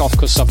a week off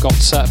because I've got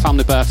a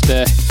family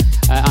birthday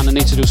and I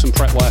need to do some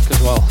prep work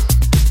as well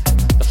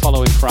the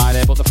following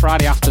Friday. But the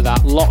Friday after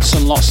that, lots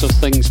and lots of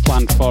things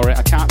planned for it.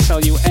 I can't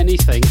tell you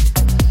anything,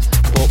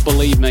 but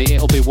believe me,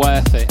 it'll be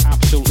worth it,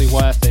 absolutely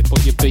worth it.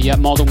 But you'd be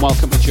more than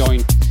welcome to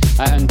join.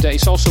 And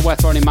it's also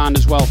worth bearing in mind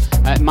as well,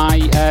 my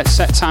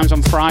set times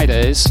on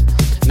Fridays,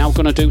 now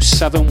going to do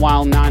 7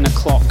 while 9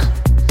 o'clock.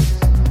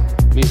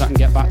 Means I can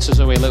get back to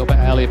Zoe a little bit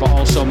earlier, but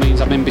also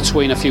means I'm in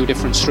between a few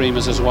different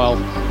streamers as well,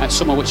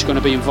 some of which are going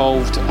to be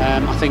involved,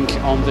 I think,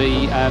 on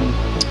the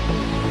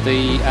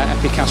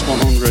Epicast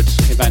 100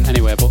 event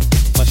anyway, but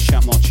let's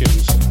chat more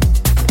tunes.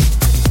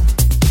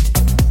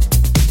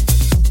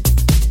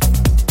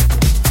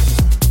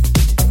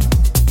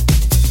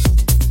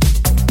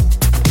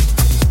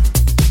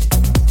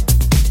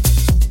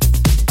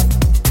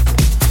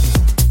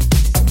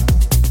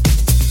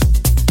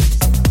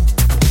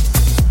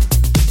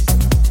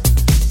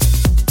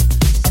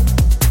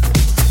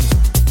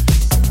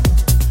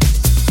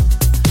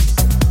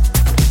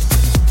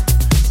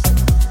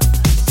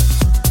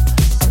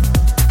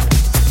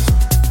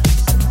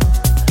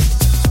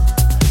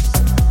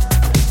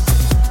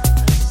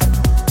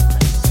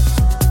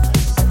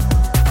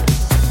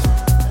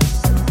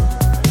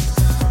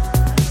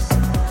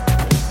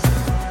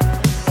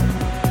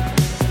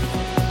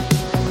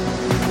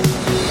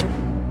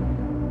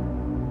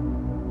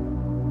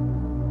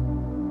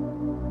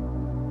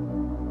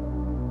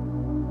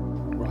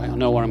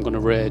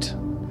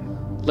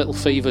 Little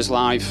Fever's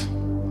live.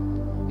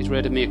 He's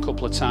raided me a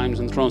couple of times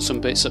and thrown some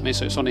bits at me,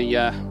 so it's only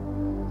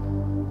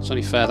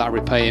fair that I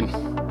repay him.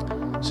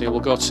 So we'll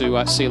go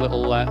to see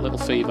Little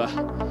Fever.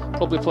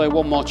 Probably play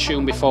one more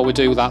tune before we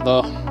do that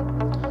though.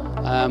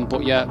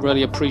 But yeah,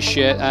 really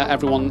appreciate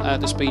everyone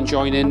that's been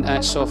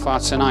joining so far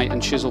tonight,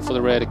 and Chisel for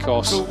the raid, of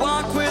course.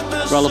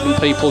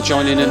 Relevant people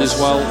joining in as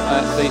well,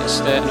 Theatre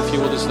State and a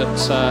few others that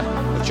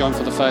have joined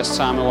for the first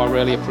time, who I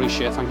really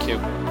appreciate. Thank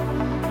you.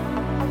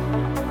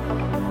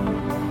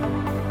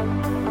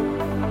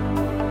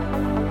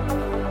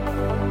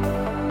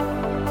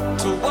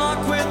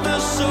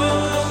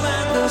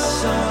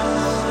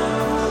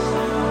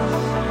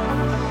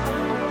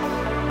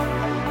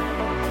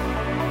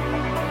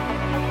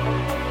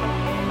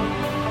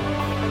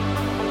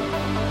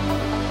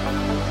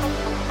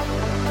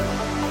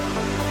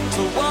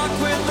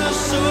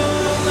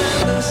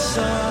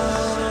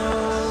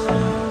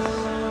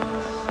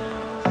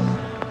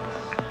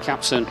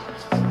 Captain,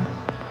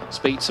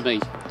 speak to me.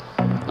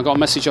 I got a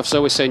message off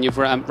Zoe saying you've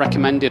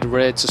recommended a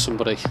raid to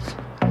somebody.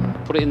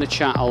 Put it in the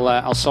chat.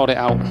 I'll sort it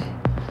out.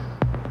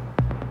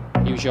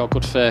 Use your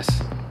good faith.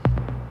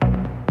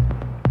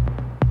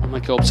 I'll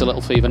make it up to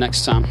Little Fever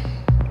next time.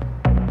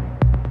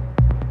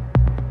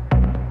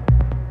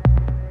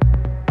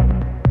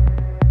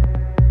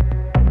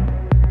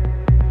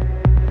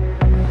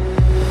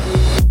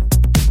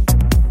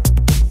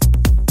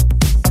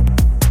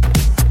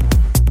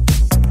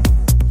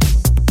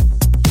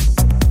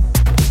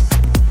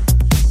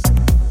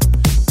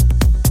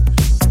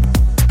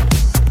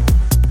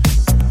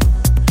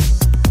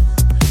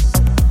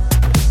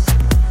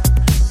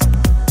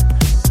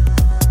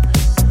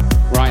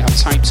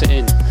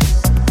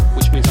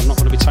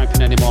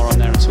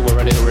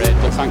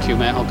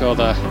 Go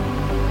there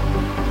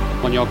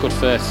on your good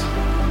faith.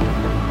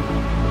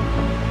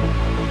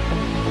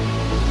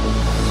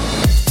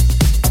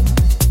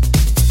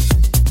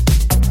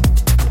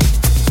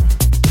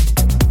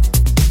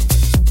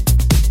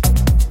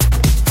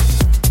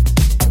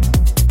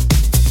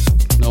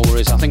 No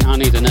worries. I think I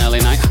need an early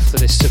night after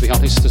this, to be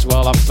honest, as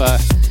well. I've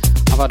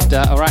had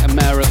a right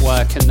mare at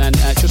work, and then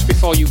just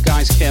before you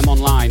guys came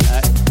online,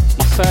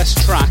 my first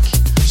track,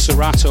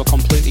 Serato,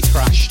 completely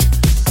crashed.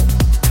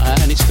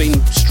 And it's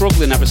been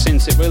struggling ever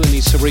since. It really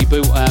needs to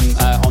reboot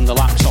on the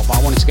laptop, but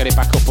I wanted to get it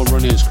back up and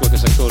running as quick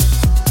as I could.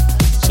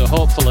 So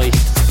hopefully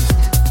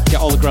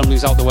get all the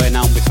gremlins out the way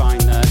now and be fine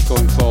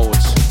going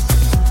forwards.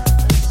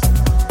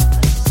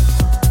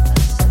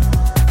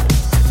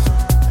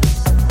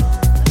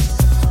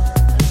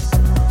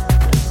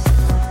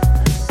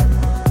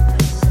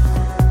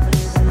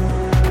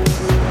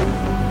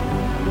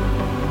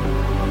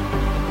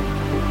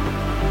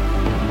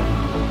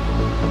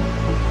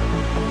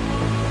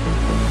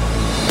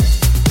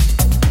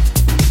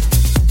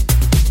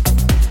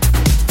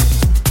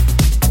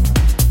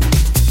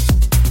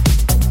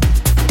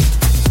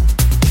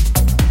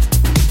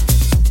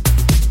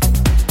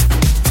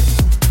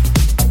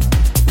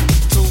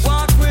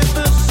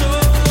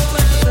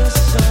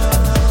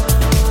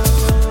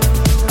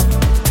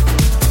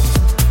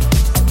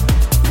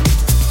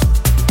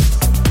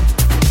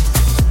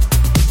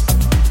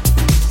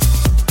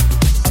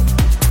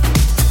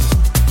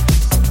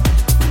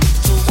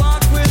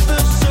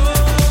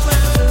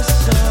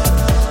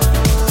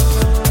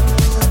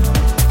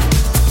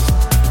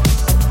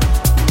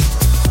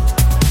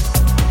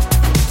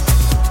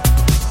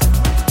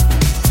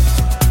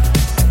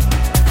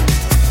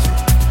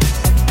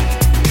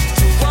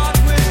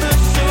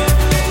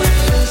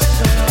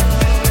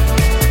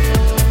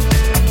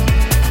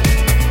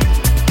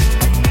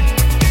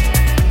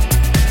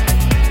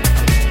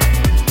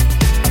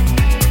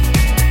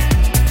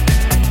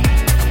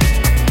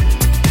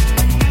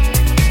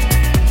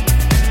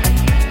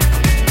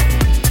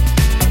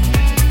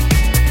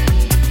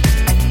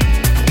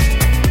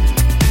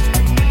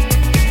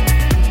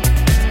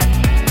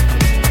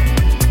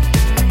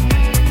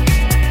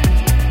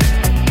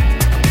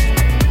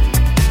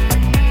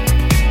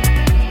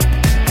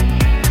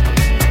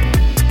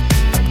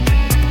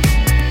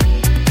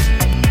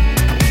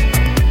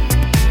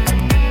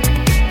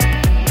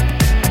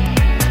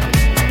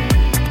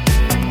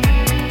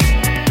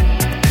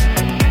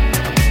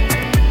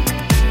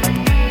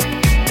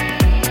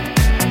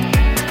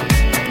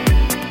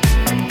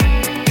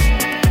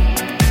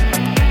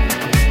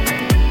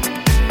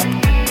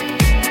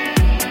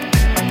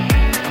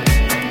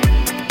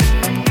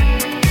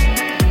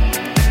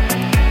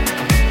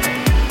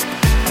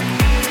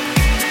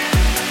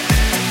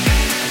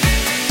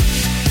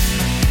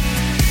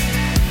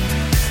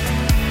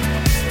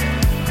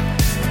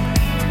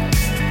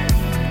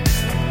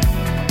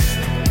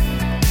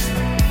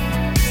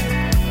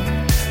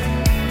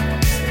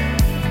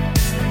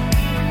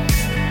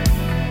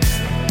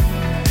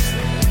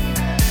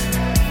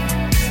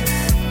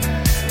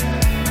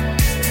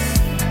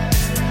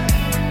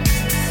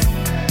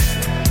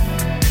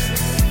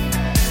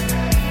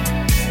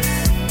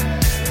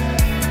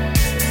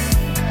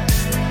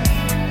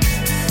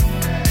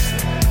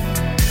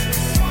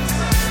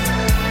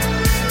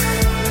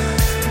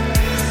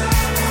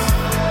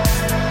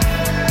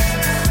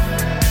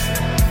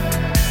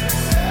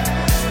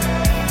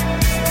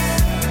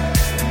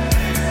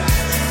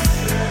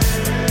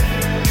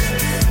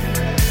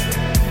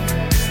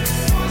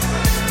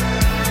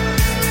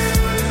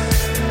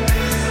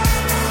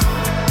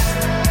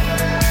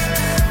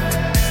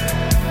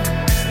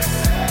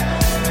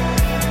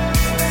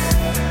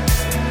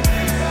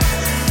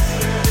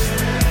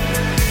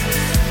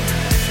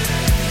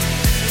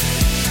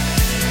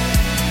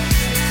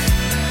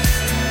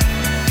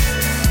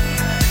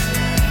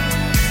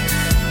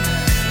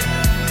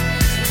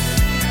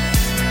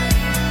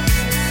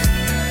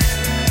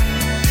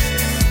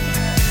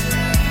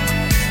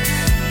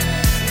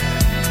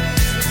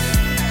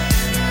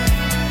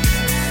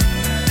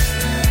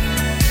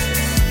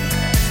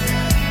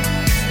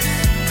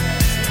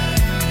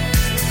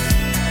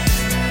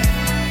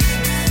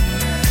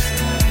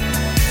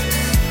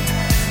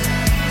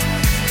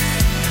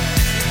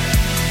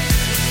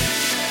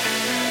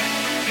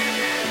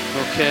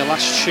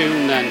 last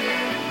tune then.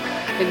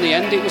 In the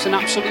end, it was an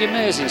absolutely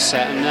amazing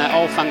set, and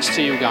all thanks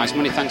to you guys.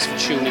 Many thanks for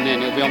tuning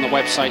in. It'll be on the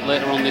website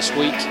later on this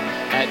week,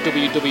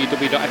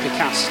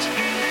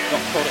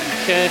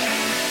 www.epicast.co.uk.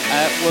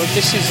 Well,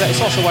 this is,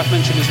 it's also worth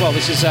mentioning as well,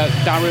 this is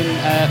Darren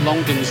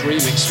Longdon's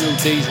remix,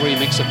 Smooth D's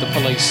remix of The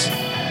Police.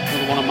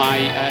 Another one of my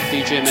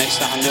DJ mates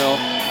that I know.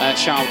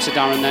 Shout out to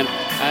Darren then.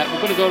 We're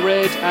going to go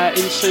raid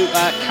into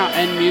Cat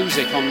N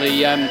Music on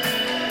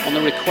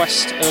the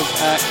request of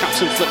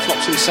Captain Flip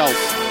Flops himself.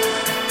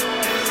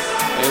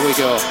 Here we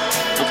go.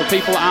 And for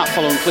people that aren't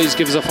following, please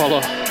give us a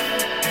follow.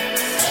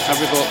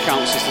 Every vote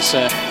counts, as they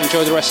say.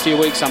 Enjoy the rest of your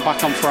weeks. I'm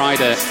back on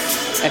Friday.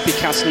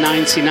 Epicast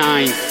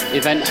 99,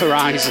 Event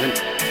Horizon.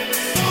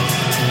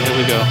 Here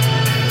we go.